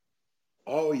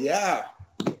 Oh, yeah.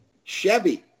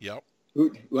 Chevy. Yep.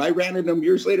 Who I ran into him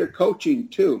years later coaching,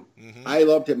 too. Mm-hmm. I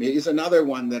loved him. He's another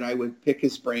one that I would pick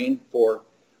his brain for.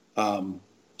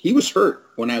 He was hurt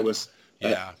when I was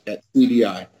at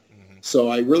CDI. Mm-hmm. So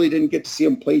I really didn't get to see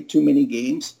him play too many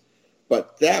games.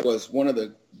 But that was one of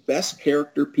the best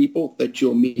character people that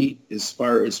you'll meet as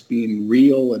far as being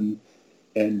real and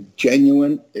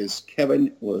genuine. As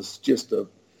Kevin was just a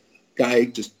guy,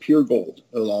 just pure gold,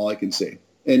 is all I can say.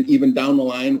 And even down the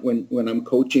line, when I'm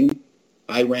coaching,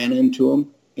 I ran into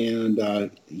him,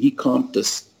 and he comped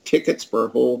us tickets for a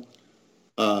whole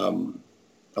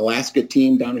Alaska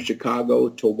team down in Chicago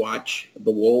to watch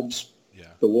the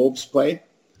Wolves play,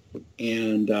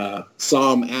 and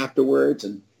saw him afterwards,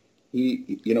 and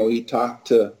he talked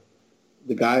to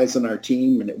the guys on our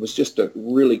team, and it was just a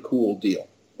really cool deal.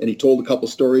 And he told a couple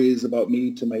stories about me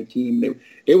to my team.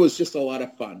 It was just a lot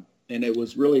of fun, and it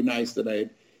was really nice that I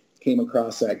came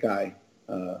across that guy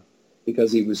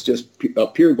because he was just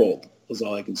pure gold, is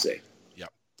all I can say. Yep.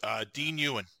 Dean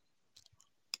Ewan.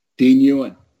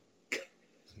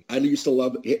 I used to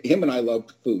love him, and I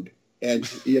loved food. And,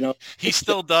 he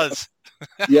still does.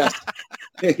 Yes.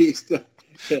 Him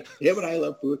and I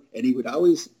love food. And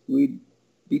we'd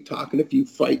be talking a few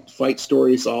fight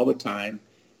stories all the time.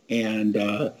 And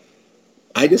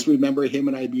I just remember him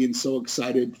and I being so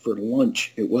excited for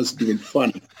lunch. It was being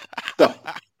funny. So,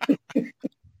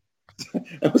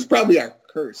 that was probably our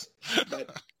curse.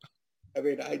 But, I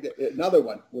mean, another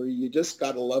one where you just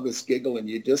got to love his giggle, and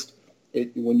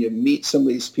when you meet some of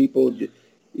these people,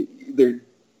 they're,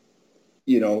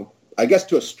 I guess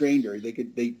to a stranger, they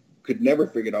could never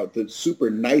figure it out. The super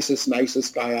nicest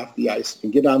guy off the ice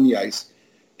can get on the ice,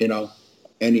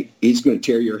 and he's going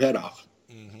to tear your head off.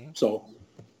 Mm-hmm. So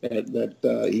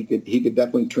he could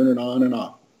definitely turn it on and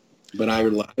off. But I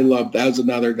love, that was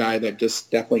another guy that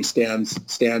just definitely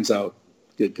stands out,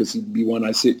 because he'd be one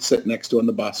I sit next to on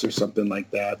the bus or something like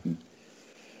that and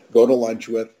go to lunch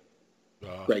with.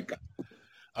 Great guy.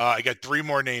 I got 3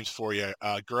 more names for you.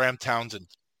 Graham Townsend.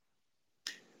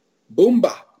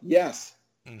 Boomba. Yes.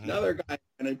 Mm-hmm. Another guy.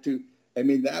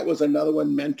 That was another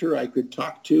one mentor I could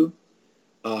talk to.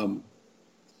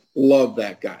 Love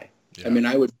that guy. Yeah.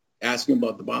 I would ask him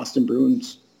about the Boston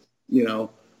Bruins,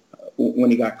 when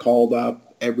he got called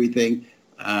up, everything.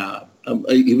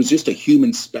 He was just a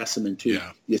human specimen too.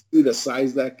 Yeah. You see the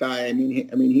size of that guy.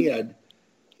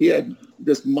 He had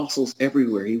just muscles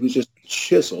everywhere. He was just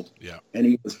chiseled. Yeah. And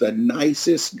he was the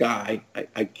nicest guy.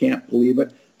 I can't believe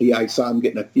it. I saw him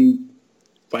getting a few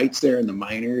fights there in the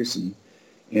minors, and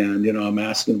I'm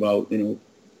asking about,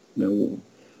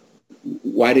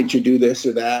 why didn't you do this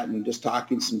or that, and just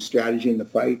talking some strategy in the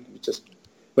fight.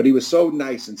 But he was so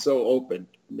nice and so open.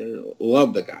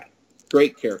 Love the guy.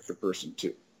 Great character person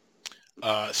too.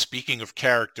 Speaking of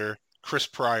character, Chris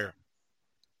Pryor.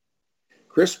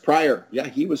 Yeah,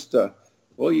 he was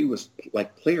he was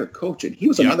like player coach, and he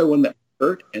was another one that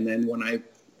hurt. And then when I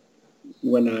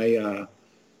when I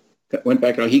went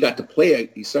back. He got to play.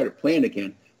 He started playing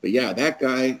again. But yeah, that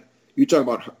guy. You talk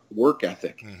about work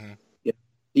ethic. Mm-hmm. Yeah,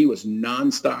 he was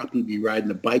nonstop. He'd be riding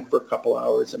the bike for a couple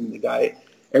hours. I mean, the guy.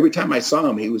 Every time I saw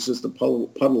him, he was just a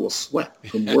puddle of sweat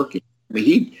from working. I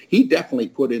mean, he definitely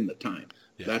put in the time.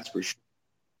 Yeah. That's for sure.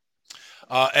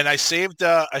 And I saved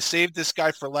this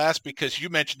guy for last because you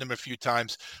mentioned him a few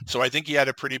times. So I think he had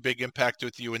a pretty big impact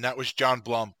with you, and that was John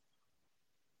Blum.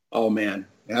 Oh, man.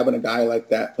 Having a guy like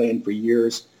that playing for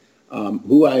years,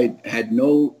 who I had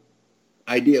no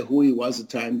idea who he was at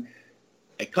the time.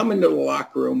 I come into the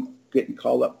locker room, getting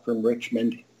called up from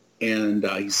Richmond, and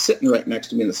he's sitting right next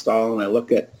to me in the stall, and I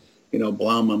look at,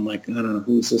 Blum. I'm like, I don't know,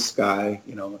 who's this guy?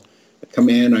 I come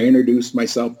in, I introduce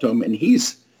myself to him, and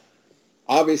he's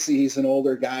an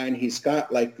older guy, and he's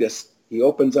got like this, he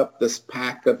opens up this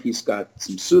pack of, he's got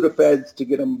some Sudafeds to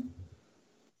get him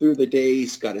through the day.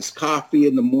 He's got his coffee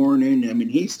in the morning. I mean,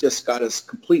 he's just got his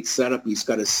complete setup. He's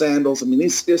got his sandals. I mean,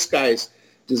 this guy's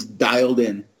just dialed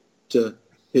in to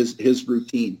his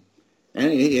routine.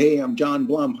 And hey, I'm John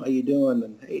Blum. How you doing?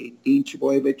 And hey, Dean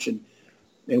Trbojevic.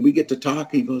 And we get to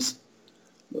talk. He goes,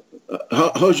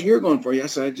 how's your year going for you? I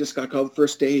said, I just got called the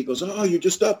first day. He goes, oh, you're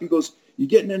just up. He goes, you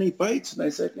getting any fights? And I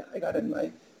said, yeah, I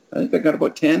think I got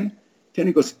about 10.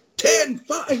 He goes, 10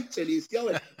 fights. And he's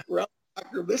yelling, we're out the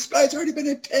locker room, this guy's already been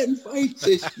in 10 fights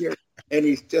this year. And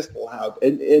he's just loud.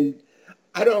 And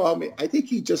I don't know. I mean, I think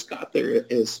he just got there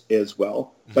as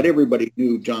well. But everybody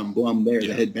knew John Blum there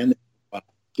that had been there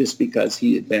just because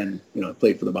he had been,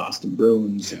 played for the Boston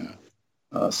Bruins and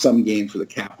some games for the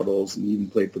Capitals, and even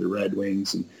played for the Red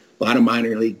Wings and a lot of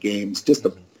minor league games. Just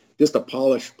a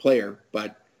polished player,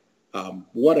 but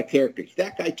what a character.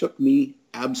 That guy took me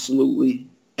absolutely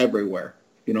everywhere.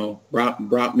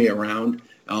 Brought me around.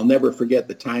 I'll never forget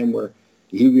the time where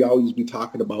he would always be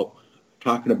talking about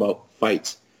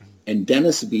fights. And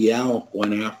Dennis Viel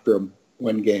went after him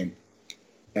one game.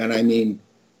 And I mean,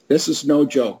 this is no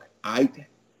joke.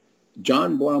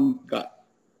 John Blum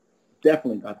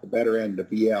definitely got the better end of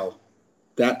Viel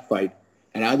that fight.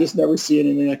 And I just never see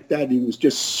anything like that. He was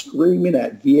just screaming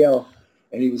at Viel,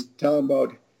 and he was telling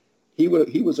about he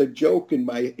was a joke in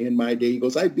my day. He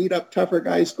goes, I beat up tougher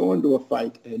guys going to a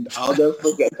fight, and I'll never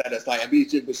forget that. It's like, I mean,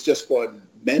 it was just going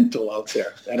mental out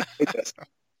there, and I just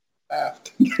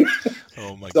laughed.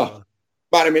 Oh my God!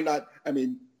 But I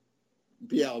mean,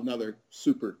 Viel, another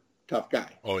super tough guy.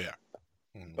 Oh yeah.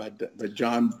 But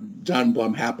John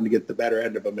Blum happened to get the better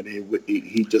end of him, and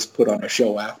he just put on a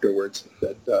show afterwards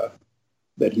that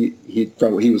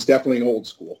he was definitely old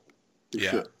school. Yeah.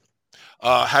 Sure.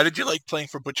 How did you like playing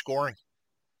for Butch Goring?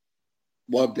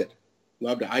 Loved it.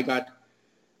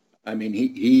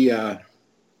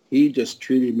 He just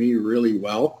treated me really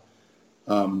well.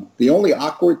 The only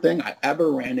awkward thing I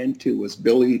ever ran into was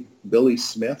Billy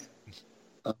Smith.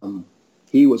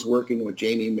 He was working with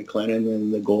Jamie McLennan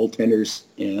and the goaltenders,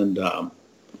 and I'll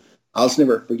just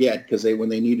never forget because when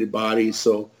they needed bodies,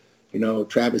 so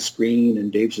Travis Green and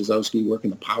Dave Szozowski working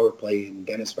the power play, and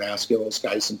Dennis Vasquez, those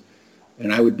guys,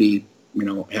 and I would be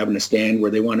having to stand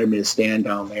where they wanted me to stand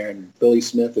down there, and Billy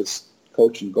Smith is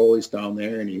coaching goalies down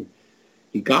there, and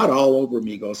he got all over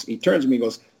me. He turns to me and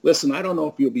goes, listen, I don't know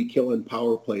if you'll be killing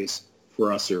power plays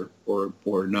for us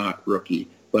or not, rookie,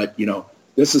 but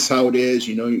this is how it is.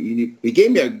 He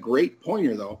gave me a great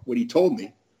pointer though. What he told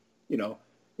me,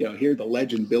 here the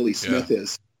legend Billy Smith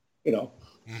is,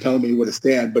 telling me where to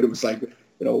stand. But it was like,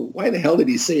 why the hell did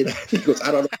he say that? He goes,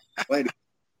 I don't know.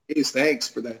 Thanks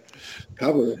for that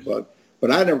cover,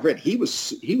 but I never read. He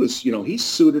was he's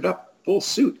suited up, full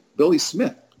suit, Billy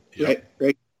Smith, right?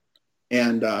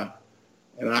 And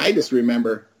I just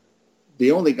remember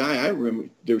the only guy I remember,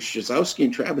 there was Szozowski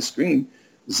and Travis Green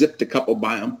zipped a couple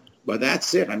by him. But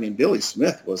that's it. I mean, Billy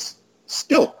Smith was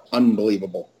still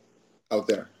unbelievable out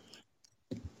there.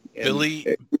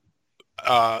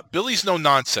 Billy's no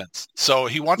nonsense. So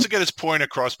he wants to get his point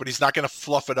across, but he's not going to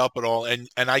fluff it up at all. And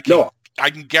I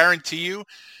can guarantee you,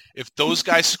 if those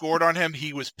guys scored on him,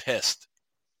 he was pissed.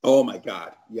 Oh my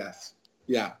God, yes,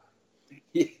 yeah.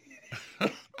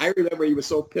 I remember he was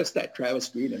so pissed at Travis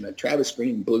Green, and then Travis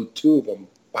Green blew two of them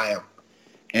by him,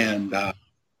 and.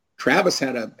 Travis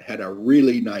had a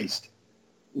really nice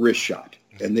wrist shot,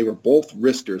 and they were both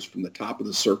wristers from the top of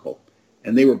the circle,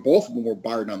 and both of them were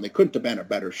barred on. They couldn't have been a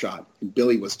better shot, and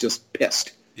Billy was just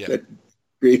pissed. Yeah.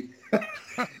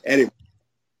 Anyway,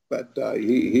 but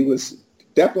he was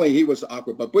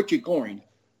awkward. But Butchie Goring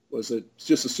was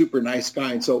just a super nice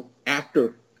guy, and so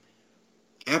after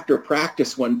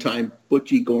practice one time,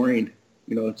 Butchie Goring,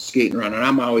 skating around, and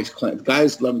I'm always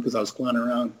guys love me because I was clowning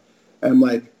around. And I'm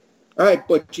like, all right,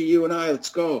 Butchie, you and I, let's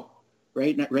go.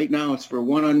 right now it's for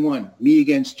one-on-one, me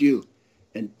against you.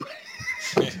 And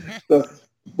so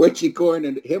Butchie Goring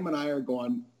and him and I are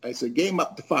going, I said, game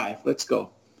up to 5, let's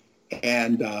go.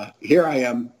 And here I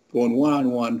am going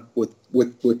one-on-one with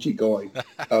Butchie Goring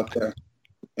out there.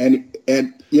 And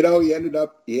you know, he ended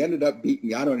up beating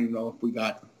me. I don't even know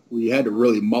if we had to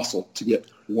really muscle to get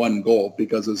one goal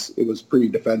because it was pretty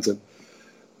defensive.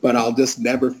 But I'll just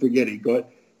never forget it.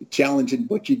 Challenging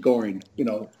Butchie Goring, you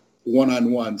know,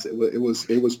 one-on-ones. It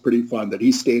was pretty fun that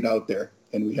he stayed out there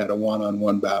and we had a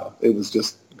one-on-one battle. It was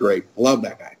just great. I love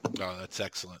that guy. Oh, that's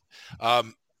excellent.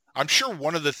 I'm sure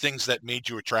one of the things that made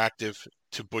you attractive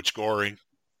to Butch Goring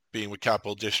being with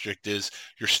Capital District is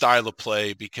your style of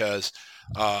play, because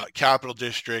Capital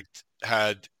District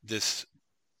had this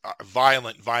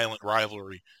violent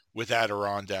rivalry with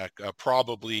Adirondack.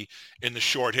 Probably in the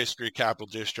short history of Capital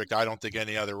District, I don't think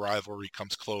any other rivalry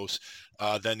comes close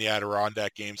than the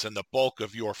Adirondack games, and the bulk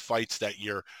of your fights that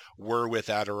year were with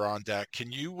Adirondack.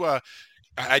 Can you,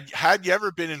 had you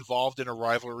ever been involved in a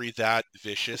rivalry that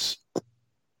vicious?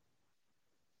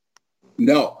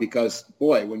 No, because,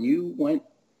 boy, when you went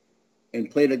and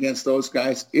played against those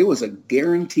guys, it was a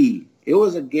guarantee. It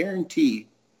was a guarantee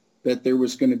that there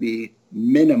was going to be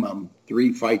minimum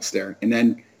 3 fights there. And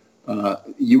then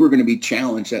you were going to be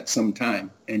challenged at some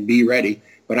time and be ready.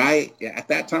 But at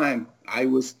that time, I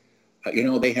was, you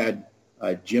know, they had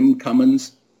Jim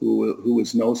Cummins, who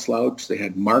was no slouch. They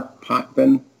had Mark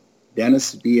Potvin,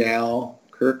 Dennis Biel,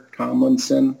 Kirk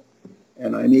Tomlinson,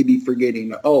 and I may be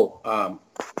forgetting,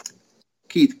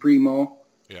 Keith Primo.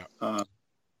 Yeah.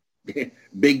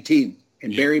 Big team.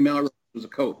 And Barry Melrose was a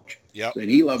coach. Yeah. And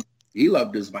he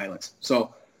loved his violence.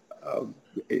 So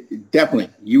definitely,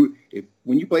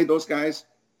 when you played those guys,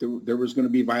 there was going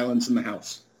to be violence in the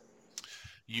house.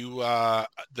 You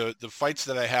the fights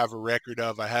that I have a record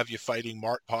of, I have you fighting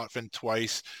Mark Potvin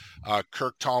twice,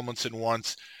 Kirk Tomlinson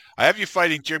once. I have you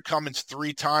fighting Jim Cummins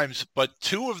 3 times, but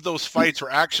 2 of those fights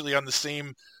were actually on the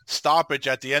same stoppage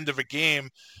at the end of a game.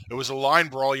 It was a line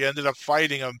brawl. You ended up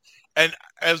fighting him. And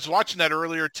I was watching that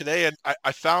earlier today, and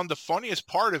I found the funniest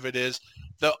part of it is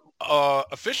the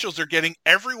officials are getting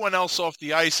everyone else off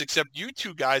the ice except you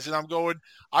 2 guys. And I'm going,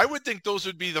 I would think those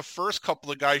would be the first couple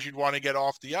of guys you'd want to get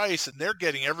off the ice, and they're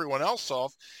getting everyone else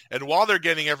off. And while they're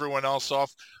getting everyone else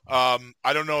off,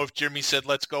 I don't know if Jimmy said,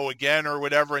 let's go again or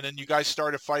whatever, and then you guys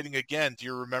started fighting again. Do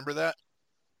you remember that?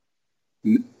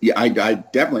 Yeah, I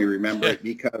definitely remember it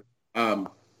because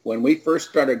when we first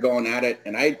started going at it,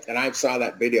 and I saw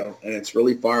that video, and it's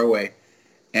really far away,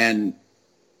 and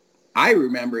I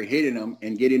remember hitting him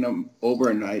and getting him over,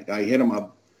 and I hit him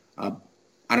up. I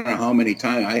don't know how many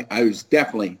times. I was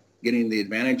definitely getting the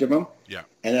advantage of him. Yeah.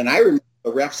 And then I remember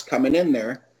the refs coming in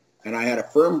there, and I had a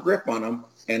firm grip on him,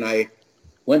 and I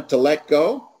went to let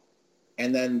go,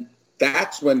 and then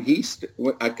that's when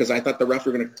because I thought the refs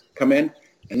were going to come in,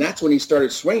 and that's when he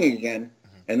started swinging again,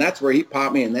 and that's where he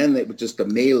popped me, and then it was just a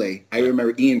melee. I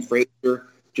remember Ian Fraser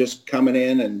just coming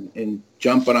in and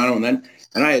jumping on him,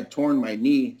 and I had torn my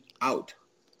knee out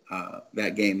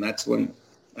that game. That's when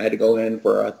I had to go in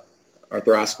for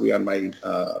arthroscopy on my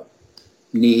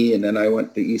knee, and then I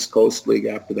went to East Coast League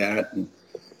after that. And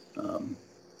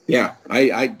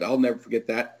I'll never forget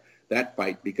that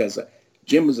fight because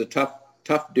Jim was a tough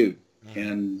dude,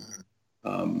 and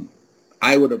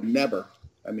I would have never.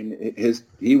 I mean,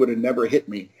 he would have never hit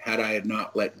me had I had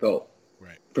not let go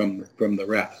from the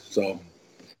ref. So,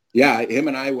 yeah, him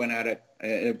and I went at it.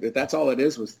 If that's all it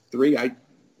is, was 3.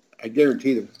 I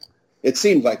guarantee that it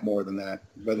seemed like more than that.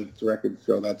 Whether it's a record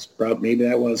show, that's probably maybe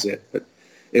that was it. But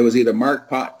it was either Mark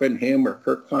Potvin, him, or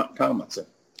Kirk Tomlinson.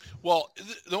 Well,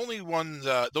 the only ones,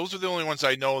 those are the only ones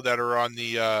I know that are on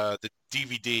the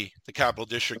DVD, the Capital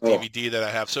District DVD that I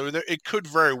have. So it could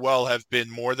very well have been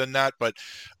more than that, but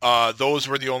those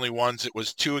were the only ones. It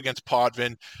was 2 against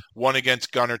Potvin, 1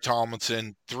 against Gunnar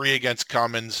Tomlinson, 3 against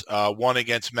Cummins, 1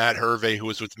 against Matt Hervey, who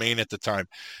was with Maine at the time.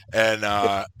 And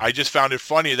I just found it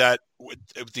funny that with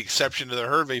the exception of the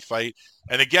Hervey fight,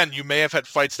 and again, you may have had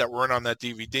fights that weren't on that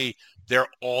DVD, they're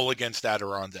all against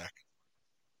Adirondack.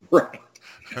 Right.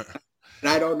 And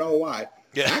I don't know why.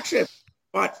 Yeah. Actually, I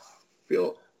fought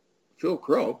Phil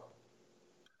Crow.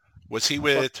 Was he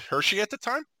with Hershey at the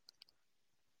time?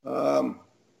 I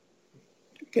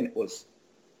think it was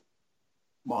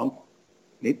Monk.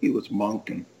 Maybe it was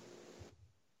Monk.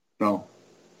 No.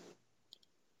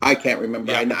 I can't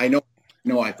remember. Yeah. I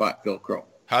know I fought Phil Crow.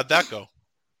 How'd that go?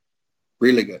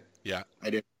 Really good. Yeah.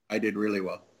 I did really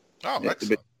well. Oh,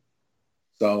 excellent.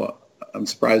 So I'm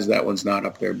surprised that one's not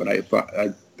up there, but I thought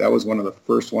that was one of the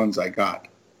first ones I got.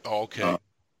 Okay.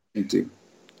 Into.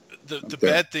 The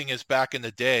bad thing is back in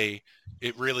the day,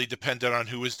 it really depended on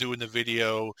who was doing the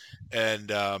video.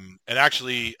 And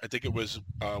actually, I think it was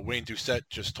Wayne Doucette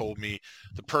just told me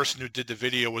the person who did the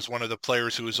video was one of the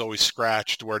players who was always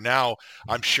scratched, where now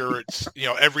I'm sure it's,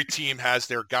 every team has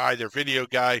their guy, their video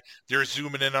guy. They're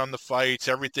zooming in on the fights.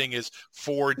 Everything is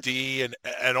 4D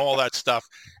and all that stuff.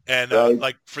 And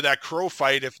like for that Crow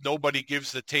fight, if nobody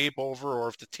gives the tape over, or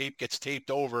if the tape gets taped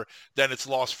over, then it's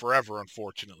lost forever,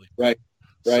 unfortunately. Right.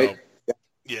 So,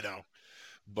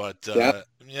 but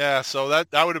so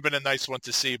that would have been a nice one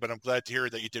to see, but I'm glad to hear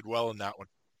that you did well in that one.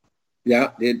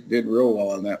 Yeah, did real well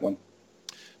on that one.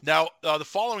 Now, the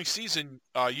following season,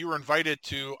 you were invited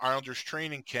to Islanders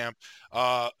training camp,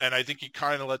 and I think you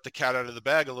kind of let the cat out of the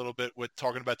bag a little bit with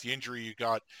talking about the injury you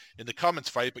got in the Cummins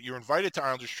fight, but you were invited to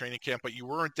Islanders training camp, but you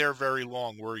weren't there very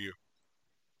long, were you?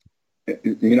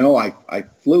 I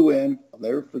flew in. I'll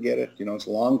never forget it. It's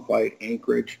a long flight,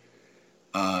 Anchorage.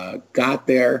 Got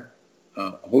there,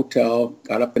 hotel,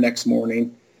 got up the next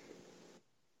morning,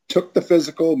 took the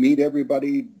physical, meet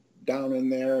everybody down in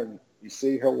there, and you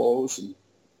say hellos. And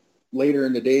later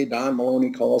in the day, Don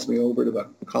Maloney calls me over to the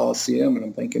Coliseum, and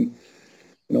I'm thinking,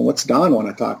 what's Don want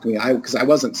to talk to me? Because I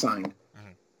wasn't signed. Mm-hmm.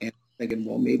 And I'm thinking,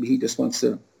 well, maybe he just wants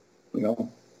to,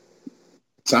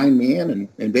 sign me in.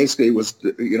 And basically it was,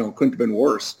 couldn't have been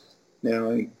worse.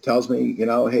 He tells me,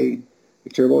 hey,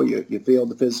 Turbo, you failed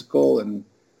the physical, and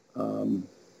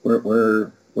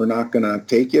we're not going to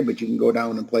take you, but you can go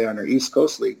down and play on our East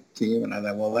Coast League team. And I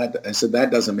thought, well, I said,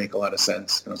 that doesn't make a lot of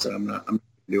sense. And I said, I'm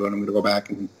going to go back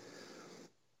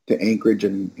to Anchorage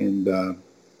and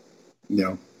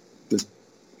just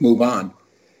move on.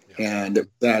 Yeah. And it was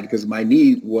sad because my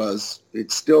knee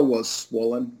still was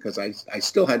swollen, because I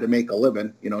still had to make a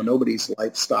living. Nobody's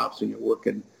life stops when you're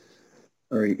working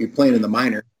or you're playing in the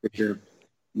minor. If you're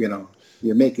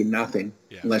making nothing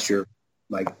unless you're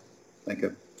like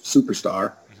a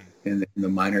superstar in the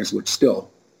minors, which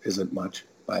still isn't much.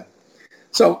 But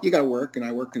so you got to work, and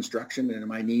I work construction, and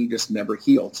my knee just never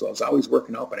healed. So I was always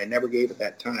working out, but I never gave it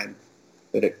that time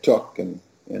that it took, and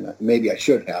maybe I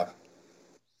should have.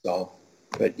 So,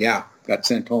 but yeah, got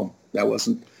sent home. That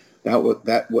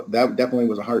definitely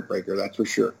was a heartbreaker. That's for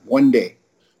sure. One day.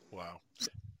 Wow.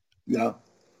 Yeah.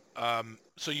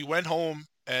 So you went home,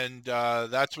 and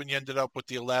that's when you ended up with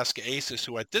the Alaska Aces,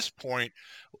 who at this point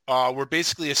were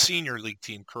basically a senior league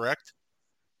team, correct?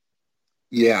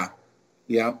 Yeah.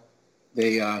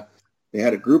 They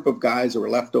had a group of guys that were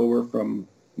left over from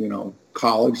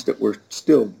college that were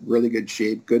still really good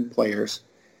shape, good players,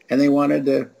 and they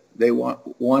wanted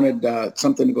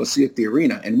something to go see at the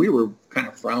arena, and we were kind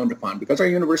of frowned upon because our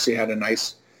university had a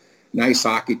nice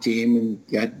hockey team and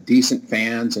got decent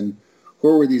fans, and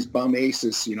who were these bum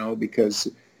Aces, because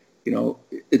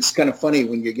it's kind of funny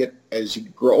when as you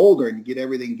grow older and you get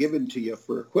everything given to you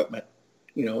for equipment,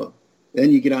 then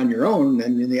you get on your own,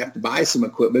 and then you have to buy some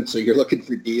equipment. So you're looking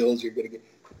for deals. You're going to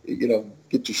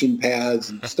get your shin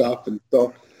pads and stuff. And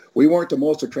so we weren't the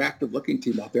most attractive looking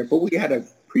team out there, but we had a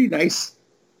pretty nice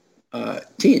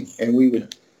team. And we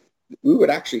would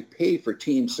actually pay for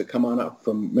teams to come on up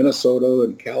from Minnesota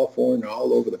and California,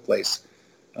 all over the place,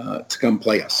 to come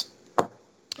play us up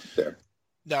there.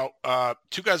 Now,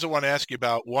 two guys I want to ask you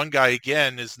about. One guy,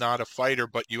 again, is not a fighter,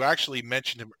 but you actually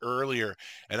mentioned him earlier,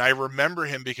 and I remember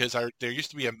him because there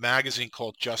used to be a magazine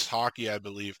called Just Hockey, I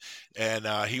believe, and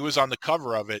he was on the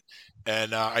cover of it,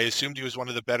 and I assumed he was one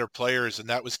of the better players, and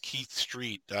that was Keith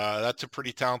Street. That's a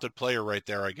pretty talented player right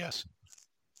there, I guess.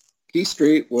 Keith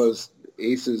Street was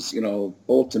Ace's,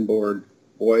 bulletin board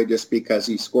boy, just because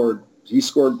he scored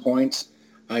points.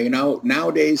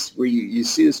 Nowadays, where you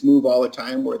see this move all the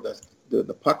time, where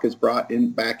the puck is brought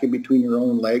back in between your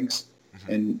own legs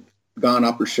and gone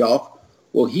upper shelf.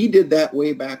 Well, he did that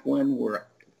way back when, where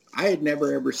I had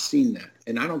never, ever seen that.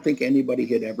 And I don't think anybody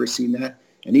had ever seen that.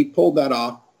 And he pulled that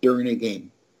off during a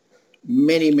game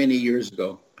many, many years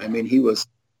ago. I mean,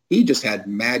 he just had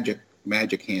magic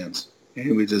hands. And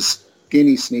he was a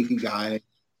skinny, sneaky guy.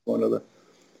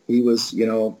 He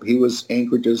was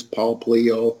Anchorage's Paul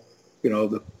Pleo,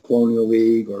 the Colonial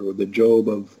League, or the Job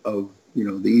of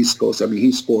the East Coast. I mean,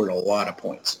 he scored a lot of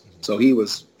points. So he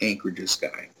was Anchorage's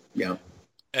guy. Yeah.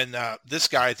 And this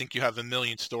guy, I think you have a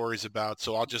million stories about,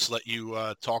 so I'll just let you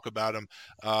talk about him.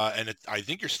 I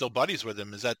think you're still buddies with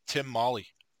him. Is that Tim Molly?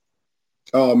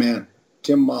 Oh, man.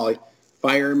 Tim Molly,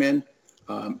 fireman,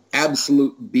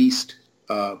 absolute beast,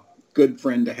 good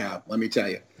friend to have, let me tell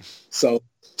you. So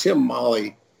Tim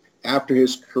Molly, after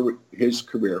his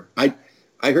career, I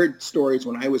heard stories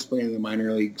when I was playing in the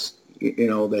minor leagues,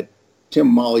 that Tim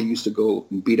Molly used to go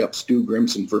and beat up Stu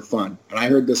Grimson for fun. And I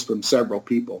heard this from several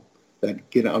people that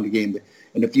get on the game.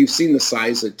 And if you've seen the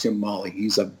size of Tim Molly,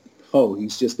 he's a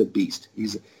he's just a beast.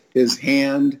 His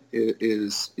hand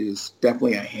is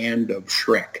definitely a hand of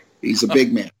Shrek. He's a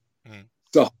big man.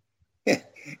 So,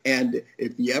 and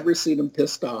if you ever seen him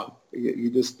pissed off,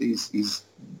 he's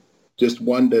just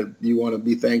one you want to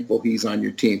be thankful he's on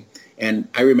your team. And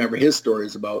I remember his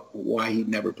stories about why he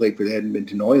never played for the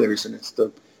Edmonton Oilers, and it's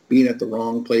being at the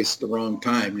wrong place at the wrong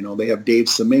time. You know, they have Dave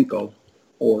Semenko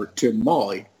or Tim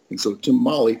Molly, and so Tim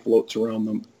Molly floats around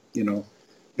them, you know,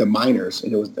 the minors,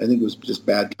 and I think it was just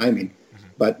bad timing. Mm-hmm.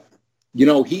 But you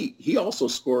know, he also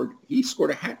scored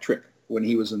a hat trick when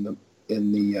he was in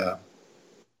the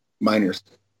minors.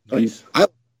 Nice. And I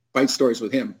fight stories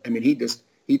with him. I mean,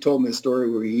 he told me a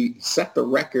story where he set the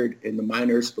record in the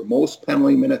minors for most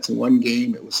penalty minutes in one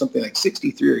game. It was something like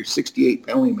 63 or 68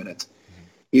 penalty minutes.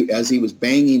 As he was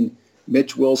banging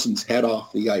Mitch Wilson's head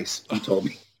off the ice, he told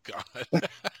me. God.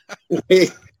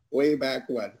 way back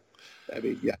when. I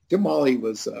mean, yeah, Tim Molly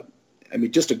was,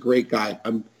 just a great guy.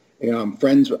 I'm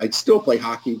friends. I still play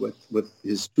hockey with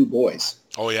his two boys.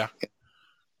 Oh yeah.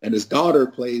 And his daughter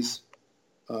plays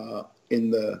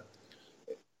in the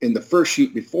first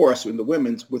sheet before us in the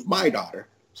women's with my daughter.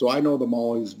 So I know the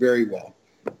Mollies very well.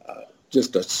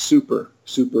 Just a super,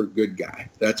 super good guy.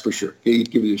 That's for sure.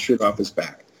 He'd give you the shirt off his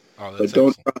back. Oh, but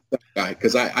don't trust that guy,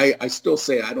 because I still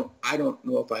say I don't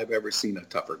know if I've ever seen a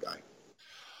tougher guy.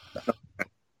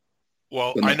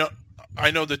 Well,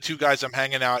 I know the two guys I'm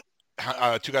hanging out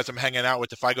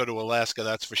with. If I go to Alaska,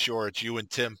 that's for sure. It's you and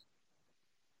Tim.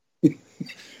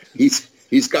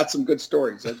 He's got some good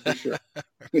stories, that's for sure.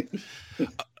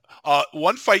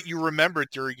 One fight you remembered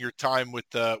during your time with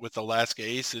Alaska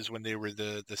Aces when they were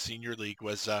the senior league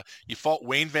was you fought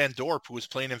Wayne Van Dorp, who was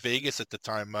playing in Vegas at the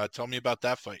time. Tell me about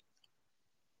that fight.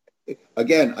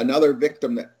 Again, another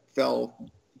victim that fell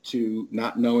to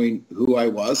not knowing who I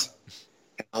was.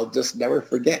 I'll just never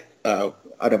forget. Out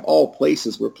of all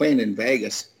places, we're playing in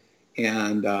Vegas,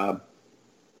 and I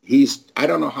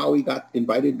don't know how he got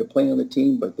invited to play on the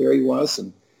team, but there he was,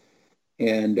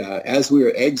 and as we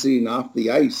were exiting off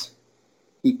the ice,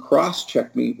 he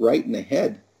cross-checked me right in the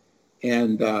head.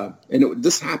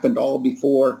 This happened all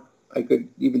before I could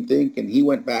even think. And he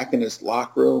went back in his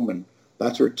locker room, and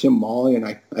that's where Tim Molly, and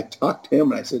I talked to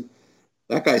him, and I said,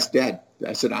 that guy's dead.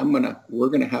 I said, we're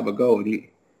going to have a go. And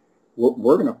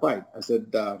we're going to fight. I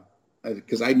said,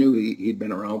 because I knew he'd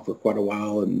been around for quite a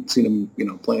while and seen him, you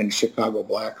know, playing Chicago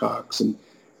Blackhawks.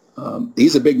 And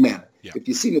he's a big man. Yeah. If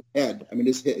you see his head, I mean,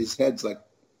 his head's like,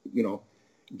 you know,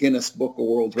 Guinness Book of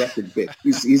World Record big.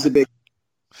 He's a big.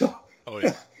 Oh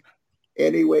yeah.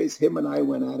 Anyways, him and I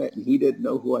went at it, and he didn't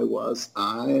know who I was.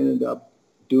 I ended up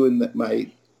doing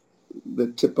the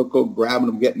typical grabbing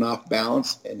him, getting off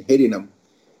balance, and hitting him,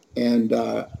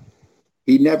 and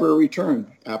he never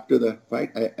returned after the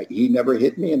fight. He never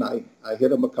hit me, and I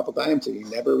hit him a couple times, and he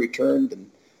never returned.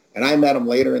 And I met him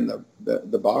later in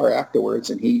the bar afterwards,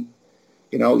 and he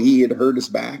had hurt his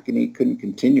back, and he couldn't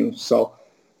continue. So.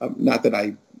 Not that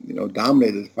I,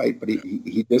 dominated the fight, but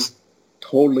he just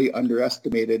totally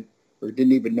underestimated or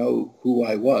didn't even know who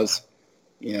I was.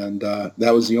 And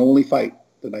that was the only fight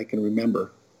that I can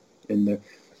remember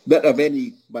that of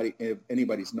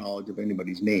anybody's knowledge of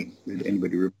anybody's name,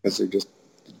 because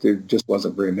there just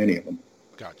wasn't very many of them.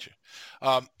 Gotcha.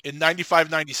 In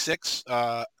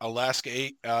 95-96,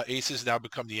 Alaska Aces now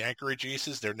become the Anchorage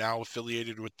Aces. They're now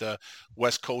affiliated with the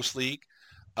West Coast League.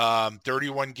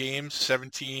 31 games,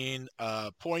 17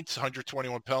 points,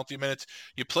 121 penalty minutes.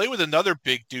 You play with another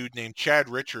big dude named Chad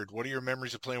Richard. What are your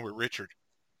memories of playing with Richard?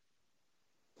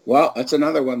 Well, that's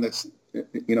another one that's,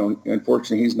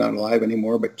 unfortunately he's not alive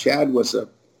anymore, but Chad was a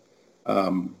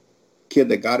kid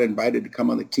that got invited to come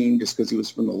on the team just because he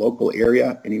was from the local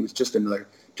area, and he was just another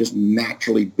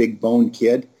naturally big bone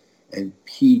kid, and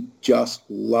he just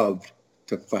loved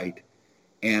to fight.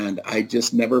 And I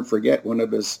just never forget one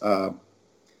of his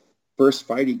first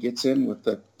fight he gets in with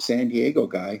the San Diego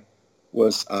guy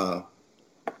was, oh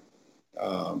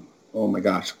my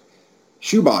gosh,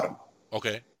 Shoe Bottom.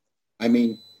 Okay. I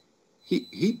mean,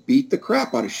 he beat the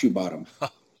crap out of Shoe Bottom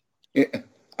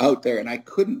out there, and I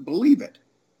couldn't believe it.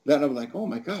 Then I was like, oh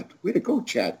my God, way to go,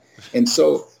 Chad. And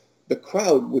so the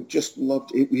crowd would just love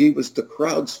it. He was the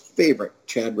crowd's favorite,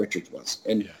 Chad Richards was.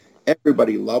 And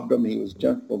everybody loved him. He was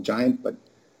a giant, but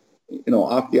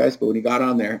off the ice, but when he got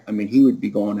on there, I mean, he would be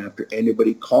going after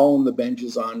anybody, calling the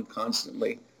benches on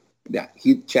constantly. Yeah,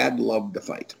 Chad loved to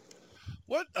fight.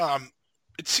 What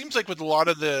it seems like with a lot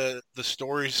of the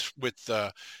stories with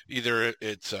either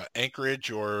it's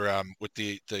Anchorage or with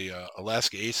the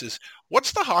Alaska Aces,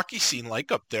 what's the hockey scene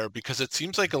like up there? Because it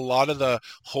seems like a lot of the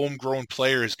homegrown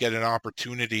players get an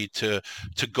opportunity to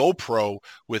go pro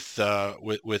with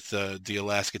the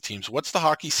Alaska teams. What's the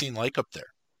hockey scene like up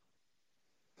there?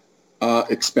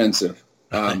 Expensive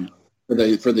for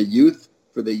the youth,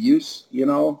 you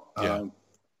know. Yeah.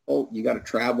 You got to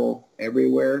travel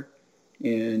everywhere,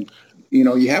 and you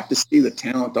know you have to see the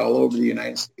talent all over the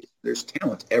United States. There's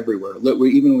talent everywhere,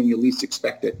 even when you least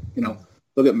expect it. You know,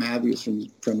 look at Matthews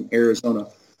from Arizona.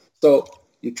 So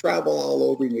you travel all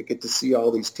over and you get to see all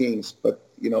these teams, but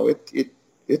you know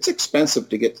it's expensive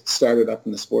to get started up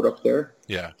in the sport up there.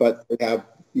 Yeah. But they have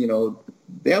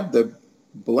the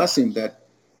blessing that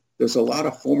there's a lot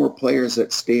of former players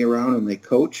that stay around and they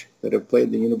coach that have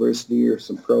played the university or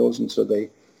some pros, and so they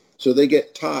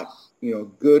get taught, you know,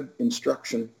 good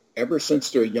instruction ever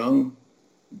since they're young,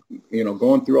 you know,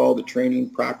 going through all the training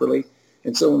properly.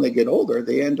 And so when they get older,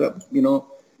 they end up, you know,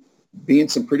 being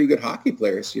some pretty good hockey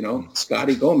players, you know.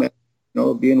 Scotty Gomez, you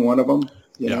know, being one of them,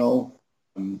 you know.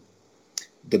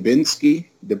 Dubinsky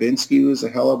was a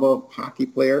hell of a hockey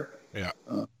player. Yeah.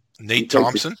 Nate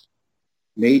Thompson,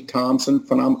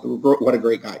 phenomenal. What a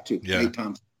great guy too. Yeah. Nate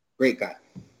Thompson, great guy.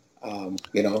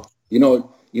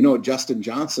 You know Justin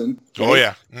Johnson. Right? Oh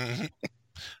yeah. Mm-hmm.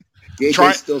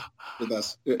 JJ's still with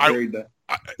us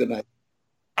tonight.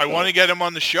 I want to get him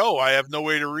on the show. I have no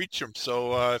way to reach him,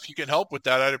 so if you can help with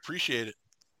that, I'd appreciate it.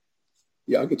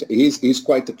 Yeah, he's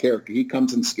quite the character. He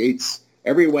comes and skates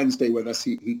every Wednesday with us.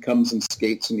 He comes and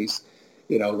skates, and he's,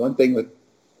 you know, one thing with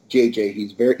JJ,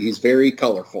 he's very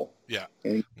colorful. Yeah,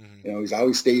 and you know, he's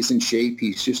always stays in shape.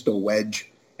 He's just a wedge,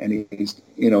 and he's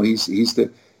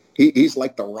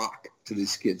like the Rock to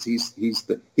these kids. He's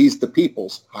the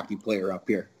people's hockey player up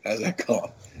here, as I call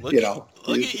him. Look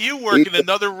at you working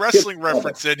another wrestling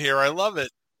reference in here. I love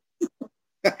it.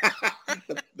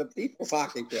 the people's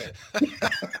hockey player.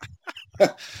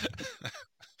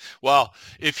 Well,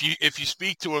 if you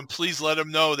speak to him, please let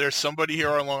him know there's somebody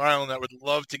here on Long Island that would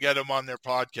love to get him on their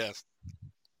podcast.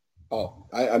 Oh,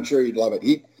 I'm sure he'd love it.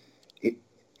 He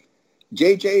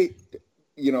JJ,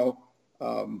 you know,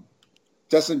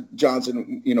 Justin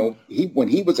Johnson, you know, when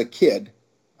he was a kid,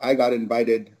 I got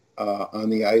invited on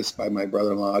the ice by my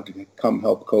brother-in-law to come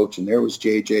help coach, and there was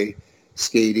JJ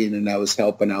skating, and I was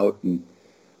helping out, and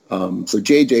so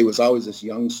JJ was always this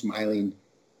young, smiling,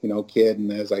 you know, kid.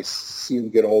 And as I see him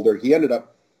get older, he ended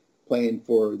up playing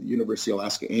for the University of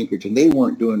Alaska Anchorage, and they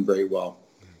weren't doing very well.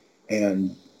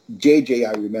 And JJ,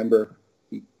 I remember,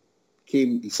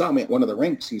 he saw me at one of the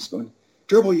rinks. He's going,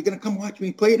 "Turbo, you going to come watch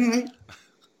me play tonight?"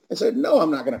 I said, "No,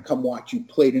 I'm not going to come watch you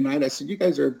play tonight." I said, "You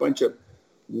guys are a bunch of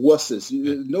wusses.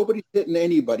 Nobody's hitting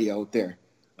anybody out there."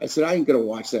 I said, "I ain't going to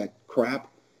watch that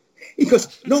crap." He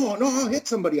goes, No, I'll hit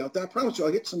somebody out there. I promise you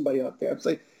I'll hit somebody out there. I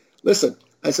said, "Listen,"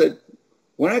 I said,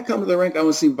 "when I come to the rink, I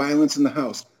want to see violence in the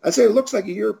house." I said, "It looks like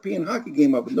a European hockey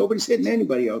game up, but nobody's hitting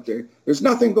anybody out there. There's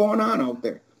nothing going on out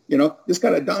there. You know, this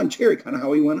kind of Don Cherry, kind of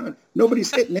how he went on.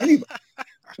 Nobody's hitting anybody."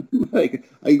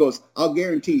 He goes, "I'll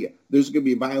guarantee you there's going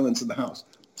to be violence in the house."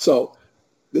 So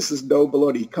this is no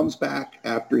baloney. He comes back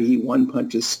after he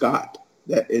one-punches Scott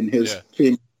in his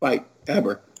fight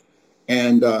ever.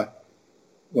 And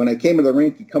when I came to the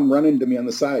rink, he come running to me on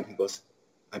the side. He goes,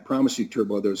 "I promise you,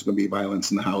 Turbo, there's going to be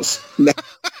violence in the house."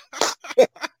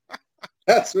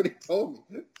 That's what he told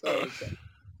me.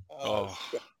 So,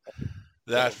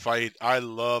 that fight, I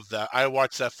love that. I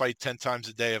watch that fight 10 times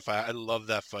a day. I love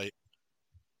that fight.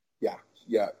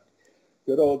 Yeah.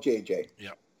 Good old JJ. Yeah.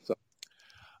 So,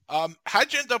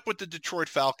 how'd you end up with the Detroit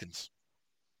Falcons?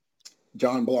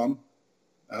 John Blum.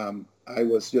 I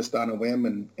was just on a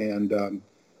whim, and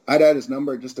I'd had his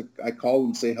number. I called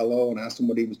him, say hello, and asked him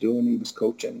what he was doing. He was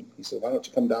coaching. He said, "Why don't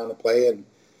you come down and play?" And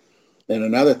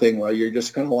another thing, while you're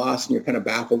just kind of lost and you're kind of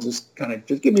baffled, just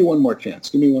give me one more chance.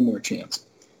 Give me one more chance.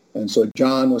 And so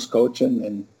John was coaching,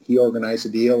 and he organized a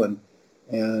deal, and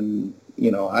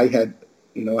you know, I had,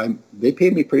 you know, they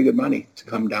paid me pretty good money to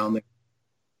come down there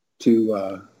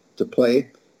to play,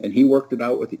 and he worked it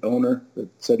out with the owner that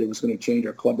said it was going to change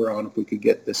our club around if we could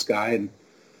get this guy. And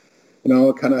you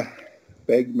know, kind of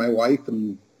begged my wife,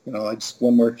 and you know, I just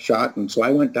one more shot, and so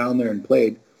I went down there and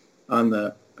played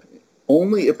on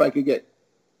only if I could get,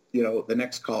 you know, the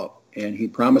next call. And he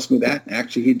promised me that. And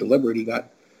actually, he delivered.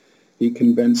 He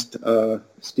convinced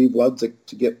Steve Ludzik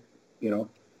to get, you know,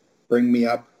 bring me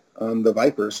up on the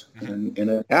Vipers, and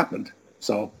it happened.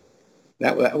 So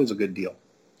that was a good deal.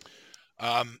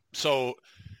 So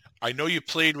I know you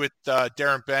played with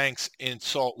Darren Banks in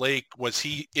Salt Lake. Was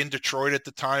he in Detroit at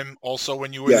the time also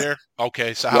when you were there?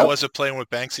 Okay, so how was it playing with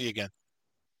Banksy again?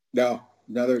 No,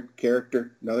 another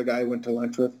character, another guy I went to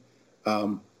lunch with.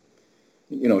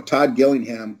 Todd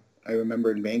Gillingham, I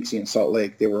remember in Banksy in Salt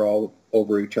Lake, they were all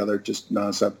over each other, just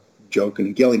nonstop joking.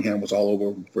 And Gillingham was all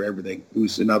over for everything.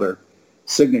 Who's another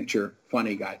signature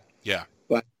funny guy. Yeah.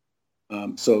 But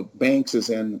so Banks is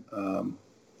in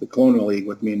the Colonial League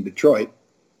with me in Detroit,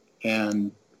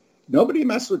 and nobody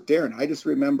messed with Darren. I just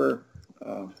remember,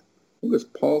 who was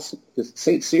Paul?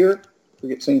 St. Cyr? I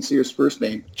forget St. Cyr's first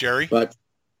name. Jerry. But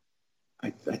I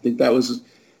think that was.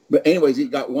 But anyways, he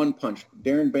got one punch.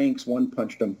 Darren Banks one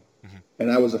punched him, and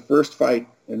that was the first fight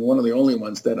and one of the only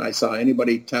ones that I saw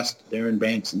anybody test Darren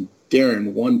Banks, and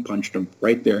Darren one punched him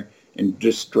right there and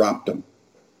just dropped him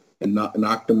and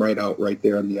knocked him right out right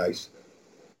there on the ice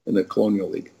in the Colonial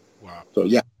League. Wow. So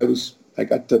yeah, I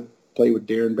got to play with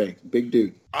Darren Banks, big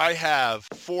dude. I have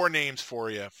 4 names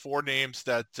for you. 4 names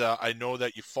that I know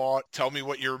that you fought. Tell me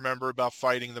what you remember about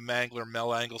fighting the Mangler, Mel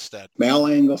Angelstad. Mel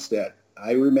Angelstad.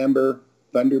 I remember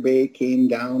Thunder Bay came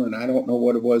down, and I don't know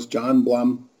what it was. John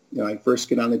Blum, I first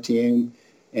get on the team,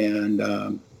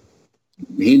 and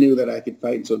he knew that I could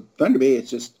fight. And so Thunder Bay is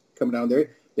just coming down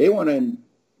there. They want to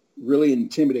really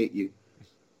intimidate you.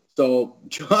 So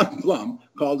John Blum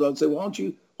called out and said, why don't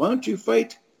you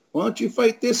fight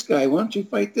this guy? Why don't you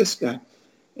fight this guy?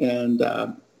 And,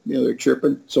 they're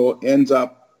chirping. So it ends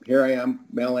up, here I am,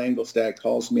 Mel Angelstad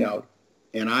calls me out,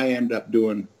 and I end up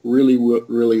doing really,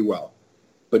 really well.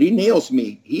 But he nails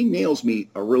me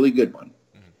a really good one.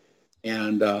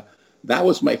 And that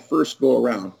was my first go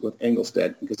around with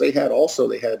Angelstad, because they had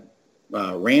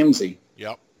Ramsey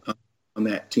on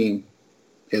that team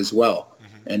as well.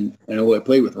 And I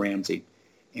played with Ramsey.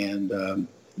 And,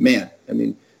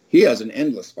 he has an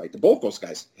endless fight. Both those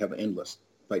guys have endless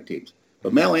fight teams.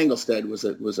 But Mel Angelstad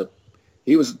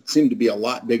seemed to be a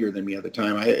lot bigger than me at the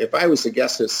time. If I was to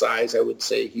guess his size, I would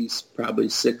say he's probably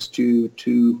 6'2",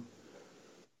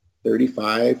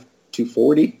 235,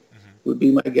 240 would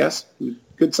be my guess.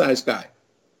 Good sized guy,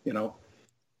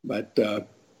 But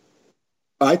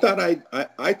I thought I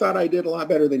did a lot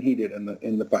better than he did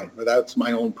in the fight. But that's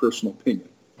my own personal opinion.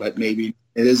 But maybe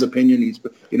in his opinion, if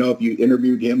you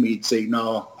interviewed him, he'd say,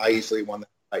 no, I easily won the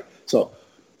fight. So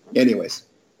anyways,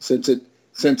 since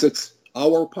it's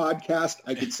our podcast,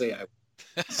 I could say I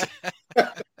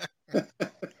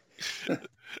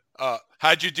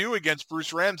how'd you do against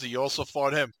Bruce Ramsey? You also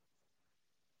fought him.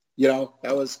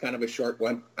 That was kind of a short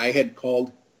one. I had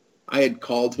called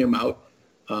him out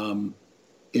in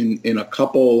a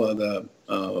couple of the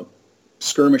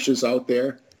skirmishes out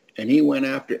there, and he went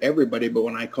after everybody. But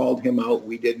when I called him out,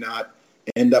 we did not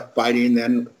end up fighting.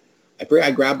 Then I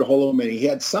grabbed a hold of him, and he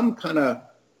had some kind of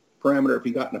parameter. If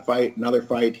he got in another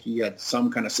fight, he had some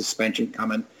kind of suspension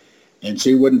coming, and so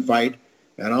he wouldn't fight.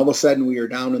 And all of a sudden, we were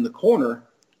down in the corner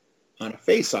on a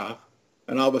face-off,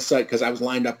 and all of a sudden, because I was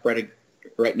lined up right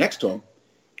next to him,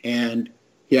 and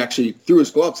he actually threw his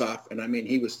gloves off, and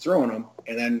he was throwing them,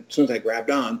 and then as soon as I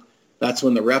grabbed on, that's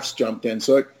when the refs jumped in.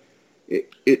 So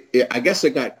it I guess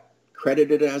it got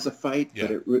credited as a fight, but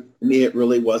to me it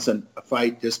really wasn't a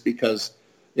fight, just because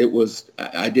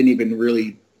I didn't even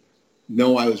really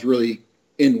know I was really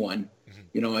in one.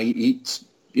 He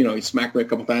smacked me a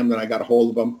couple times, then I got a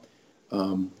hold of him.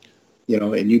 And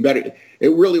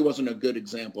it really wasn't a good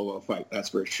example of a fight, that's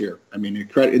for sure.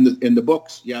 In the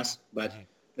books, yes, but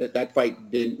that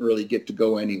fight didn't really get to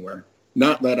go anywhere.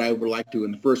 Not that I would like to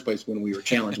in the first place when we were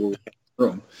challenged where we had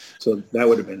room. So that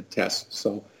would have been a test.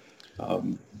 So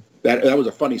that was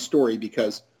a funny story,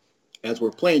 because as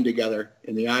we're playing together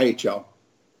in the IHL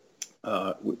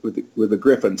with the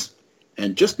Griffins,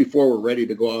 and just before we're ready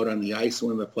to go out on the ice,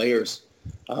 one of the players,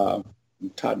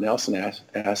 Todd Nelson,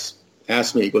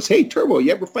 asked me, he goes, "Hey, Turbo,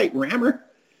 you ever fight Rammer?"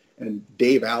 And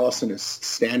Dave Allison is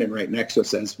standing right next to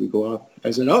us as we go up.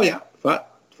 I said, "Oh, yeah, fought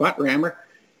Rammer."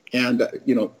 And,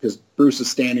 because Bruce is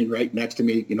standing right next to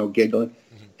me, giggling.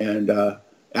 And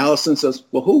Allison says,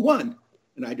 "Well, who won?"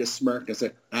 And I just smirked and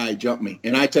said, "He jumped me."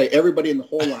 And I tell you, everybody in the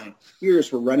whole line,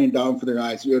 tears were running down for their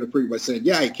eyes. You had pretty much saying,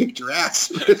 "Yeah, he kicked your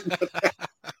ass."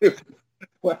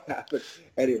 What happened?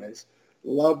 Anyways,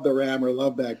 love the Rammer,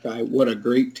 love that guy. What a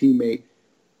great teammate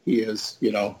he is,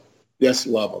 just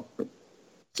love him.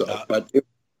 So, but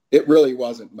it really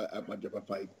wasn't much of a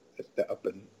fight up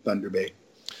in Thunder Bay.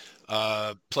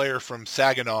 Player from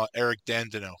Saginaw, Eric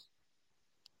Dandino.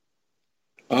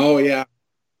 Oh, yeah.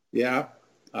 Yeah.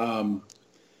 No,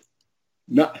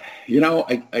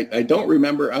 I don't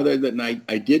remember, other than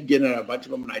I did get in a bunch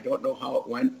of them, and I don't know how it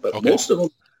went, but most of them,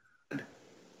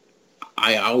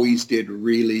 I always did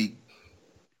really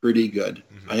pretty good.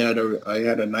 Mm-hmm. I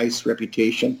had a nice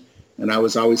reputation, and I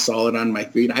was always solid on my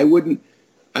feet. I would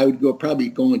go probably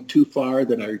going too far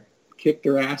that I kicked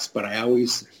their ass, but I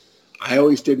always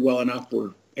did well enough where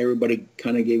everybody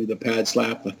kind of gave you the pad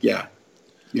slap. Like, yeah,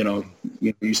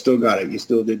 you still got it. You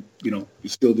still did, you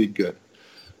still did good.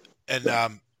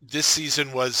 And this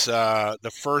season was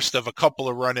the first of a couple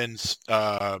of run-ins,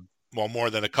 well, more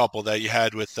than a couple that you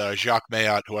had with Jacques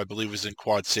Mayotte, who I believe was in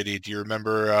Quad City. Do you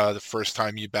remember the first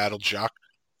time you battled Jacques?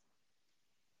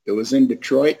 It was in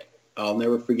Detroit. I'll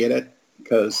never forget it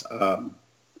because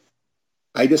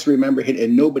I just remember him,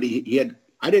 and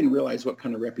I didn't realize what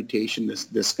kind of reputation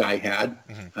this guy had.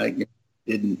 Mm-hmm. I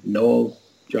didn't know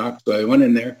Jacques, so I went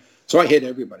in there. So I hit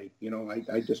everybody.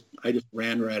 I just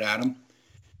ran right at him,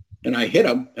 and I hit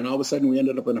him, and all of a sudden we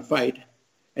ended up in a fight.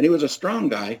 And he was a strong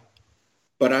guy,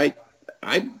 but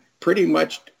I pretty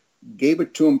much gave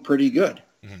it to him pretty good,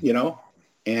 mm-hmm.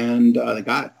 And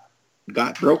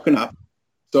got broken up.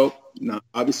 So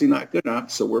obviously not good enough.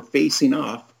 So we're facing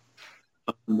off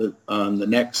on the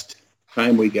next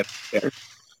time we get there,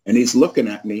 and he's looking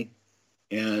at me,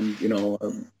 and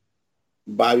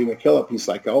Bobby McKillop, he's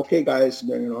like, okay, guys,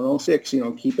 no 6,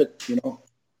 keep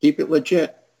it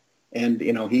legit, and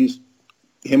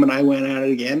him and I went at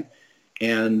it again,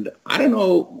 and I don't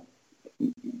know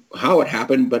how it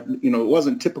happened, but it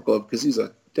wasn't typical because he's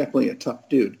definitely a tough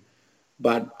dude.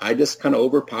 But I just kind of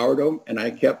overpowered him, and I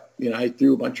kept, I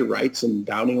threw a bunch of rights, and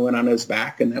Downey went on his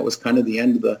back, and that was kind of the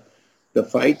end of the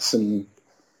fights, and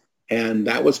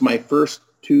that was my first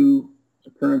 2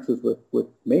 occurrences with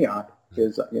Mayotte.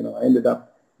 Is I ended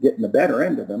up getting the better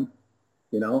end of him,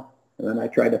 and then I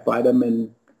tried to fight him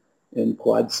in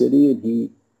Quad City, and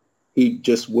he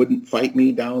just wouldn't fight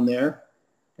me down there,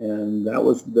 and that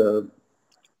was the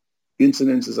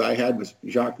incidences I had with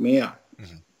Jacques Mayotte.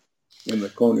 Mm-hmm. In the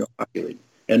Colonial Hockey League.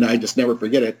 And I just never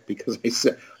forget it because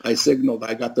I signaled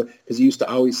because he used to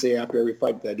always say after every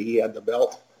fight that he had the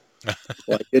belt.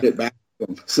 Well, I did it back to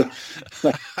him. So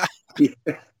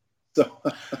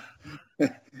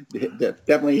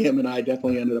definitely him and I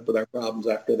definitely ended up with our problems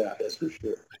after that, that's for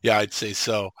sure. Yeah, I'd say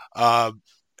so.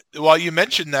 Well, you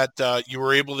mentioned that you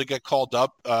were able to get called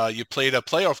up. You played a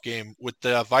playoff game with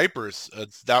the Vipers.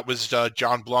 That was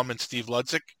John Blum and Steve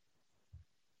Ludzik.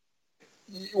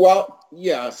 Well,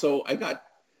 yeah. So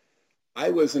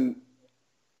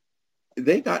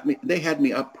they had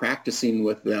me up practicing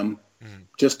with them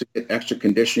just to get extra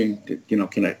conditioning to,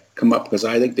 can I come up? Because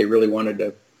I think they really wanted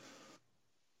to,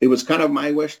 it was kind of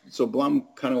my wish. So Blum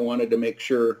kind of wanted to make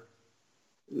sure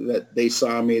that they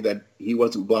saw me, that he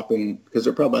wasn't bluffing, because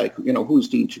they're probably like, who's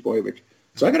Dean Trbojevic?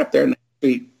 So I got up there and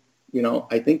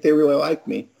I think they really liked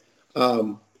me.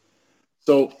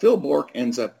 So Phil Bourque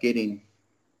ends up getting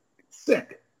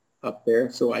sick up there,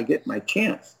 so I get my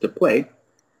chance to play,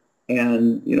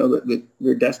 and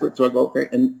they're desperate, so I go okay.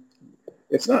 And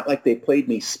it's not like they played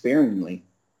me sparingly.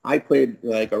 I played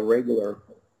like a regular.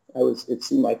 It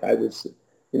seemed like I was,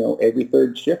 every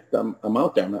third shift I'm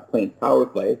out there. I'm not playing power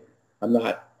play. I'm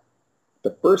not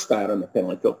the first guy out on the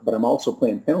penalty kill, but I'm also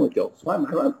playing penalty kill. So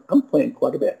I'm playing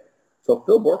quite a bit. So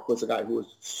Phil Bourque was a guy who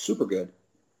was super good.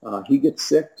 He gets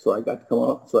sick, so I got to come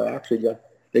out. So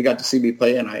they got to see me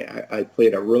play, and I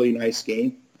played a really nice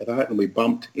game, I thought, and we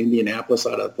bumped Indianapolis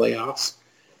out of the playoffs,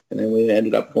 and then we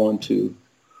ended up going to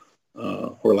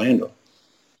Orlando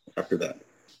after that.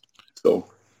 So,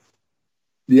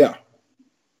 yeah.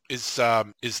 Is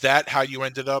that how you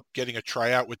ended up getting a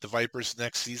tryout with the Vipers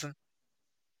next season?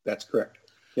 That's correct.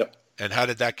 Yep. And how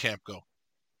did that camp go?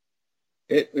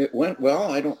 It went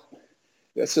well.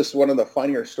 That's just one of the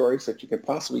funnier stories that you could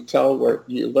possibly tell, where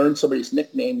you learn somebody's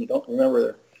nickname, you don't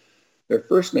remember their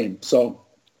first name. So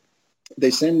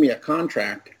they send me a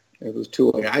contract. It was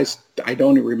 2 guys. I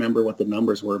don't even remember what the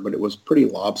numbers were, but it was pretty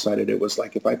lopsided. It was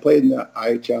like if I played in the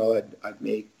IHL, I'd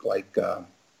make like, I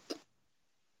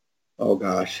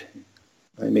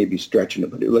may be stretching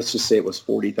it, but let's just say it was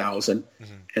 40,000.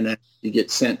 Mm-hmm. And then you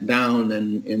get sent down,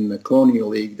 and in the Colonial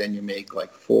League, then you make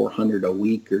like 400 a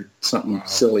week or something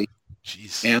silly.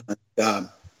 Jeez.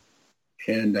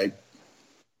 And I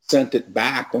sent it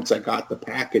back once I got the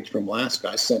package from Alaska.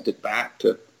 I sent it back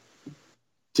to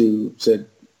said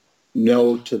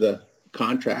no to the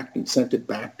contract and sent it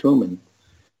back to him.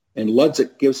 And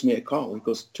Ludzik gives me a call. He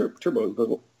goes, Turbo. He goes,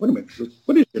 well, wait a minute. He goes,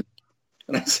 what is it?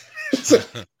 And I said,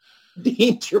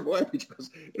 Dean Trbojevic. He goes,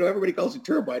 everybody calls you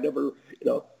Turbo. I never,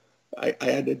 I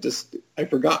had to I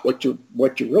forgot what your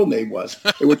real name was.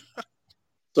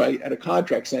 So I had a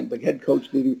contract sent. The head coach,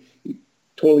 he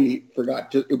totally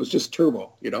forgot. It was just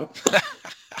Turbo,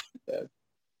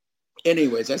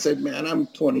 Anyways, I said, man, I'm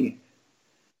 20.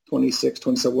 26,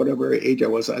 27, whatever age I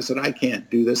was. I said, I can't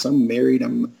do this. I'm married.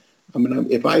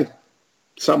 If I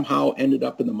somehow ended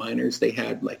up in the minors, they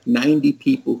had like 90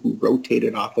 people who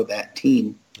rotated off of that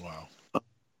team. Wow.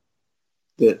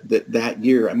 That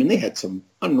year. I mean, they had some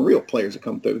unreal players that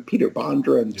come through, Peter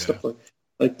Bondra and stuff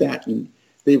like that. And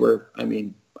they were, I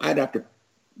mean, I'd have to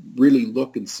really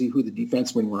look and see who the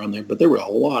defensemen were on there, but there were a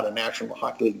lot of National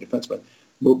Hockey League defensemen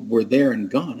were there and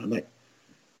gone. I'm like,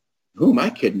 who am I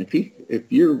kidding?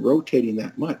 If you're rotating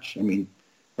that much, I mean,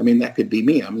 that could be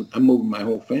me. I'm moving my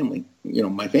whole family,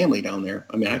 my family down there.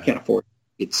 I mean, I can't afford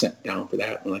to get sent down for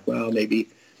that. I'm like, well, maybe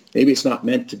it's not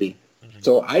meant to be. Mm-hmm.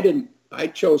 So I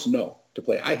chose no to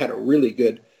play. I had a really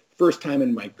good first time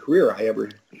in my career I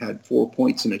ever had 4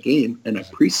 points in a game in a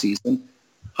preseason,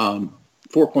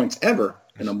 4 points ever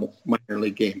in a minor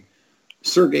league game.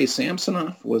 Sergei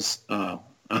Samsonov was on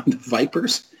the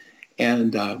Vipers,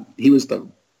 and he was the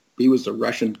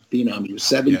Russian phenom. He was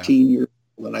 17 years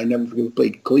old, and I never forget, he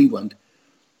played Cleveland.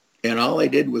 And all I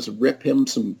did was rip him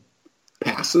some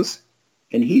passes,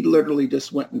 and he literally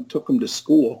just went and took them to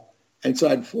school. And so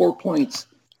I had 4 points.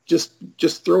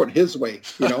 Just throw it his way,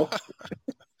 The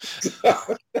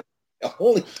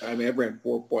only time I ever had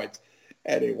 4 points.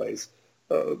 Anyways,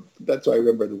 that's why I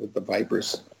remember with the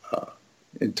Vipers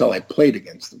until I played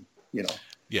against them,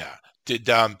 Yeah.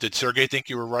 Did Sergei think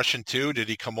you were Russian too? Did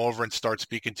he come over and start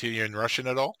speaking to you in Russian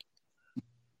at all?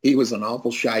 He was an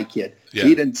awful shy kid. Yeah.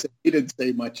 He didn't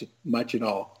say much at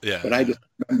all. Yeah. But I just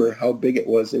remember how big it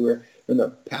was. They were in the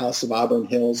Palace of Auburn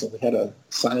Hills, and we had a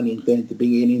signing thing at the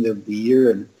beginning of the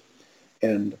year,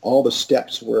 and all the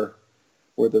steps were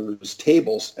where there was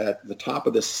tables at the top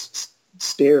of the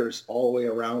stairs all the way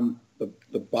around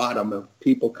the bottom of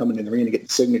people coming in the arena getting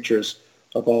signatures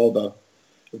of all the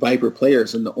Viper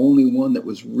players, and the only one that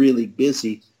was really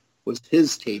busy was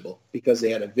his table because they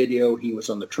had a video. He was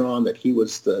on the Tron that he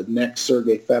was the next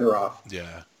Sergei Fedorov.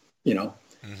 Yeah.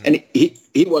 Mm-hmm. And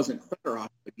he wasn't Fedorov,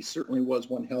 but he certainly was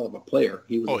one hell of a player.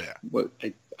 He was.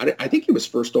 I think he was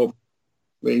first over.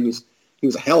 He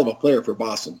was a hell of a player for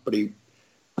Boston, but he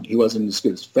wasn't as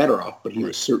good as Fedorov, but he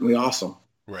was certainly awesome.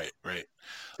 Right.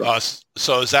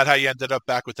 So is that how you ended up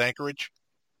back with Anchorage?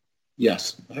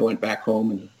 Yes, I went back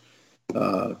home and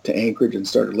to Anchorage and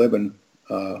started living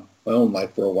my own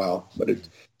life for a while, but it's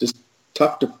just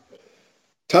tough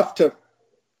to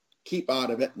keep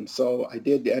out of it. And so I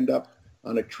did end up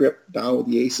on a trip down with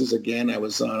the Aces again. I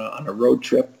was on a road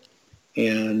trip,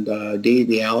 and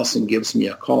Davey Allison gives me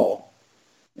a call.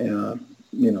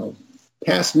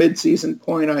 Past mid-season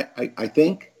point, I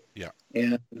think. Yeah.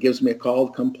 And gives me a call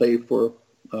to come play for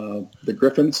the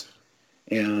Griffins.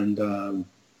 And,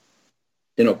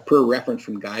 per reference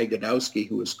from Guy Godowski,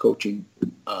 who was coaching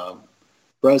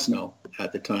Fresno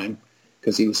at the time,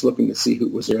 because he was looking to see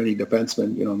was there any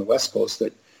defensemen, on the West Coast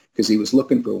because he was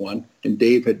looking for one. And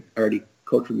Dave had already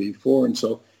coached with me before. And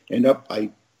so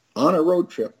on a road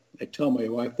trip, I tell my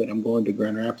wife that I'm going to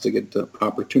Grand Rapids to get the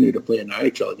opportunity to play in the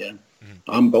IHL again.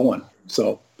 Mm-hmm. I'm going.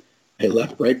 So I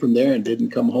left right from there and didn't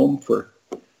come home for,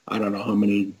 I don't know how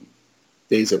many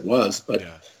days it was, but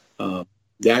I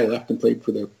left and played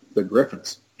for the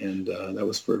Griffins. And that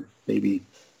was for maybe,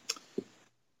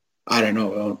 I don't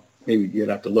know, maybe you'd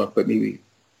have to look, but maybe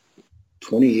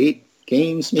 28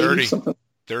 games, maybe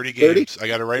 30 games. 30? I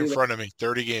got it right in front of me.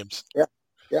 30 games.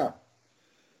 Yeah.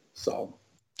 So,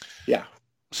 yeah.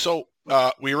 So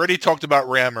we already talked about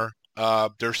Rammer.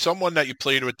 There's someone that you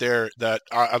played with there that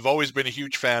I've always been a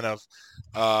huge fan of,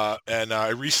 and I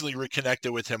recently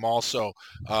reconnected with him also.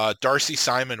 Darcy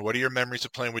Simon. What are your memories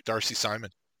of playing with Darcy Simon?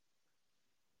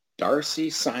 Darcy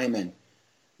Simon.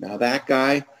 Now that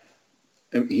guy,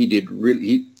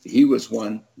 he was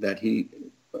one that he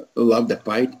loved to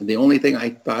fight. And the only thing I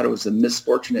thought it was the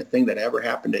misfortunate thing that ever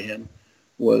happened to him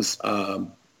was, I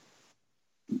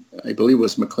believe it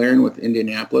was McLaren with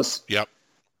Indianapolis. Yep.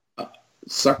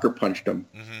 Sucker punched him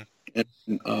and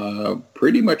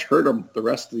pretty much hurt him the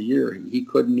rest of the year. He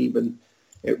couldn't even.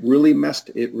 It really messed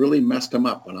him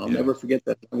up, and I'll never forget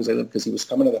that because he was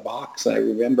coming to the box. And I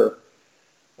remember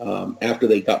after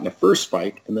they got in the first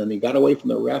fight, and then he got away from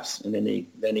the refs, and then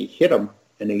he hit him,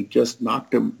 and he just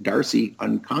knocked Darcy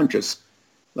unconscious,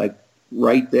 like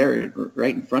right there,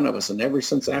 right in front of us. And ever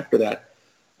since after that,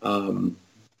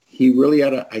 he really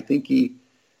I think he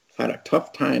had a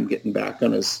tough time getting back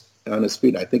on his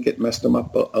feet. I think it messed him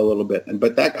up a little bit.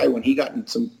 But that guy, when he got in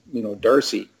some,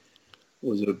 Darcy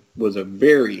was a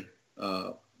very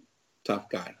tough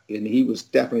guy, and he was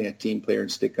definitely a team player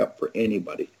and stick up for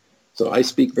anybody. So I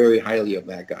speak very highly of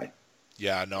that guy.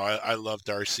 Yeah, no, I love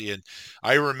Darcy. And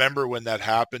I remember when that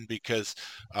happened because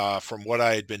from what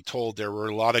I had been told, there were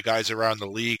a lot of guys around the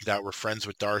league that were friends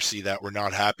with Darcy that were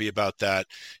not happy about that.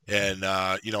 And,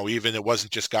 even it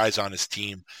wasn't just guys on his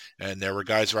team. And there were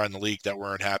guys around the league that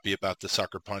weren't happy about the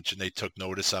sucker punch, and they took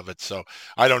notice of it. So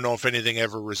I don't know if anything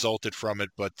ever resulted from it,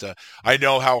 but I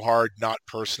know how hard, not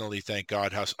personally, thank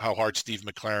God, how hard Steve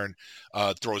McLaren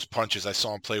throws punches. I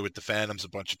saw him play with the Phantoms a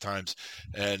bunch of times.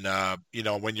 And,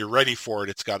 when you're ready for it,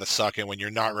 it's got to suck, and when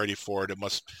you're not ready for it, it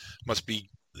must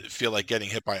feel like getting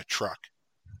hit by a truck.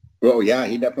 Oh yeah,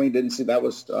 he definitely didn't see that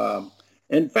was.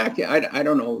 In fact, I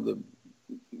don't know.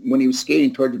 When he was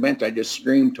skating towards the bench, I just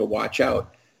screamed to watch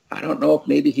out. I don't know if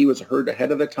maybe he was hurt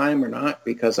ahead of the time or not,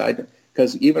 because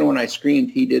even when I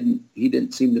screamed, he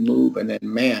didn't seem to move, and then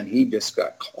man, he just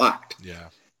got clocked. Yeah,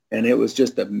 and it was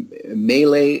just a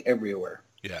melee everywhere.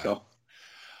 Yeah.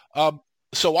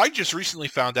 So I just recently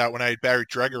found out when I had Barry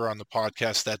Dreger on the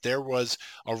podcast that there was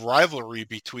a rivalry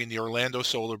between the Orlando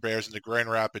Solar Bears and the Grand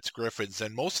Rapids Griffins.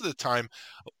 And most of the time,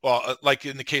 like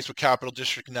in the case with Capital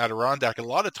District and Adirondack, a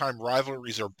lot of time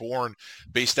rivalries are born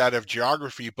based out of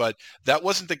geography, but that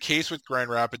wasn't the case with Grand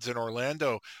Rapids and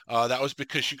Orlando. That was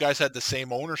because you guys had the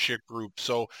same ownership group.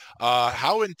 So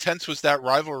how intense was that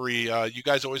rivalry? You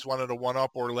guys always wanted to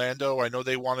one-up Orlando. I know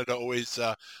they wanted to always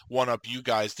one-up you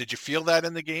guys. Did you feel that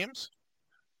in the games?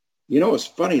 It's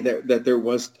funny that there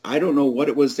was, I don't know what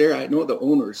it was there. I know the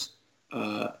owners,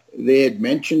 they had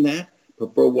mentioned that,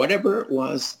 but for whatever it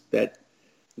was, that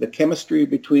the chemistry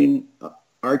between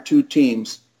our two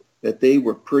teams, that they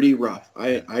were pretty rough.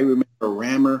 I remember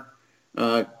Rammer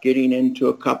getting into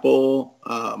a couple.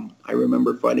 I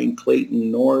remember fighting Clayton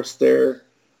Norris there.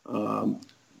 I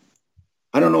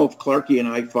don't know if Clarkie and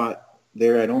I fought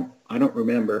there. I don't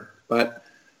remember, but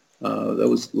that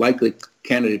was likely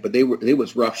Kennedy, but it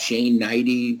was rough. Shane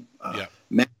Knighty,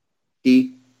 Matt,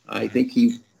 I think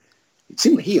it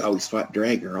seemed like he always fought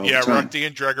Dreger all the time. Yeah, Ruckty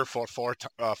and Dreger fought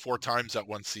four times that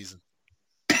one season.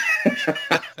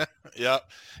 Yeah.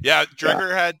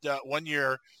 Dreger had 1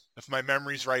 year, if my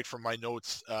memory's right from my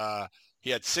notes, he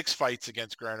had 6 fights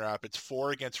against Grand Rapids,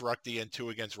 4 against Ruckty and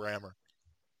 2 against Rammer.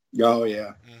 Oh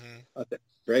yeah,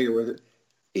 Dreger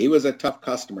he was a tough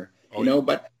customer,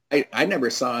 but. I never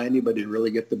saw anybody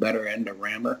really get the better end of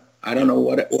Rammer. I don't know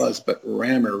what it was, but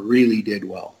Rammer really did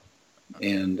well.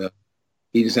 And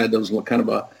he just had those kind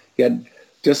of he had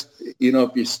just,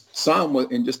 if you saw him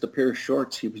in just a pair of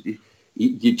shorts,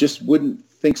 you just wouldn't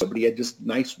think so. But he had just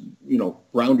nice,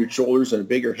 rounded shoulders and a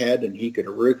bigger head, and he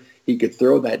could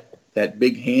throw that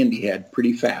big hand he had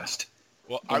pretty fast.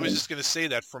 Well, I was just going to say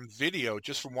that from video,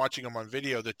 just from watching him on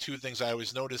video, the two things I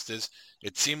always noticed is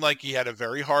it seemed like he had a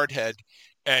very hard head.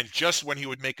 And just when he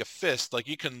would make a fist, like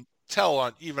you can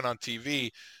tell even on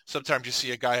TV, sometimes you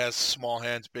see a guy has small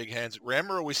hands, big hands.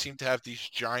 Rammer always seemed to have these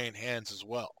giant hands as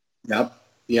well.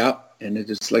 Yep. And it's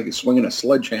just like swinging a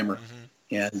sledgehammer.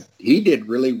 Mm-hmm. And he did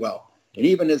really well. And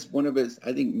even as one of his,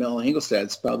 I think Mel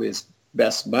Engelstad's probably his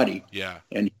best buddy. Yeah.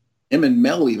 And him and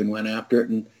Mel even went after it.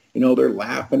 And, they're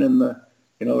laughing in the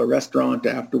restaurant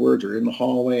afterwards or in the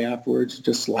hallway afterwards,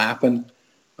 just laughing.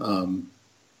 I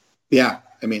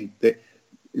mean,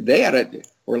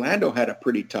 Orlando had a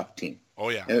pretty tough team. Oh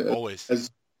yeah, always. As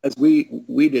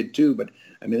we did too, but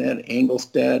I mean, they had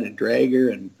Engelstad and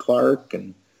Dreger and Clark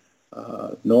and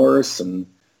Norris and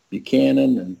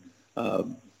Buchanan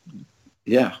and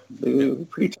they were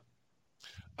pretty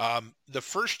tough. The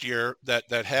first year,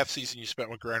 that half season you spent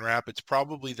with Grand Rapids,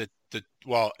 probably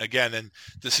well, again, and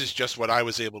this is just what I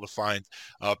was able to find,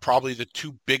 probably the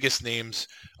 2 biggest names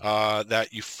that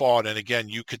you fought, and again,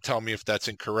 you could tell me if that's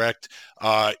incorrect.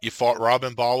 You fought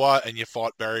Robin Bawa and you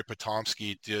fought Barry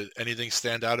Potomski. Did anything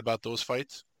stand out about those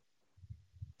fights?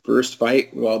 First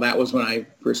fight, well, that was when I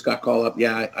first got called up.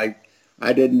 Yeah,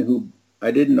 I didn't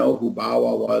know who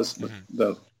Bawa was, mm-hmm.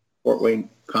 the Fort Wayne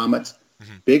Comets,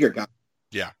 mm-hmm. bigger guy.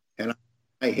 Yeah. And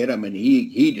I hit him, and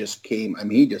he just came. I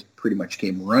mean, he just pretty much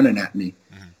came running at me,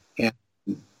 mm-hmm. and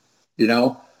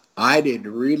I did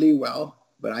really well,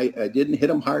 but I didn't hit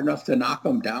him hard enough to knock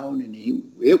him down, and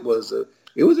it was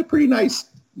a pretty nice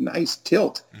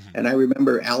tilt. Mm-hmm. And I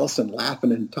remember Allison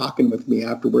laughing and talking with me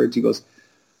afterwards. He goes,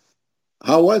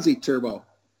 "How was he, Turbo?"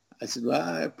 I said,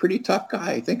 "Well, pretty tough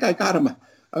guy. I think I got him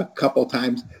a couple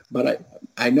times, but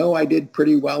I know I did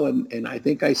pretty well, and I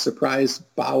think I surprised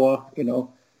Bawa,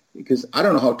 because I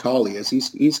don't know how tall he is.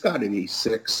 He's got to be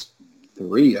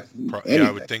 6'3". Yeah,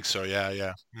 I would think so. Yeah.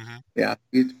 Mm-hmm. Yeah,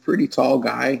 he's a pretty tall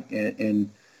guy, and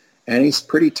he's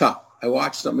pretty tough. I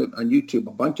watched some on YouTube,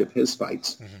 a bunch of his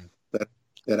fights mm-hmm.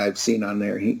 that I've seen on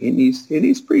there.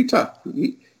 He's pretty tough.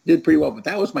 did pretty well. But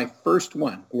that was my first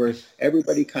one where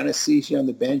everybody kind of sees you on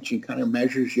the bench and kind of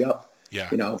measures you up. Yeah.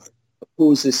 You know,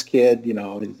 who's this kid? You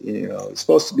know, it's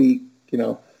supposed to be, you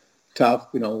know, tough.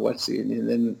 You know, what's he? And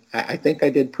then I think I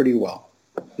did pretty well.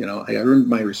 You know, I earned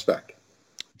my respect.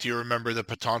 Do you remember the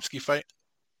Potomsky fight?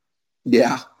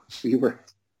 Yeah, we were.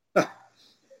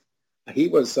 He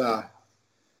was.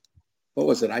 What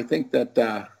was it? I think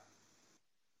that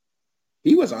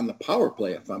he was on the power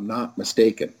play, if I'm not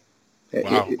mistaken.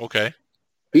 Wow. Okay.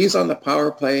 He's on the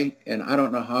power play, and I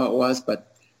don't know how it was,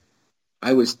 but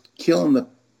I was killing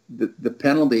the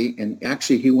penalty, and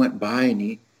actually he went by and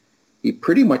he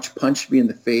pretty much punched me in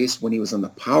the face when he was on the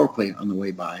power play on the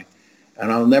way by,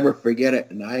 and I'll never forget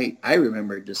it. And I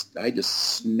remember I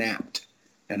just snapped,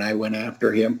 and I went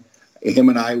after him. Him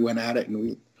and I went at it,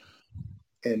 and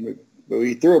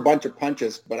we threw a bunch of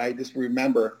punches. But I just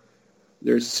remember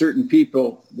there's certain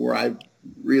people where I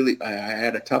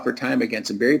had a tougher time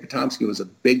against him. Barry Potomsky was a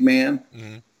big man.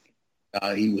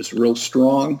 Mm-hmm. He was real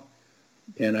strong.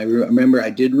 And I remember I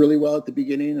did really well at the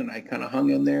beginning, and I kind of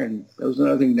hung in there. And that was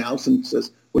another thing. Nelson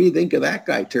says, "What do you think of that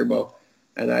guy, Turbo?"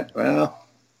 And I thought, well,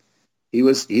 he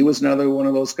was another one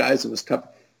of those guys that was tough.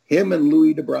 Him and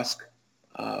Louis DeBrusque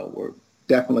were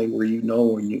definitely where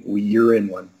when you're in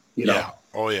one. You know? Yeah.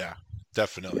 Oh yeah,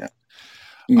 definitely. Yeah.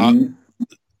 Mm-hmm.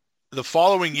 The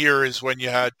following year is when you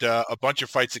had a bunch of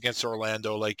fights against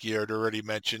Orlando, like you had already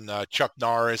mentioned. Chuck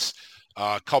Norris,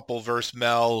 Couple versus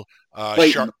Mel.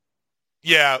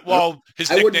 Yeah, well,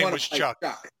 his nickname was Chuck.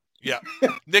 Yeah,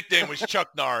 nickname was Chuck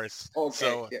Norris. Okay.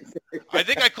 So I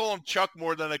think I call him Chuck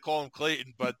more than I call him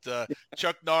Clayton, but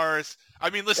Chuck Norris. I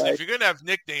mean, listen, if you're going to have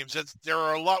nicknames, there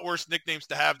are a lot worse nicknames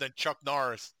to have than Chuck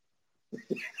Norris.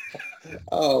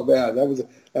 Oh man, that was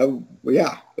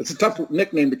it's a tough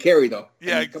nickname to carry though.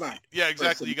 Yeah, I mean, come on. Yeah,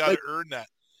 exactly. You got to earn that.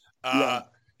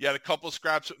 You had a couple of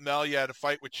scraps with Mel. You had a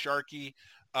fight with Sharky.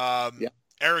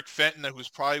 Eric Fenton, who was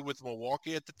probably with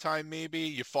Milwaukee at the time, maybe.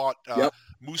 You fought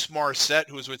Moose Marset,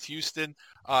 who was with Houston.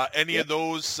 Any of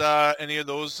those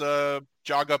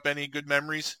jog up any good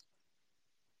memories?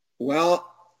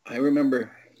 Well, I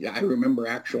remember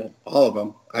all of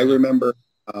them. I remember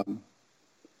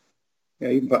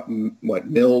even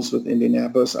Mills with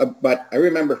Indianapolis. But I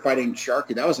remember fighting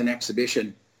Sharky. That was an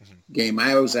exhibition game.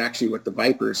 I was actually with the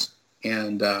Vipers,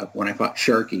 and when I fought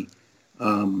Sharky,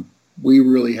 we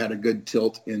really had a good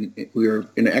tilt. We were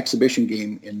in an exhibition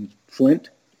game in Flint,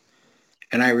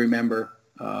 and I remember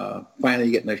finally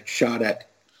getting a shot at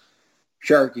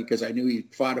Sharky because I knew he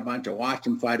fought a bunch. I watched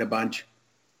him fight a bunch,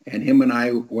 and him and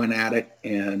I went at it,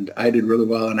 and I did really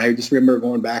well. And I just remember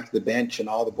going back to the bench and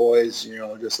all the boys,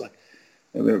 just like,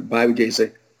 I remember Bobby J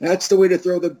say, "That's the way to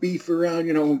throw the beef around,"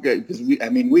 because we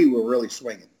were really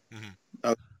swinging.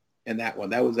 Mm-hmm. And that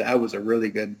was a really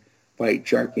good fight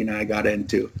Sharky and I got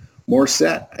into.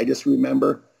 Morset, I just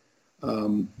remember,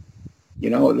 it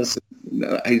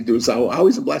was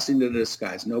always a blessing to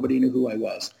disguise. Nobody knew who I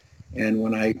was. And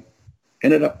when I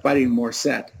ended up fighting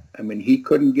Morset, he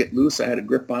couldn't get loose. I had a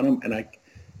grip on him, and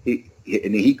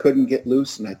he couldn't get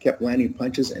loose, and I kept landing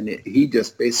punches, and he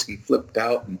just basically flipped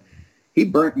out, and he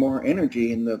burnt more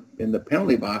energy in the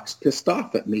penalty box, pissed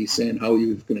off at me, saying how he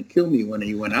was going to kill me when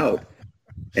he went out.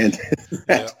 And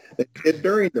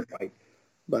during the fight.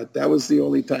 But that was the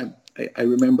only time I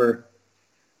remember.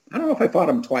 I don't know if I fought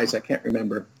him twice. I can't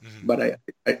remember. Mm-hmm. But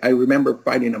I remember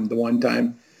fighting him the one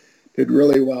time. Did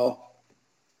really well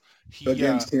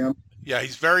against him. Yeah,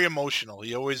 he's very emotional.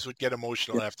 He always would get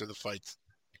emotional after the fights.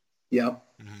 Yeah.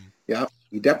 Mm-hmm. Yeah.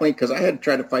 He definitely, because I had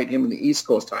tried to fight him in the East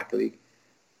Coast Hockey League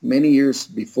many years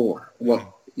before.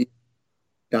 Well,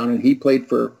 he played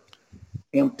for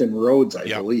Hampton Roads, I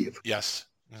believe. Yes.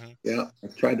 Mm-hmm. Yeah, I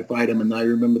tried to fight him, and I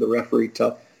remember the referee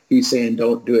he's saying,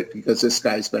 "Don't do it because this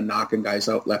guy's been knocking guys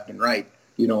out left and right.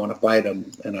 You don't want to fight him."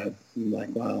 And I'm like,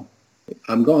 "Well,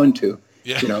 I'm going to."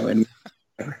 Yeah. And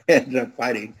I ended up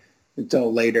fighting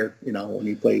until later. When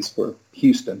he plays for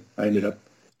Houston, I ended up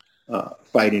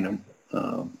fighting him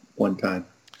one time.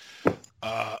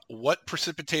 What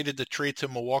precipitated the trade to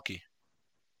Milwaukee?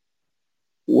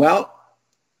 Well,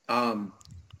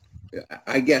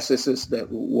 I guess this is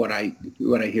what I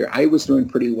hear. I was doing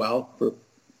pretty well for,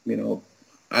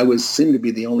 I seemed to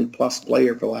be the only plus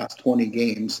player for the last 20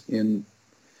 games in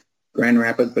Grand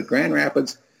Rapids. But Grand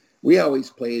Rapids, we always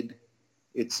played,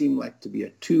 it seemed like to be a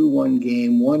 2-1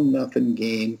 game, 1-0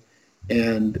 game.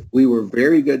 And we were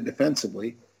very good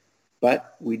defensively,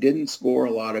 but we didn't score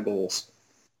a lot of goals.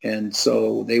 And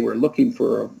so they were looking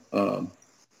for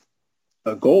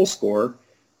a goal scorer.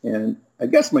 And I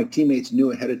guess my teammates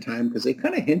knew ahead of time because they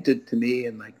kind of hinted to me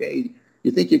and like, "Hey,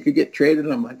 you think you could get traded?"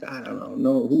 And I'm like, "I don't know.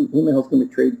 No, who the hell's going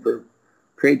to trade for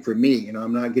trade for me.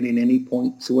 I'm not getting any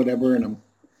points or whatever, and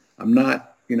I'm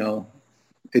not,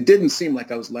 it didn't seem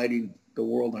like I was lighting the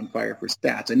world on fire for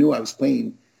stats. I knew I was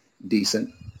playing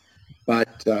decent,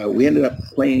 but we ended up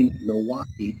playing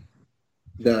Milwaukee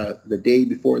the day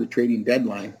before the trading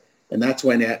deadline, and that's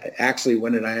when I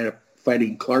ended up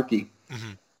fighting Clarkie.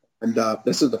 Mm-hmm. And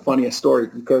this is the funniest story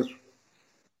because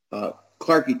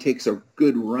Clarkie takes a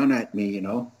good run at me,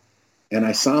 and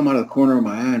I saw him out of the corner of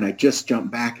my eye, and I just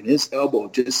jumped back, and his elbow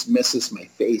just misses my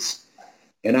face.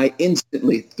 And I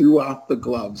instantly threw off the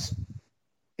gloves,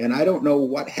 and I don't know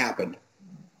what happened.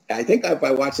 I think if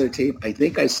I watch the tape, I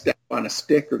think I stepped on a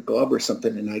stick or glove or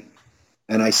something,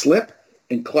 and I slip,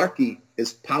 and Clarkie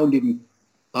is pounding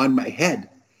on my head.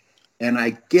 And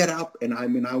I get up, and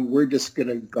we're just going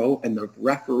to go, and the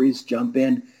referees jump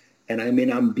in, and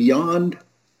I'm beyond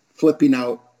flipping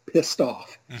out, pissed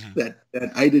off that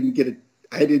I didn't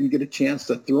get a chance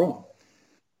to throw him.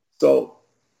 So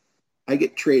I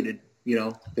get traded,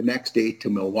 the next day to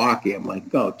Milwaukee. I'm like,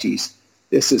 oh geez,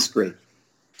 this is great.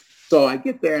 So I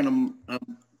get there and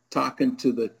I'm talking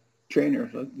to the trainer.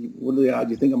 Like, what are the odds?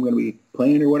 Do you think I'm going to be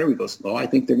playing or whatever? He goes, oh, I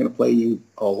think they're going to play you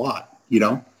a lot,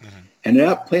 and they're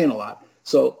not playing a lot.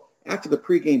 So after the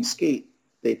pregame skate,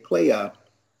 they play a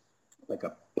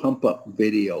pump-up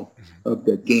video of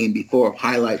the game before,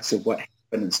 highlights of what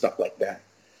happened and stuff like that.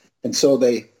 And so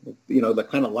they, the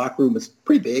kind of locker room is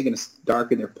pretty big and it's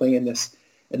dark, and they're playing this,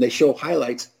 and they show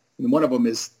highlights. And one of them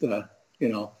is the,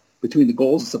 between the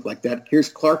goals and stuff like that.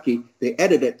 Here's Clarkie. They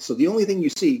edit it, so the only thing you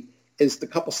see is the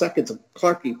couple seconds of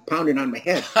Clarkie pounding on my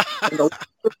head.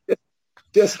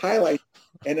 Just highlight.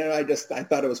 And then I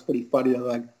thought it was pretty funny. I'm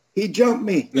like, he jumped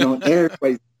me, and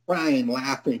everybody's crying,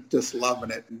 laughing, just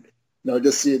loving it. And,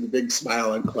 just seeing the big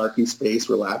smile on Clarkie's face,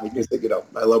 we're laughing because,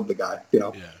 I love the guy,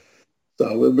 Yeah.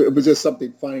 So it was just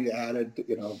something funny to add,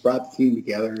 brought the team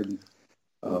together. And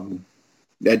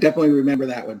I definitely remember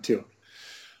that one too.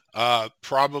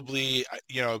 Probably,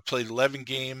 played 11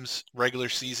 games, regular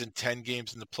season, 10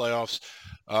 games in the playoffs.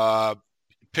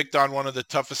 Picked on one of the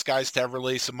toughest guys to ever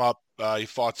lace him up. He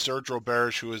fought Serge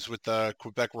Roberge, who was with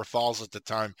Quebec Rafales at the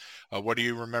time. What do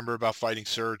you remember about fighting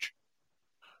Serge?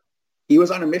 He was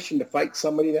on a mission to fight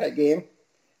somebody that game,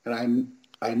 and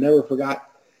I never forgot.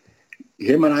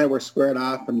 Him and I were squared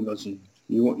off, and he goes, you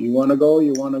want to go?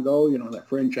 You want to go? That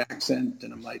French accent.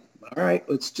 And I'm like, all right,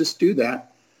 let's just do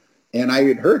that. And I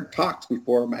had heard talks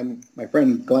before. My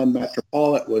friend Glenn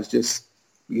Metropolit was just,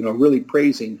 really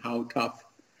praising how tough,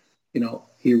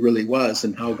 he really was,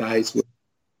 and how guys would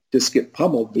just get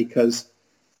pummeled because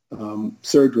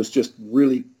Serge was just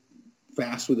really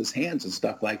fast with his hands and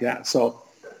stuff like that. So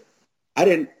I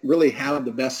didn't really have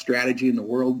the best strategy in the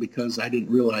world because I didn't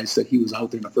realize that he was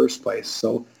out there in the first place.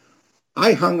 So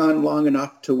I hung on long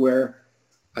enough to where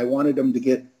I wanted him to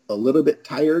get a little bit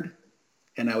tired,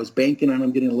 and I was banking on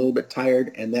him getting a little bit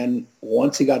tired. And then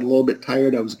once he got a little bit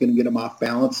tired, I was going to get him off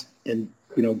balance and,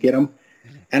 get him.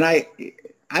 And I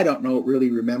don't really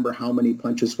remember how many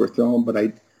punches were thrown, but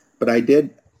I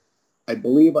did. I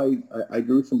believe I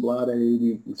drew some blood. I may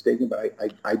be mistaken, but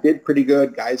I did pretty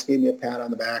good. Guys gave me a pat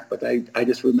on the back, but I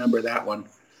just remember that one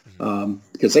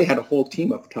because they had a whole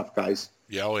team of tough guys.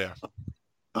 Yeah, oh yeah.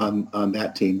 On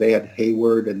that team, they had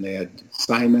Hayward and they had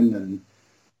Simon and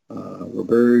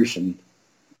Roberge and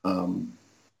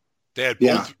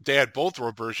they had both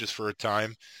Roberges for a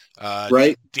time.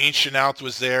 Right. Dean Chenault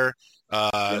was there.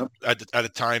 At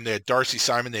the time, they had Darcy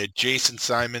Simon, they had Jason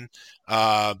Simon.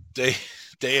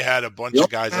 They had a bunch of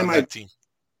guys on that team.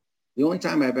 The only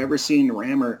time I've ever seen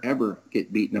Rammer ever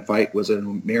get beat in a fight was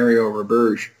when Mario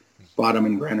Roberge fought him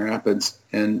in Grand Rapids,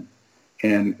 and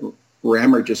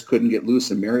Rammer just couldn't get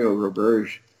loose, and Mario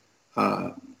Roberge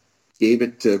gave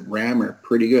it to Rammer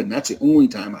pretty good, and that's the only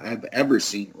time I've ever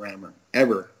seen Rammer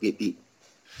ever get beat.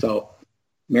 So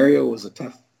Mario was a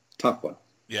tough one.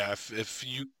 Yeah, if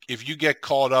you get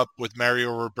caught up with Mario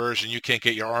Roberge and you can't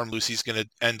get your arm loose, he's going to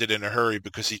end it in a hurry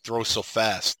because he throws so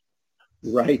fast.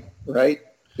 Right,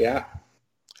 yeah.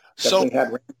 A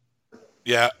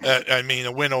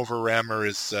win over Rammer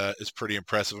is pretty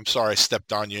impressive. I'm sorry I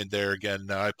stepped on you in there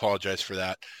again. I apologize for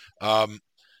that.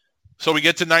 So we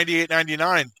get to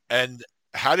 98-99, and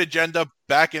how did you end up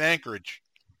back in Anchorage?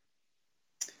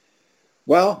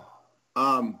 Well,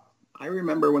 I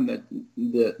remember when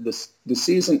the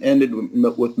season ended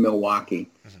with Milwaukee,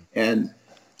 and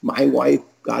my wife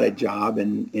got a job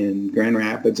in Grand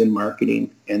Rapids in marketing.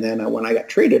 And then when I got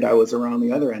traded, I was around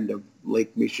the other end of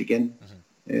Lake Michigan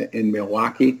in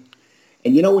Milwaukee.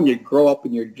 And, when you grow up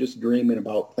and you're just dreaming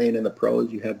about playing in the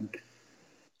pros, you have,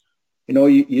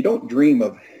 you don't dream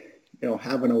of,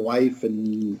 having a wife,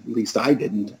 and at least I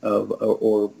didn't,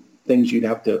 or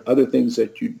other things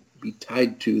that you'd be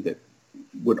tied to that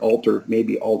would alter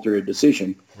a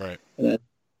decision. Right. And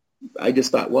I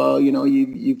just thought, well,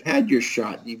 you've had your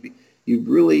shot. If you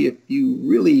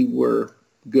really were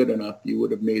good enough, you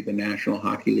would have made the National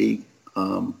Hockey League.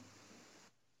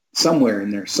 Somewhere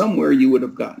in there, somewhere you would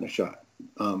have gotten a shot.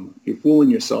 You're fooling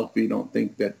yourself if you don't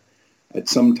think that at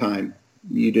some time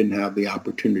you didn't have the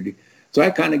opportunity. So I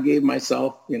kind of gave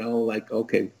myself,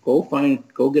 okay,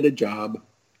 go get a job,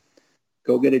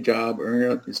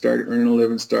 start earning a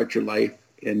living, start your life,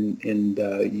 and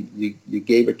you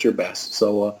gave it your best.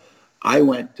 So I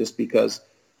went just because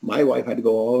my wife had to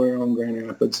go all around Grand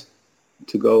Rapids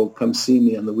to go come see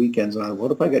me on the weekends. And I thought,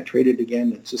 what if I got traded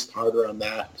again? It's just harder on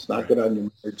that. It's not good on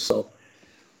your marriage. So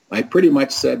I pretty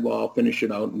much said, well, I'll finish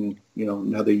it out in,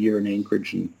 another year in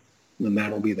Anchorage, and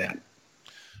that'll be that.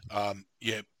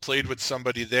 You played with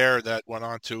somebody there that went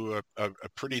on to a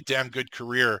pretty damn good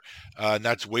career, and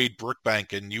that's Wade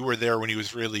Brookbank, and you were there when he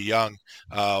was really young.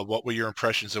 What were your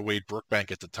impressions of Wade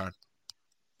Brookbank at the time?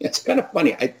 It's kind of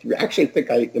funny. I actually think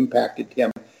I impacted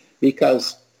him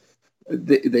because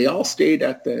they all stayed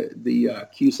at the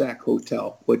Cusack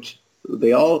Hotel, which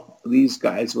these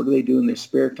guys, what do they do in their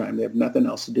spare time? They have nothing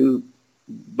else to do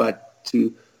but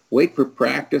to wait for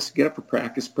practice, get up for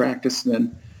practice, and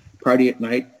then party at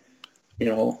night,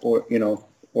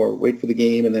 or wait for the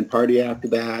game and then party after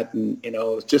that. And,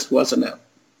 it just wasn't a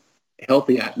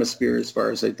healthy atmosphere as far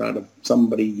as I thought of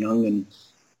somebody young and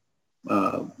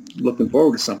looking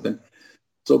forward to something.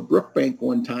 So Brookbank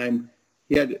one time,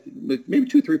 he had maybe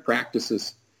 2-3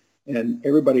 practices, and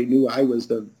everybody knew I was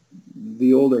the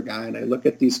older guy. And I look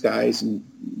at these guys, and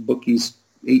Bookie's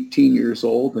 18 years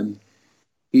old, and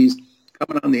he's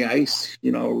coming on the ice,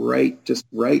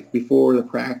 right before the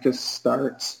practice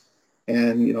starts.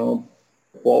 And,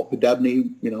 Walt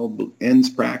Podubny, ends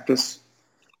practice.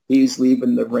 He's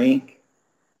leaving the rink.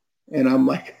 And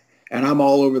I'm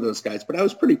all over those guys. But I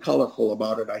was pretty colorful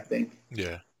about it, I think.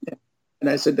 Yeah. And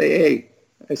I said,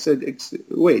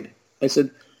 Wade, I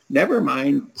said, never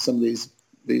mind some of these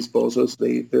bozos.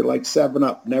 They're like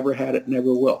 7-Up. Never had it,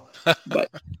 never will. But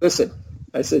listen,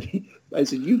 I said,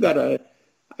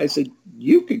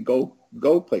 you could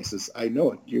go places. I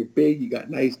know it. You're big. You got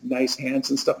nice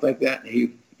hands and stuff like that.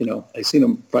 And I seen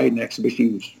him fight in exhibition.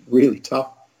 He was really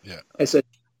tough. Yeah. I said,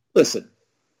 listen,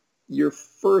 you're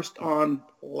first on,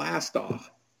 last off,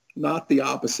 not the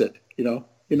opposite. You're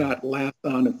not last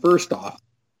on and first off.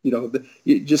 You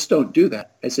just don't do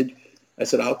that. I said,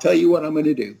 I'll tell you what I'm going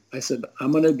to do. I said,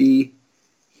 I'm going to be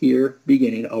here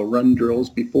beginning. I'll run drills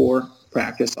before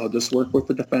practice. I'll just work with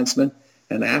the defenseman.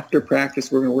 And after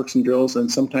practice, we're going to work some drills,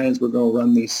 and sometimes we're going to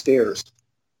run these stairs,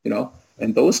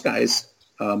 And those guys,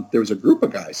 there was a group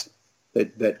of guys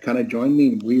that kind of joined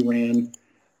me, and we ran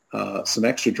some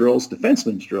extra drills,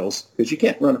 defenseman's drills, because you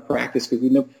can't run a practice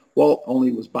because Walt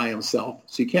only was by himself,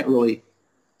 so you can't really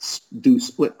do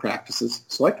split practices.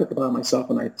 So I took it on myself,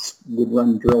 and I would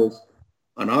run drills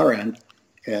on our end,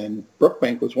 and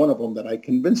Brookbank was one of them that I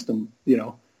convinced him,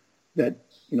 that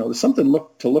there's something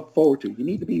to look forward to. You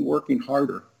need to be working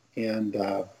harder, and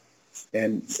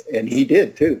he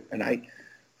did too. And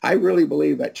I really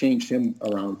believe that changed him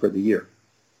around for the year.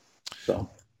 So,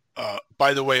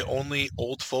 by the way, only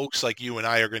old folks like you and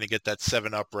I are going to get that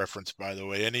 7-Up reference. By the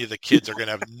way, any of the kids are going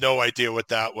to have no idea what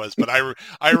that was. But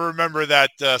I remember that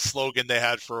slogan they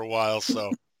had for a while.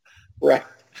 So, right.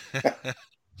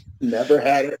 Never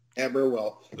had it, ever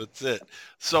will. That's it.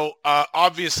 So,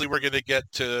 obviously, we're going to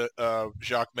get to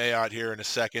Jacques Mayotte here in a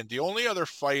second. The only other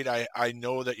fight I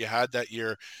know that you had that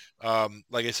year,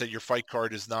 like I said, your fight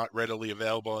card is not readily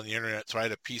available on the internet, so I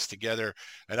had to piece together.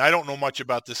 And I don't know much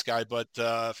about this guy, but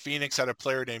Phoenix had a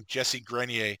player named Jesse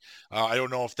Grenier. I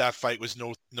don't know if that fight was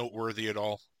noteworthy at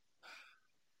all.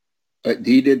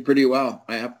 He did pretty well.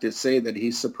 I have to say that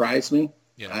he surprised me.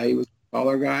 Yeah. He was a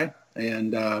taller guy,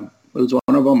 and it was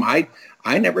one of them. I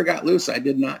never got loose. I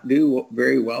did not do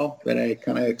very well, but I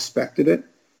kind of expected it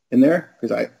in there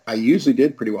because I usually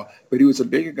did pretty well. But he was a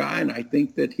bigger guy, and I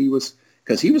think that he was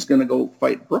going to go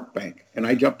fight Brookbank, and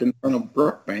I jumped in front of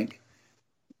Brookbank.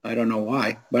 I don't know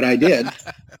why, but I did.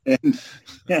 And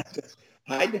yeah,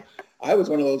 I was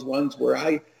one of those ones where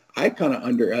I kind of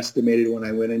underestimated when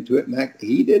I went into it, and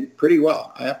he did pretty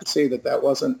well. I have to say that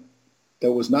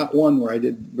was not one where I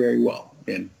did very well.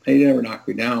 And he never knocked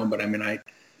me down, but I mean,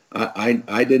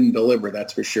 I didn't deliver.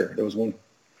 That's for sure. There was one.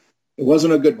 It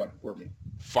wasn't a good one for me.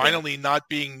 Finally, not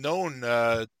being known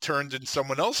turned in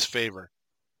someone else's favor.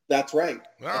 That's right.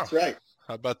 Wow. That's right.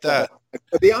 How about that?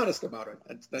 I'll be honest about it.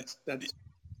 That's it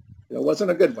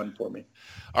wasn't a good one for me.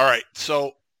 All right.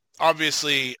 So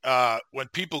obviously, when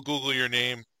people Google your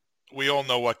name, we all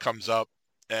know what comes up,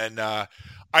 and I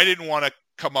didn't want to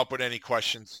come up with any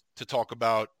questions to talk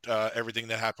about everything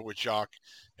that happened with Jacques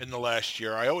in the last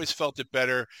year. I always felt it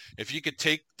better if you could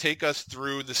take us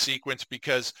through the sequence,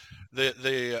 because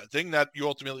the thing that you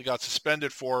ultimately got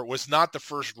suspended for was not the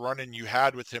first run-in you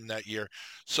had with him that year.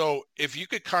 So if you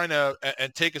could kind of,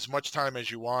 and take as much time as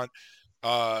you want,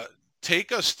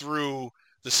 take us through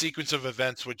the sequence of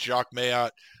events with Jacques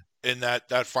Mayotte in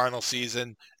that final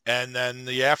season, and then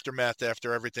the aftermath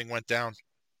after everything went down.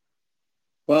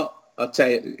 Well, I'll tell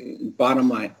you, bottom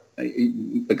line,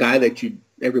 the guy that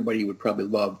everybody would probably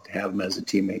love to have him as a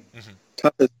teammate.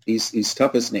 Mm-hmm. He's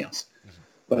tough as nails. Mm-hmm.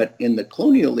 But in the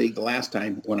Colonial League the last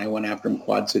time when I went after him,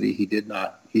 Quad City, he did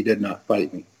not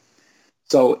fight me.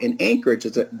 So in Anchorage,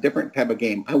 it's a different type of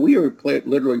game. We were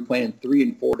literally playing 3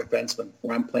 and 4 defensemen,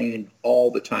 where I'm playing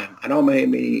all the time. I don't know how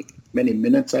many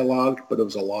minutes I logged, but it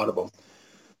was a lot of them.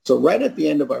 So right at the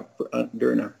end of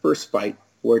during our first fight,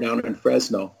 we're down in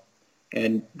Fresno,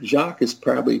 and Jacques has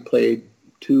probably played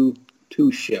two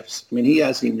shifts. I mean, he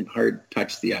hasn't even hard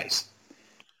touched the ice.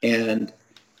 And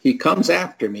he comes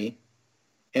after me,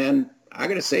 and I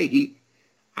got to say,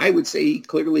 I would say he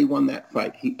clearly won that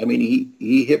fight.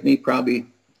 He hit me probably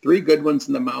 3 good ones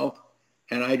in the mouth,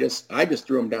 and I just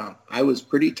threw him down. I was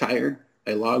pretty tired.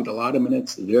 I logged a lot of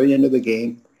minutes at the very end of the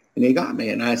game, and he got me.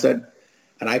 And I said,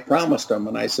 and I promised him,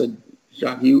 and I said,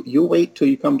 Jacques, you wait till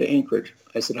you come to Anchorage.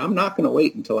 I said, I'm not going to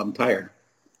wait until I'm tired.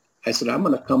 I said, I'm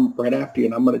going to come right after you,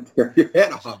 and I'm going to tear your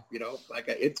head off.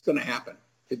 It's going to happen.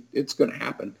 It's going to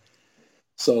happen.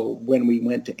 So when we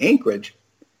went to Anchorage,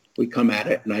 we come at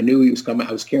it, and I knew he was coming.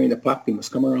 I was carrying the puck. He was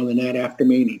coming around the net after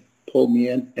me, and he pulled me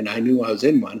in, and I knew I was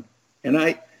in one. And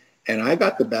I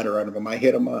got the better out of him. I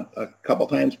hit him a couple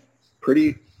times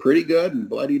pretty good and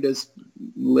bloodied his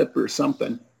lip or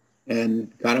something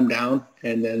and got him down.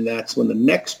 And then that's when the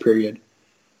next period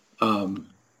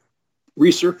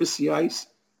resurfaced the ice,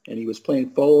 and he was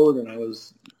playing forward, and I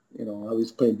was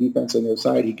playing defense on the other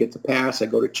side. He gets a pass. I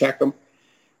go to check him.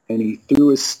 And he threw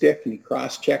his stick, and he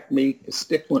cross-checked me. His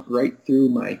stick went right through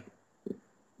my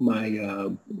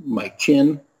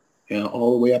chin, and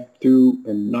all the way up through,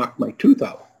 and knocked my tooth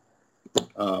out.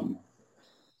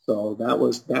 So that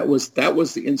was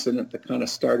the incident that kind of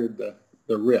started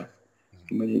the riff.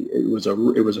 I mean, it was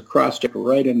a cross-check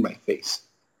right in my face.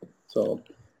 So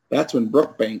that's when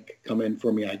Brookbank come in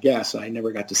for me. I guess I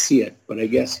never got to see it, but I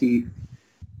guess he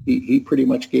pretty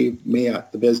much gave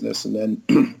Mayotte the business, and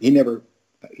then he never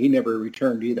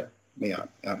returned either, Mayotte,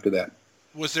 after that.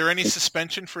 Was there any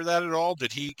suspension for that at all?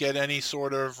 Did he get any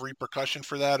sort of repercussion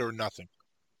for that, or nothing?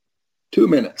 2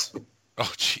 minutes.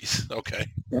 Oh, jeez.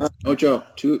 Okay. Yeah, no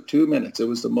joke. 2 minutes. It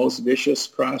was the most vicious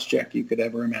cross-check you could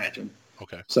ever imagine.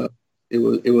 Okay. So it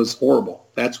was horrible.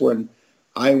 That's when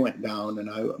I went down,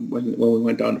 and when we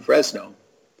went down to Fresno,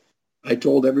 I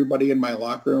told everybody in my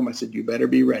locker room, I said, you better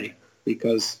be ready,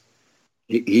 because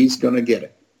he's going to get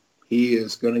it. He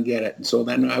is going to get it. And so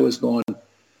then I was going,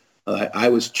 I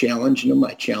was challenging them.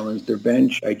 I challenged their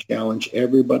bench. I challenged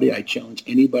everybody. I challenged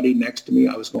anybody next to me.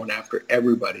 I was going after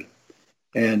everybody.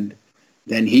 And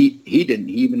then he didn't.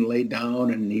 He even laid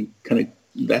down, and he kind of,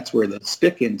 that's where the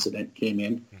stick incident came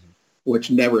in, which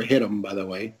never hit him, by the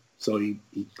way. So he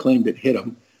claimed it hit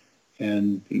him.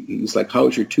 And he was like,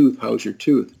 how's your tooth? How's your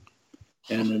tooth?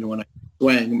 And then when I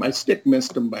swung, my stick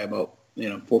missed him by about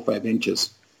 4 or 5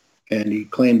 inches. And he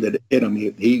claimed that it hit him.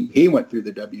 He went through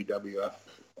the WWF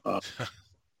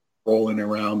rolling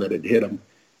around that it hit him,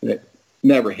 and it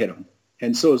never hit him.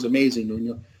 And so it was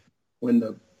amazing when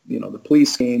the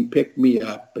police came, picked me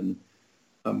up, and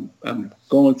I'm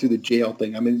going through the jail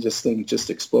thing. I mean, this thing just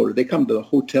exploded. They come to the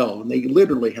hotel, and they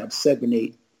literally have 7,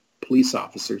 8 police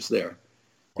officers there,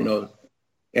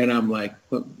 And I'm like,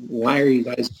 why are you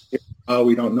guys here? Oh,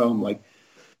 we don't know. I'm like,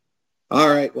 all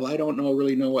right, well, I don't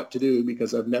really know what to do,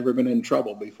 because I've never been in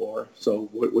trouble before. So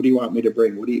what do you want me to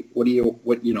bring? What do you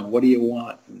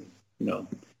want? And,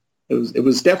 it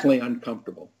was definitely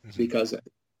uncomfortable, because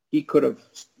he could have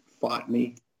fought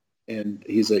me, and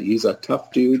he's a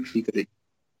tough dude. He could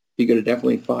have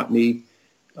definitely fought me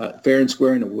fair and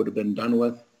square, and it would have been done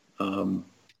with.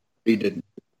 He didn't.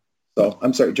 So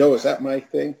I'm sorry, Joe, is that my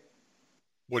thing?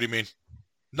 What do you mean?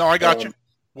 No, I got you.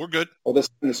 We're good. Well, this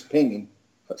thing is pinging.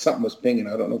 Something was pinging.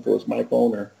 I don't know if it was my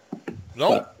phone or...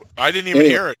 No, I didn't even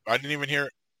hear it.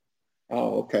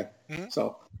 Oh, okay. Mm-hmm.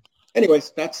 So,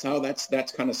 anyways, that's how that's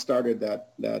kind of started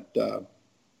that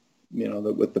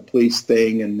with the police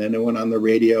thing, and then it went on the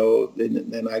radio,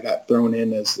 and then I got thrown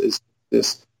in as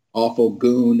this awful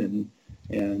goon,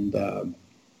 and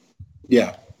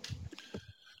yeah,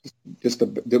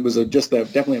 it was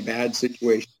definitely a bad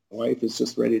situation. My wife is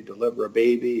just ready to deliver a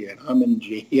baby, and I'm in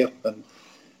jail. And,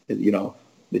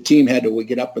 the team had to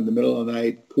get up in the middle of the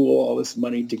night, pool all this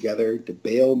money together to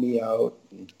bail me out.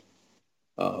 And,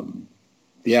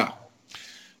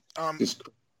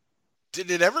 Did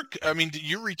it ever? I mean,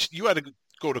 you had to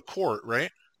go to court,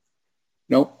 right?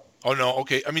 Nope. Oh no.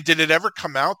 Okay. I mean, did it ever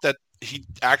come out that he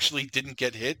actually didn't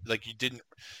get hit? Like you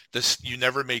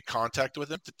never made contact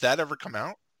with him? Did that ever come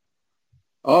out?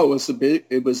 Oh, it was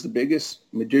the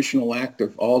biggest magicianal act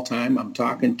of all time. I'm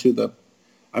talking to the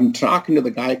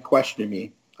guy questioning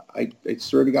me. I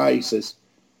swear to God, he says,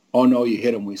 "Oh no, you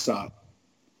hit him. We saw it."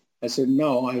 I said,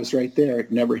 "No, I was right there.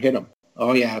 It never hit him."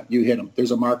 "Oh yeah, you hit him.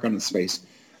 There's a mark on his face."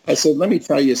 I said, "Let me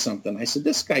tell you something." I said,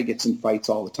 "This guy gets in fights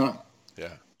all the time."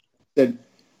 Yeah. I said,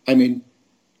 I mean,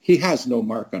 he has no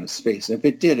mark on his face. If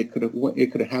it did, it could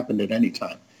have happened at any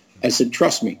time. I said,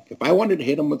 "Trust me. If I wanted to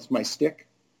hit him with my stick,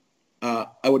 I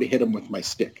would have hit him with my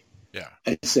stick." Yeah.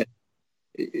 I said,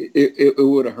 it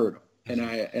would have hurt him. And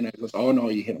I was, "Oh no,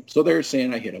 you hit him." So they're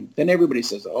saying I hit him. Then everybody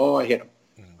says, "Oh, I hit him."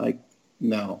 Like,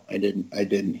 no, I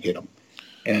didn't hit him.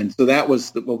 And so that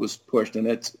was what was pushed, and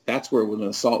that's where it was an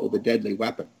assault with a deadly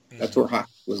weapon. That's where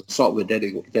hockey was assault with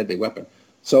a deadly weapon.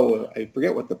 So I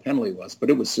forget what the penalty was,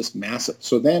 but it was just massive.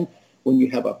 So then when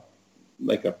you have a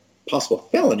possible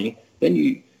felony, then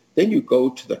you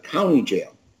go to the county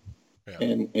jail,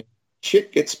 and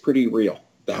shit gets pretty real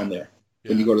down there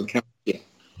when you go to the county jail.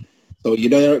 So you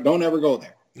don't ever go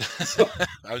there. So,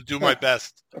 I'll do my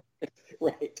best.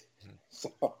 Right.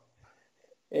 So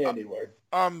anyway.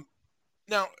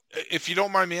 Now, if you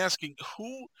don't mind me asking,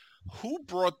 who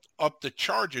brought up the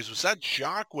charges? Was that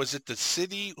Jacques? Was it the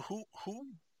city? Who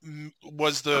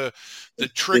was the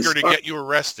trigger to get you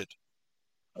arrested?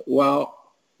 Well,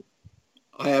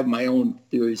 I have my own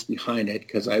theories behind it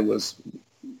because I was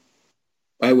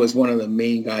one of the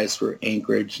main guys for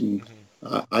Anchorage, and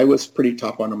I was pretty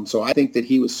tough on him. So I think that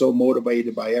he was so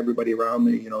motivated by everybody around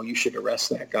me. You should arrest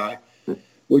that guy,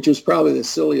 which was probably the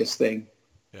silliest thing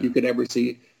you could ever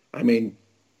see. I mean,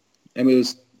 it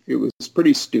was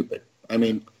pretty stupid. I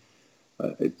mean,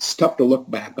 it's tough to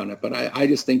look back on it, but I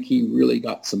just think he really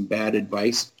got some bad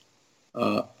advice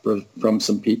from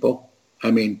some people.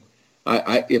 I mean,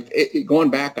 going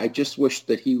back, I just wish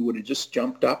that he would have just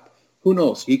jumped up. Who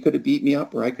knows? He could have beat me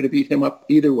up, or I could have beat him up.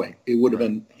 Either way, it would have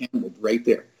been handled right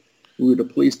there. We would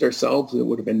have policed ourselves. It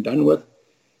would have been done with,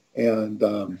 and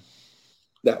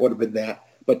that would have been that.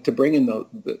 But to bring in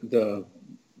the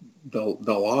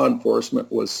law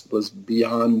enforcement was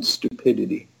beyond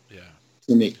stupidity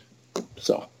to me.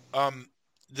 So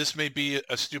this may be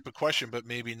a stupid question, but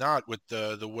maybe not. With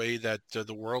the way that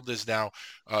the world is now,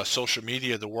 social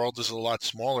media, the world is a lot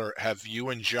smaller. Have you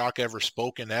and Jacques ever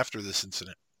spoken after this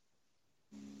incident?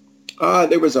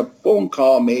 There was a phone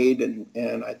call made,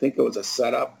 and I think it was a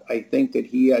setup. I think that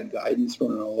he had guidance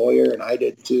from a lawyer, and I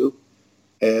did too,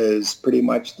 as pretty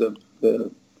much the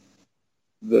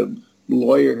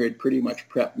lawyer had pretty much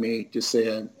prepped me to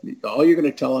say, all you're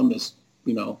going to tell him is,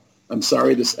 "I'm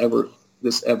sorry this ever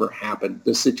happened.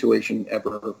 This situation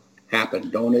ever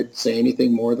happened. Don't say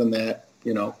anything more than that,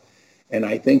 And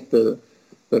I think the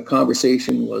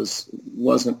conversation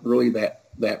wasn't really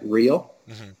that real,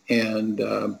 and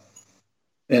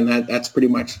that's pretty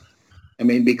much. I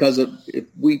mean, because if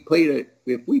we played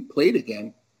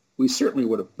again, we certainly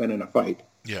would have been in a fight.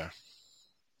 Yeah.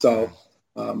 So.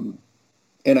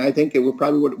 And I think we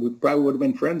probably would have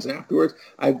been friends afterwards.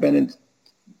 I've been in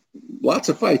lots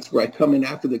of fights where I come in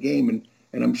after the game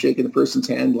and I'm shaking the person's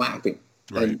hand, laughing.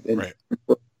 Right.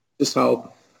 Just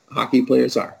how hockey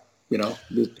players are, And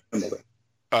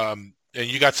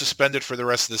you got suspended for the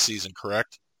rest of the season,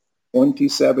 correct?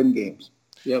 27 games.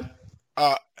 Yep.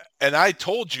 And I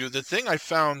told you the thing I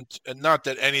found, and not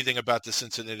that anything about this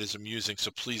incident is amusing, so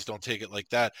please don't take it like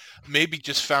that. Maybe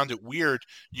just found it weird.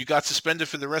 You got suspended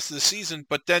for the rest of the season,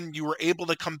 but then you were able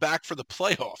to come back for the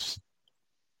playoffs.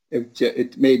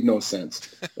 It made no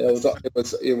sense.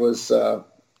 It was.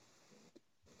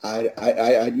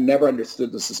 I never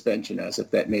understood the suspension as if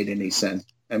that made any sense.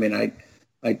 I mean,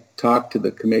 I talked to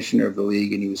the commissioner of the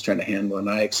league, and he was trying to handle it, and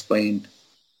I explained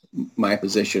my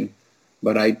position.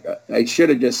 But I should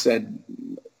have just said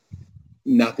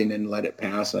nothing and let it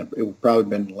pass. It would probably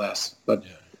been less. But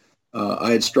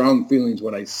I had strong feelings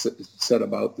what I said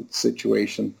about the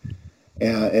situation.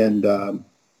 And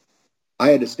I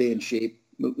had to stay in shape.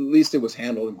 At least it was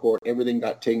handled in court. Everything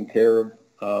got taken care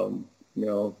of.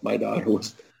 My daughter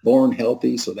was born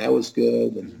healthy, so that was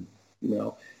good. And,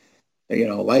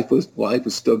 life was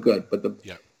still good. But the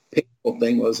painful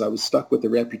thing was I was stuck with the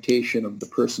reputation of the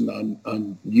person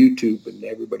on YouTube, and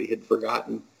everybody had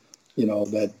forgotten,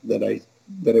 that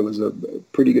that I was a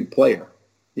pretty good player,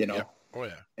 you know. Yeah. Oh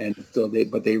yeah. And so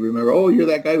they remember, oh, you're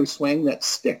that guy who swung that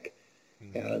stick.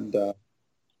 And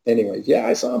anyways, yeah,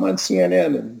 I saw him on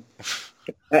CNN, and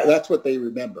that's what they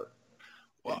remember.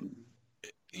 Well,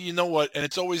 you know what? And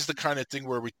it's always the kind of thing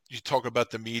where you talk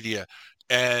about the media,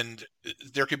 and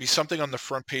there could be something on the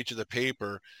front page of the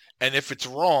paper, and if it's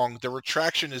wrong, the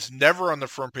retraction is never on the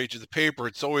front page of the paper.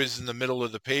 It's always in the middle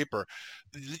of the paper.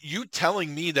 You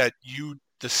telling me that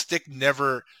the stick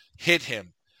never hit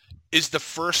him is the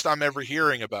first I'm ever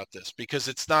hearing about this, because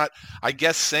it's not, I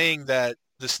guess saying that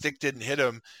the stick didn't hit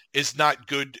him is not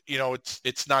good. You know,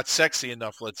 it's not sexy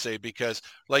enough, let's say, because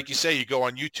like you say, you go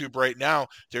on YouTube right now,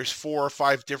 there's 4 or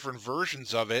 5 different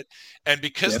versions of it. And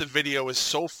because the video is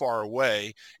so far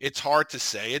away, it's hard to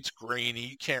say. It's grainy.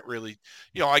 You can't really,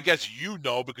 I guess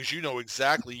because you know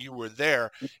exactly, you were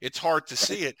there. It's hard to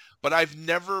see it, but I've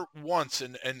never once,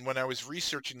 and when I was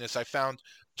researching this, I found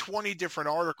 20 different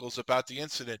articles about the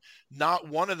incident. Not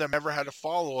one of them ever had a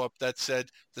follow-up that said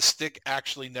the stick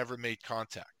actually never made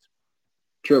contact.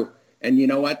 True. And you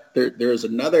know what? There's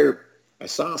another, I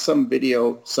saw some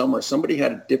video somewhere, somebody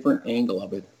had a different angle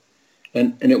of it.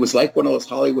 And it was like one of those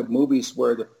Hollywood movies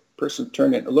where the person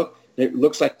turned it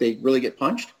looks like they really get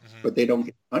punched, but they don't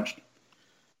get punched.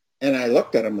 And I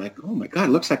looked at him like, oh my God,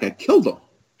 it looks like I killed him,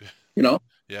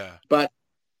 Yeah. But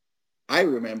I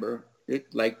remember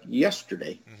it like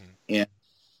yesterday, and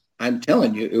I'm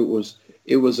telling you,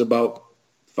 it was about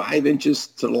 5 inches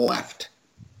to the left.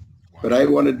 Wow. But I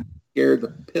wanted to scare the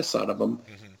piss out of him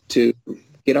to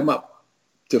get him up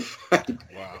to fight.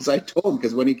 Because I told him,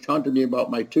 because when he taunted me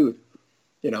about my tooth,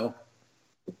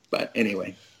 But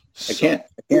anyway, I can't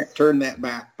turn that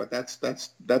back. But that's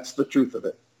the truth of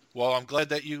it. Well, I'm glad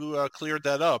that you cleared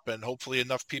that up, and hopefully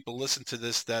enough people listen to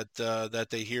this that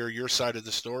they hear your side of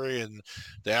the story, and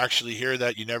they actually hear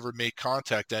that you never made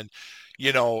contact. And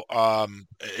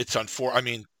it's unfortunate. I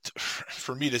mean,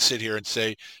 for me to sit here and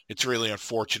say it's really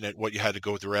unfortunate what you had to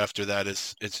go through after that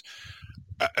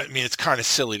it's kind of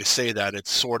silly to say that.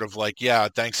 It's sort of like, yeah,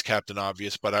 thanks, Captain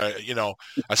Obvious. But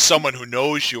as someone who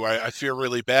knows you, I feel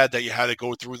really bad that you had to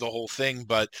go through the whole thing.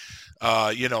 But,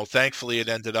 thankfully it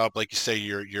ended up, like you say,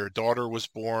 your daughter was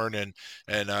born and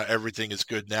everything is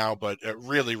good now. But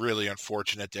really, really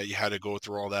unfortunate that you had to go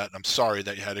through all that. And I'm sorry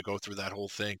that you had to go through that whole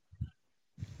thing.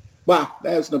 Well,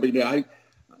 that's no big deal.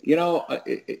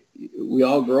 We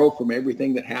all grow from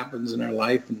everything that happens in our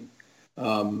life. And,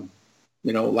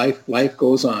 life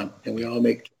goes on, and we all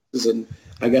make choices. And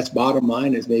I guess bottom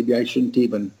line is maybe I shouldn't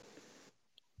even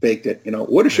faked it.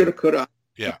 Woulda, shoulda, coulda.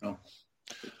 Yeah.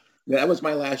 That was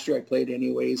my last year I played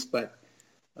anyways, but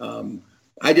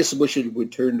I just wish it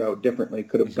would turned out differently.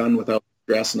 Could have done without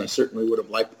stress, and I certainly would have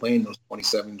liked playing those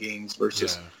 27 games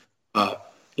versus,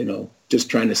 just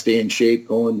trying to stay in shape,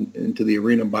 going into the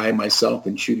arena by myself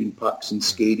and shooting pucks and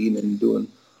skating and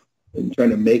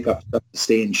trying to make up stuff to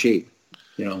stay in shape.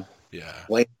 Yeah.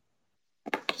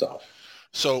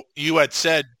 So you had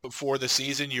said before the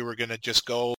season you were going to just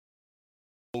go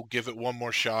give it one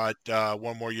more shot,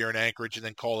 one more year in Anchorage, and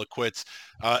then call it quits.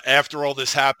 After all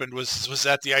this happened, was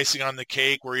that the icing on the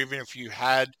cake, where even if you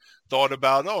had thought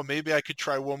about, maybe I could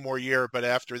try one more year, but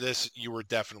after this you were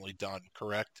definitely done,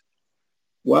 correct?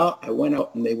 Well, I went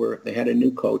out and they had a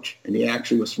new coach, and he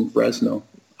actually was from Fresno.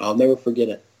 I'll never forget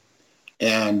it.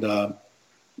 And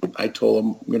I told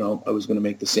him, I was going to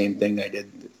make the same thing I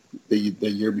did the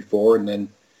year before. And then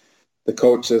the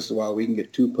coach says, well, we can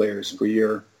get 2 players per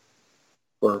year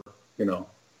for,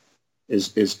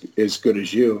 as good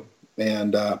as you.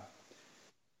 And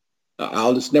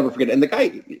I'll just never forget it. And the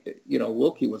guy,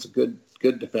 Wilkie was a good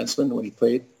defenseman when he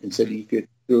played, and said he could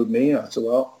do with me. I said,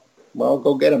 well,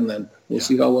 go get him then. We'll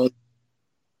see how well.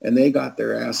 And they got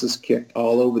their asses kicked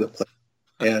all over the place.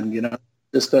 And,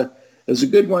 it was a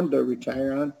good one to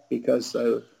retire on, because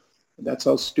that's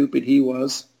how stupid he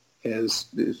was, is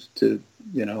to,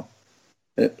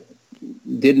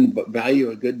 didn't value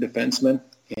a good defenseman.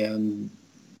 And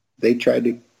they tried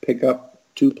to pick up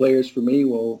 2 players for me.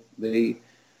 Well, they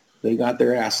got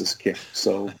their asses kicked.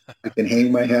 So I can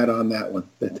hang my hat on that one.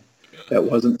 That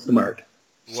wasn't smart.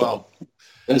 Well, so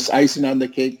that's icing on the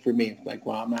cake for me. Like,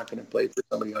 well, I'm not going to play for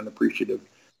somebody unappreciative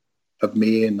of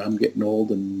me, and I'm getting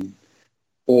old and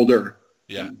older.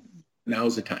 Yeah. And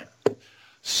now's the time.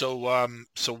 So,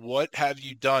 so what have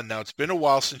you done? Now, it's been a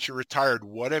while since you retired.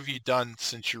 What have you done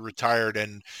since you retired?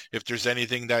 And if there's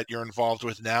anything that you're involved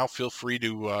with now, feel free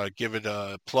to give it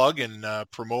a plug and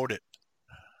promote it.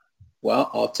 Well,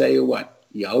 I'll tell you what.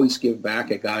 You always give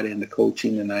back. I got into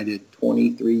coaching, and I did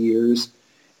 23 years.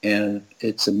 And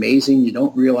it's amazing. You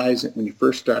don't realize it when you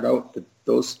first start out, that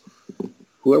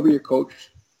whoever your coach,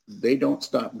 they don't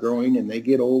stop growing, and they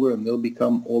get older, and they'll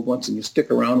become old ones, and you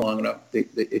stick around long enough,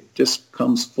 it just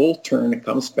comes full turn. It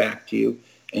comes back to you,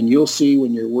 and you'll see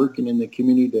when you're working in the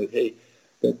community that, hey,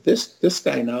 that this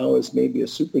guy now is maybe a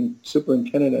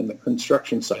superintendent on the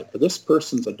construction site, or this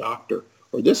person's a doctor,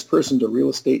 or this person's a real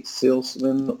estate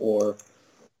salesman, or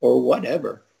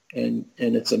whatever. And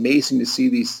it's amazing to see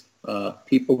these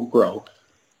people grow,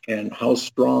 and how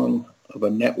strong of a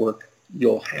network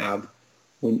you'll have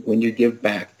when you give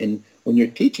back. And when you're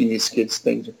teaching these kids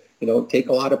things, take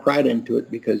a lot of pride into it,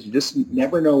 because you just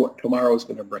never know what tomorrow is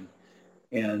going to bring.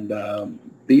 And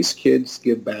these kids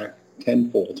give back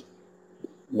tenfold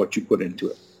what you put into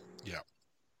it. Yeah.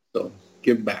 So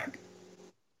give back.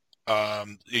 Are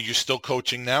you still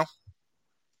coaching now?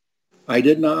 I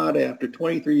did not. After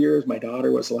 23 years, my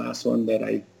daughter was the last one that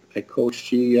I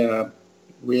coached. We were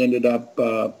runner-up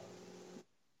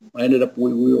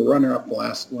the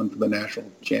last one for the national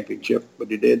championship,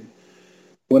 but he did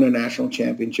win a national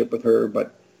championship with her.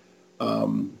 But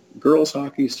girls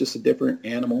hockey is just a different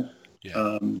animal.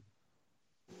 Yeah.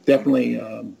 Definitely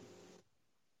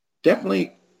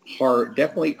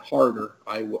harder.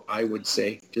 I would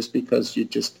say, just because you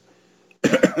just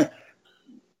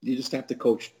you just have to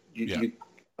coach.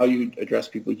 How you address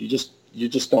people. You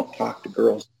just don't talk to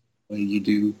girls the way you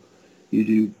do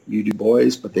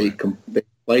boys. But they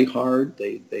play hard.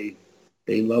 They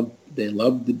love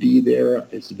to be there.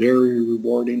 It's very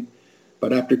rewarding.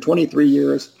 But after 23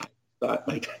 years, I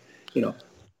thought,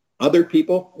 other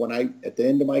people, at the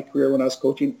end of my career when I was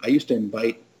coaching, I used to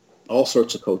invite all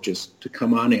sorts of coaches to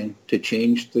come on in to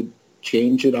change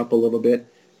it up a little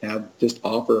bit, just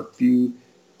offer a few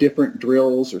different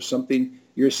drills or something.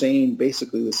 You're saying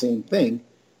basically the same thing,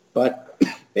 but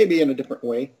maybe in a different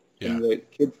way. Yeah. And the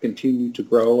kids continue to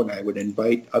grow, and I would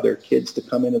invite other kids to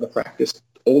come into the practice,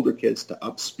 older kids, to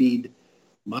upspeed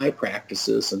my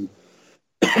practices and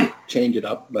change it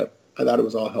up. But I thought it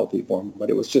was all healthy for them. But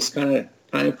it was just kind of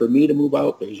time for me to move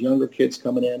out. There's younger kids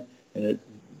coming in, and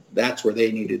that's where they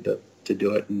needed to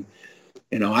do it. And,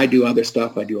 I do other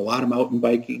stuff. I do a lot of mountain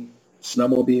biking,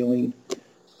 snowmobiling,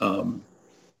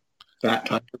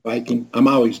 backcountry biking. I'm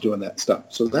always doing that stuff.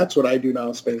 So that's what I do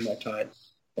now, spending my time.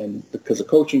 And because the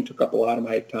coaching took up a lot of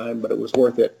my time, but it was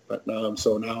worth it. But now I'm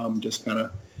just kind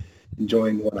of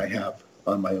enjoying what I have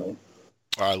on my own.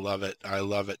 I love it. I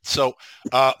love it. So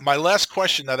my last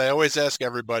question that I always ask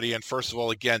everybody, and first of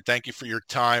all, again, thank you for your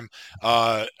time.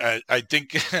 I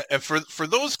think for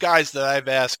those guys that I've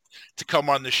asked to come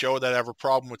on the show that have a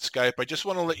problem with Skype, I just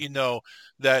want to let you know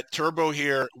that Turbo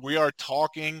here, we are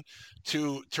talking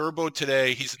to Turbo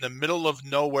today. He's in the middle of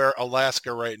nowhere,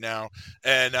 Alaska right now,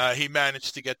 and he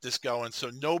managed to get this going.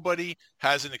 So nobody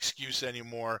has an excuse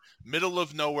anymore. Middle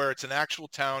of nowhere. It's an actual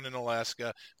town in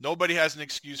Alaska. Nobody has an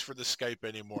excuse for the Skype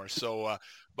anymore. So,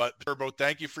 but Turbo,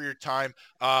 thank you for your time.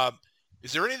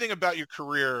 Is there anything about your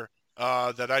career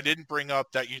that I didn't bring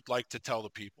up that you'd like to tell the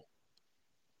people?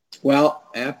 Well,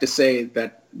 I have to say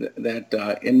that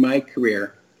in my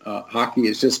career, hockey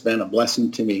has just been a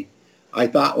blessing to me. I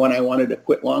thought when I wanted to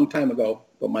quit a long time ago,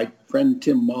 but my friend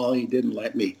Tim Molly didn't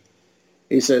let me.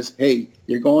 He says, "Hey,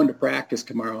 you're going to practice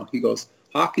tomorrow." He goes,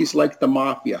 "Hockey's like the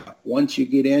mafia. Once you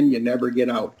get in, you never get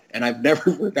out." And I've never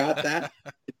forgot that.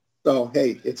 So,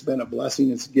 hey, it's been a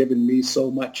blessing. It's given me so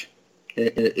much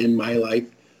in my life.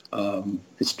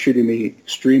 It's treated me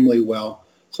extremely well.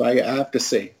 So I have to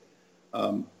say,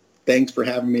 thanks for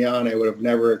having me on. I would have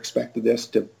never expected this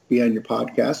to be on your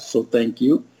podcast. So thank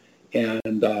you.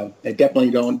 And I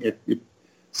definitely don't. If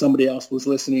somebody else was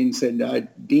listening and said,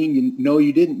 "Dean,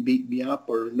 you didn't beat me up,"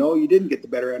 or "No, you didn't get the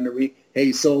better end of me,"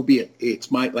 hey, so be it. It's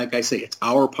like I say, it's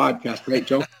our podcast, right,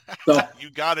 Joe? So you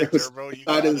got it, Turbo. You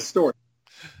got it. The story.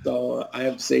 So I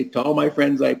have to say to all my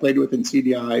friends I played with in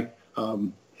CDI,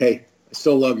 hey, I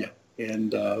still love you,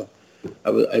 and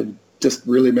I just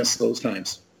really miss those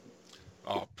times.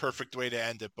 Oh, perfect way to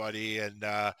end it, buddy. And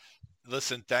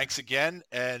listen, thanks again,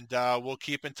 and we'll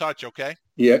keep in touch, okay?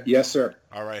 Yeah, yes, sir.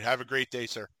 All right, have a great day,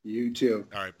 sir. You too.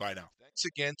 All right, bye now. Thanks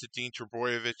again to Dean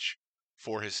Trbojevic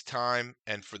for his time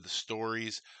and for the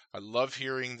stories. I love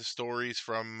hearing the stories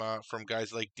from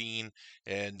guys like Dean,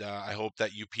 and I hope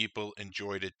that you people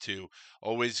enjoyed it too.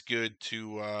 Always good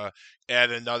to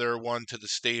add another one to the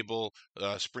stable,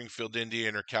 Springfield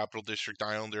Indian or Capital District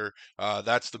Islander.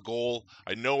 That's the goal.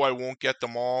 I know I won't get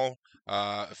them all.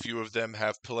 A few of them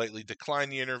have politely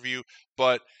declined the interview,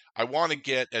 but I want to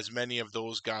get as many of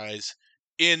those guys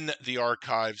in the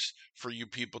archives for you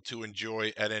people to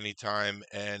enjoy at any time.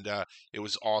 And it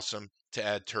was awesome to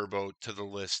add Turbo to the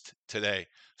list today.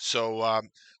 So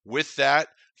with that,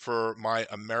 for my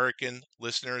American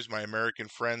listeners, my American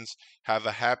friends, have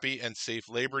a happy and safe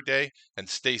Labor Day, and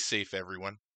stay safe,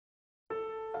 everyone.